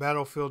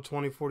Battlefield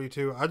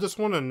 2042. I just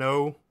want to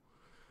know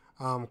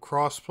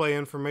crossplay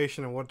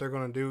information and what they're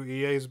gonna do.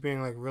 EA is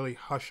being like really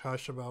hush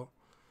hush about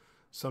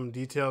some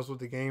details with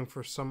the game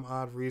for some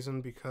odd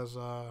reason because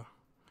I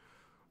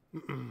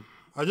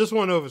just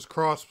want to know if it's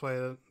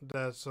crossplay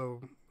that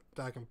so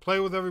that I can play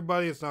with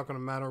everybody. It's not gonna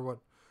matter what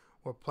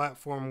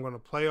platform I'm gonna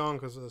play on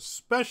because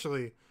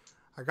especially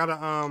I got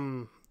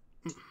a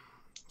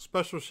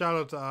special shout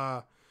out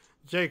to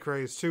J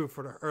Craze too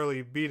for the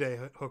early B-Day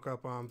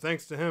hookup.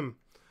 Thanks to him,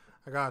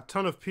 I got a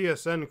ton of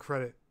PSN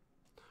credit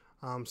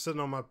sitting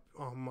on my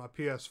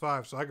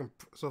PS5,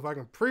 so if I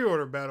can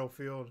pre-order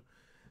Battlefield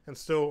and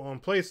still on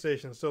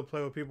PlayStation, still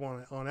play with people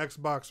on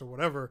Xbox or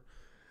whatever,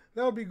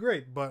 that would be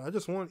great. But I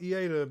just want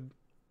EA to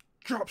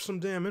drop some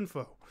damn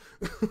info.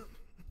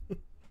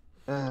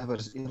 But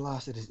at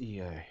last it is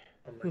EA.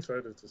 I'm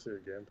excited to see a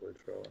gameplay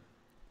trailer.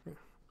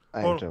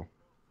 I am too.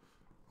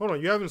 Hold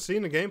on, you haven't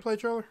seen the gameplay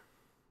trailer?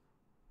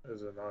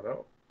 Is it not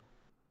out?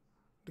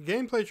 The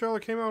gameplay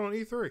trailer came out on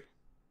E3.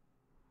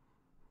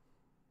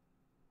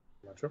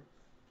 Not sure.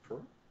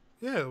 Sure.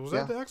 Yeah, it was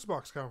at the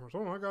Xbox conference.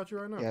 Oh, I got you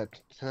right now. Yeah,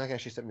 Tennek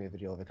actually sent me a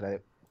video of it because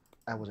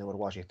I wasn't able to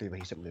watch E3, but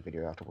he sent me the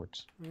video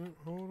afterwards.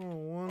 Hold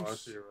on one. Oh, I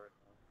see it right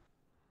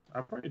now.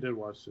 I probably did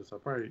watch this. I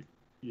probably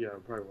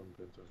wasn't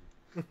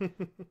paying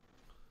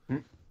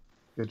attention.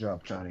 Good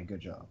job, Johnny. Good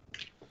job.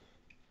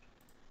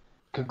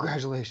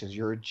 Congratulations,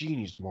 you're a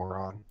genius,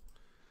 moron.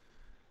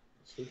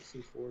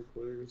 64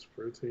 players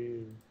per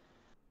team.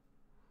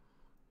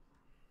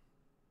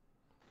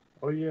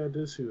 Oh yeah, I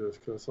did see this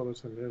because I saw the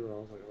tornado. I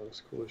was like, oh,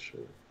 that's cool as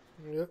shit.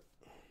 Yep.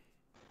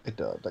 It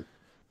does. Like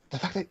the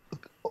fact that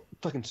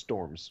fucking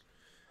storms.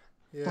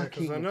 Yeah,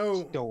 because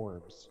Fucking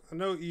storms. I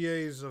know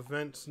EA's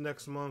events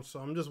next month, so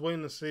I'm just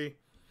waiting to see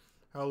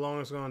how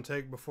long it's going to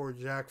take before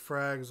Jack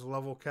Frags,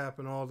 Level Cap,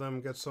 and all them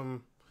get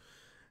some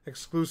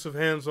exclusive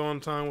hands-on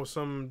time with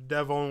some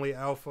dev-only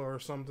alpha or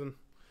something.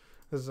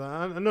 Because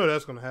I know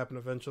that's going to happen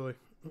eventually.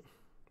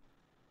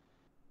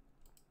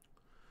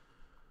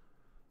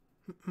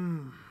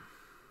 Oh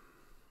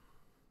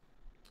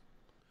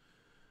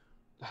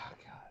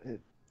God,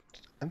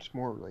 I'm just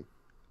more like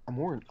I'm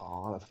more in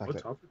awe of the fact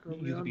that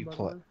you could be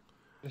put.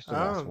 This is the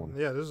last one.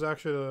 Yeah, this is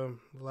actually the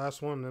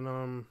last one,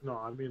 and No,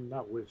 I mean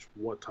not which.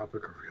 What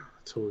topic are we on? I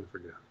totally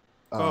forget.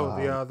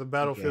 The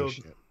Battlefield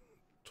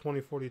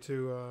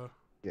 2042.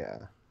 Yeah.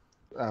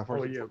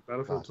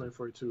 Battlefield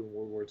 2042 and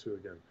World War II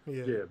again.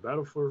 Yeah,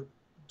 Battlefield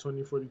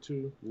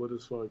 2042, lit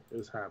as fuck,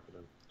 is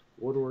happening.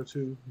 World War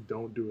II,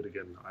 don't do it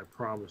again. I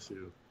promise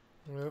you.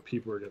 Yep.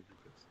 People are gonna be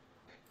pissed.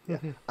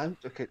 Yeah, I'm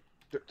okay.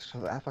 So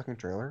that fucking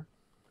trailer,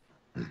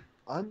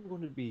 I'm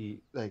going to be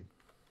like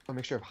a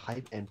mixture of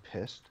hype and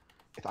pissed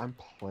if I'm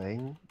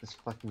playing this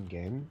fucking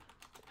game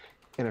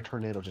and a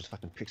tornado just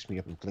fucking picks me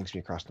up and flings me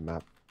across the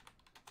map.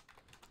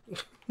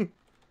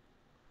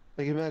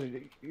 Like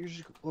imagine you're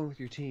just going with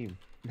your team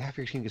and half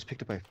your team gets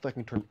picked up by a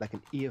fucking like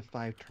an E of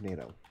 5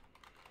 tornado,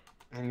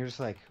 and you're just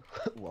like,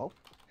 well,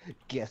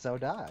 guess I'll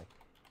die.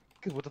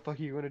 Because what the fuck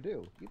are you going to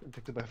do? You've been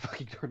picked up by a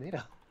fucking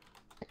tornado.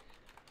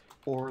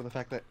 Or the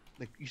fact that,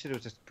 like, you said it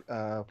was just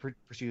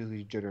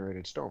procedurally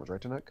generated storms,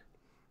 right, Tennek?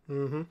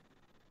 Mm-hmm.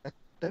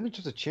 That means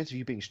there's a chance of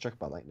you being struck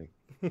by lightning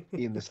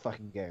in this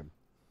fucking game.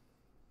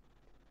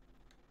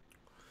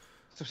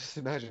 So just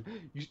imagine,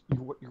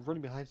 you're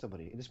running behind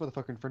somebody, and this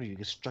motherfucker in front of you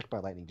gets struck by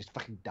lightning, just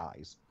fucking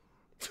dies.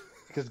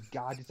 Because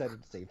God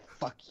decided to say,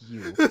 fuck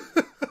you.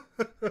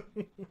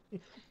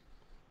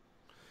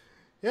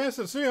 Yeah,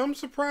 so see, I'm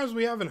surprised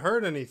we haven't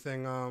heard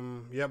anything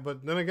yet,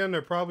 but then again,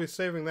 they're probably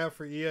saving that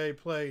for EA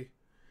Play.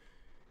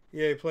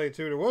 EA Play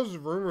too. There was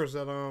rumors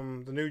that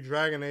the new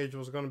Dragon Age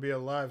was going to be a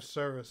live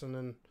service, and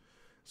then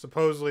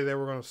supposedly they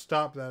were going to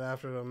stop that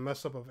after the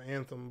mess up of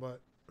Anthem. But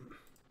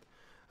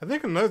I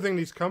think another thing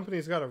these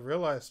companies got to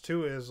realize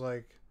too is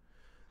like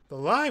the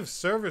live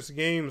service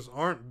games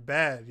aren't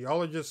bad.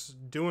 Y'all are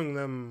just doing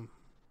them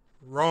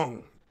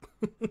wrong.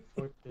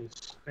 Fucking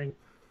stink.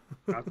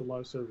 Not the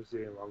live service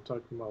game. I'm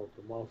talking about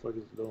the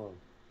motherfuckers doing.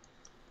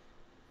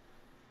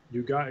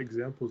 You got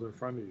examples in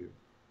front of you.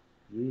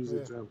 Use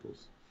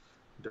examples.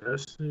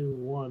 Destiny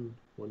 1,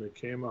 when it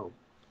came out,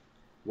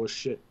 was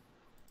shit.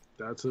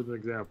 That's an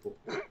example.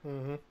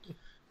 Mm-hmm.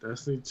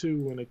 Destiny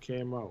 2, when it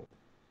came out,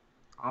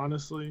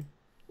 honestly,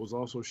 was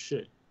also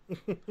shit.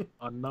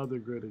 Another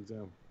good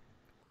example.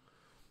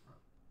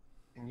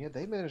 And yeah,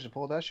 they managed to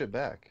pull that shit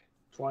back.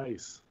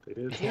 Twice. They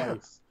did Yeah.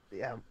 twice.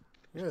 Yeah.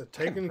 Yeah,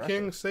 Taken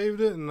King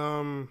saved it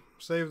and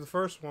saved the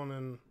first one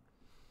and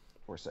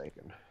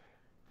Forsaken.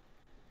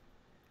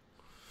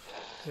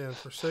 yeah,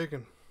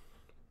 Forsaken.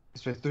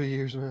 It's been 3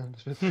 years, man.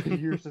 It's been 3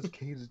 years since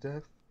Kane's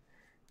death.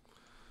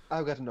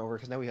 I've gotten over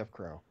because now we have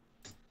Crow.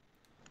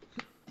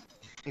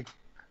 And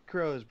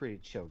Crow is a pretty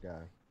chill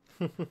guy.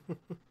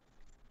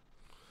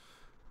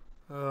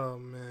 Oh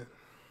man.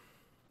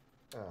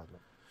 Oh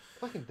man.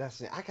 Fucking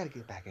Destiny. I gotta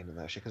get back into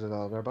that shit because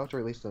they're about to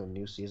release a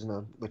new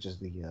season which is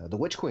the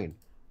Witch Queen.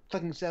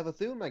 Fucking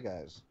Savathun, my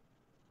guys.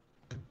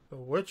 The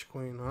Witch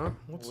Queen, huh?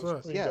 What's Witch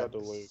that? Queen Yeah, got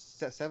delayed.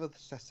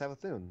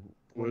 Savathun.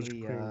 Witch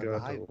Queen got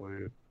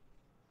delayed.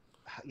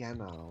 Yeah,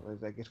 no.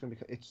 Like, they're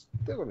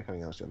gonna be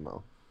coming out soon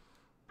though.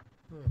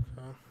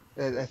 Okay.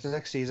 It's the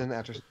next season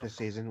after this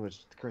season,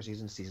 which the current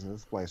season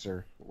of the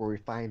Splicer, where we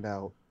find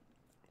out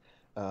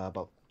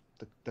about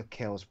the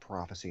Kale's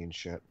prophecy and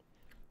shit.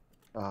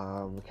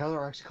 The Kale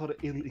are actually called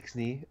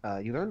Elixni.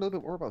 You learn a little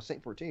bit more about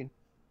Saint 14.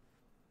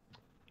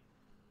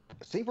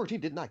 Saint 14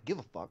 did not give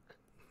a fuck.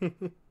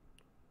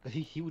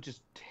 He would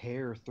just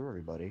tear through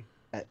everybody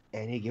at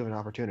any given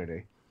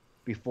opportunity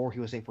before he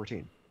was Saint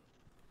 14.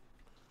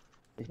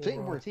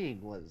 Saint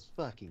 14 was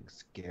fucking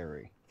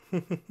scary.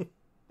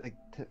 Like,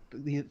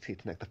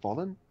 the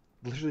Fallen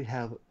literally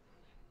have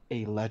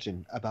a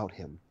legend about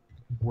him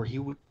where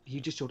he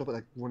just showed up at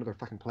like one of their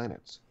fucking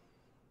planets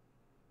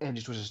and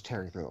just was just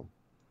tearing through them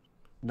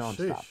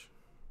non-stop. Sheesh.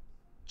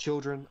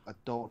 Children,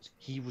 adults,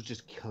 he was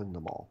just killing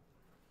them all.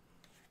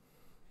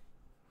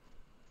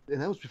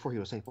 And that was before he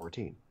was Saint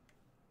 14.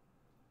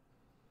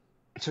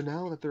 So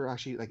now that they're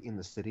actually like in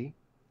the city,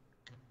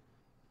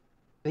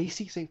 they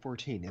see Saint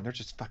 14 and they're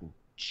just fucking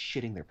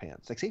shitting their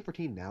pants. Like Saint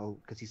 14 now,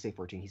 because he's Saint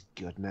 14, he's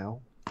good now.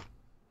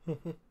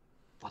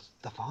 But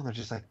the Fallen are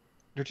just like,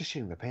 they're just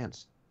shitting their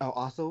pants. Oh,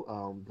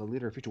 also, the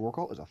leader of Future War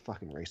Cult is a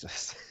fucking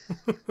racist.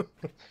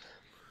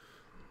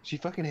 She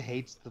fucking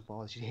hates the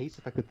Fallen. She hates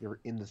the fact that they're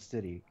in the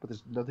city, but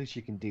there's nothing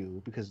she can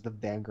do because the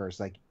Vanguard's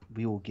like,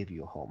 we will give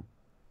you a home.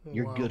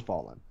 You're good,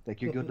 Fallen.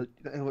 Like, you're good.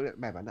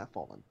 Not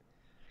Fallen.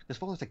 Because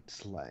Fallen's like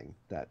slang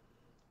that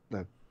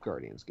the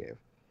Guardians gave.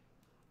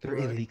 They're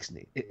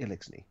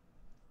Elixni.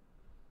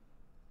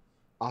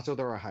 Also,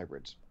 there are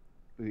hybrids.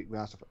 We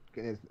also,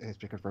 it's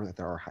been confirmed that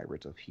there are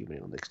hybrids of human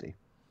and Elixni.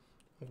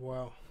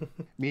 Wow.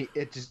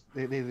 It just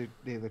they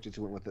just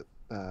went with it.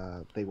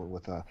 They went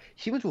with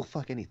humans will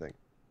fuck anything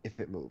if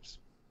it moves.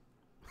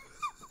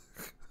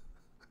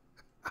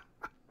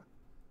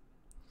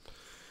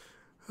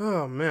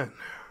 Oh man.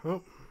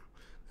 Well,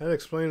 that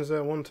explains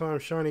that one time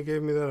Shiny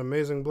gave me that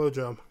amazing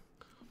blowjob.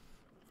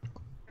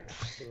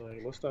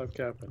 Like, let's stop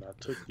capping. I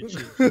took your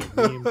cheeks. Me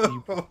and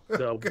people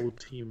double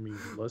team me.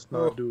 Let's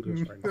not do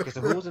this right now. Okay,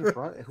 so who was in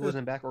front? Who was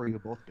in back? Or were you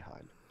both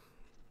behind?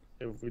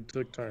 If we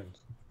took turns.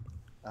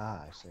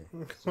 Ah, I see.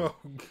 Oh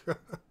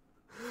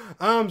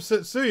god.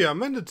 So yeah, I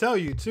meant to tell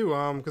you too,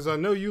 because I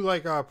know you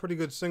like pretty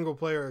good single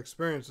player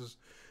experiences.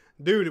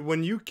 Dude,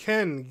 when you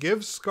can,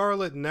 give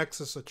Scarlet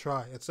Nexus a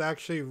try. It's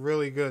actually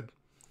really good.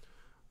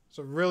 It's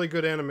a really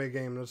good anime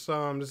game.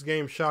 This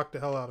game shocked the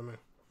hell out of me.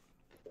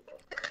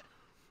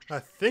 I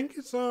think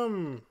it's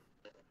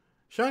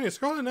Shiny, is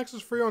Scarlet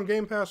Nexus free on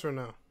Game Pass or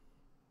no?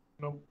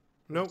 Nope.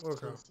 Nope.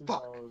 Okay.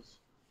 Fuck.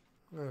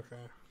 Okay.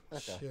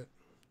 Okay. Shit.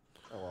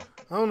 Oh well.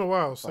 I don't know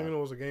why I was thinking it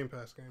was a Game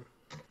Pass game.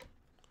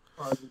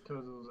 Probably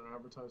because it was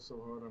advertised so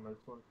hard on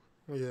Xbox.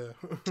 Yeah.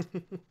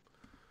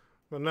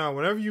 But no,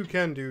 whenever you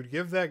can, dude,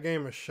 give that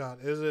game a shot.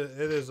 It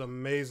is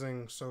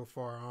amazing so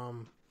far.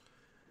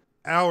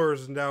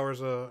 Hours and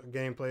hours of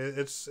gameplay.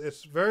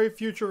 It's very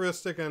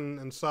futuristic and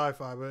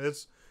sci-fi, but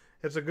it's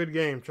a good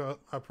game.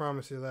 I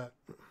promise you that.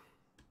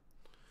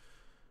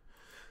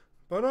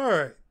 But all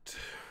right.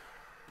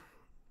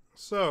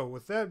 So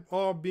with that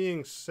all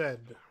being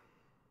said,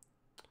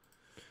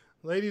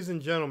 ladies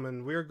and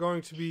gentlemen, we are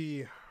going to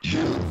be.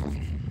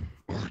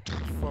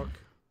 Fuck.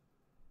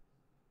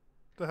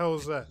 The hell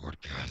is that?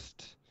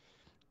 Podcast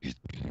is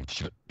being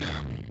shut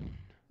down.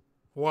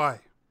 Why?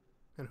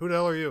 And who the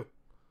hell are you?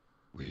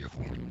 We have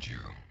warned you.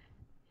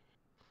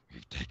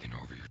 We've taken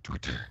over your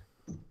Twitter.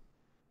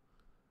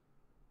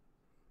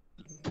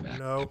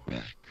 No.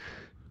 Back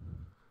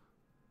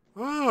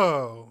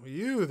Oh,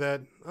 you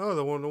that? Oh,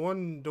 the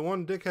one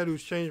dickhead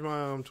who's changed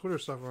my Twitter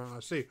stuff around.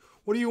 I see.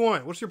 What do you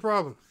want? What's your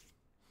problem?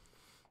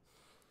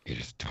 It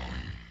is time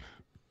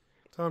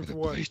Time for for the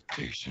what?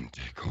 PlayStation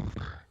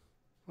takeover.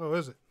 Oh,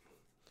 is it?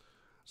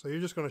 So you're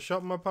just gonna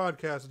shut my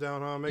podcast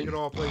down, huh? Make it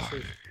all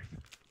PlayStation.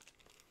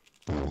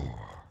 4,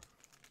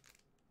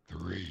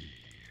 3,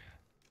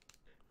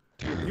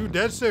 2, You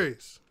dead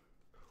serious?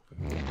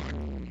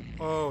 1.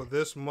 Oh,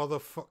 this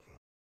motherfucker.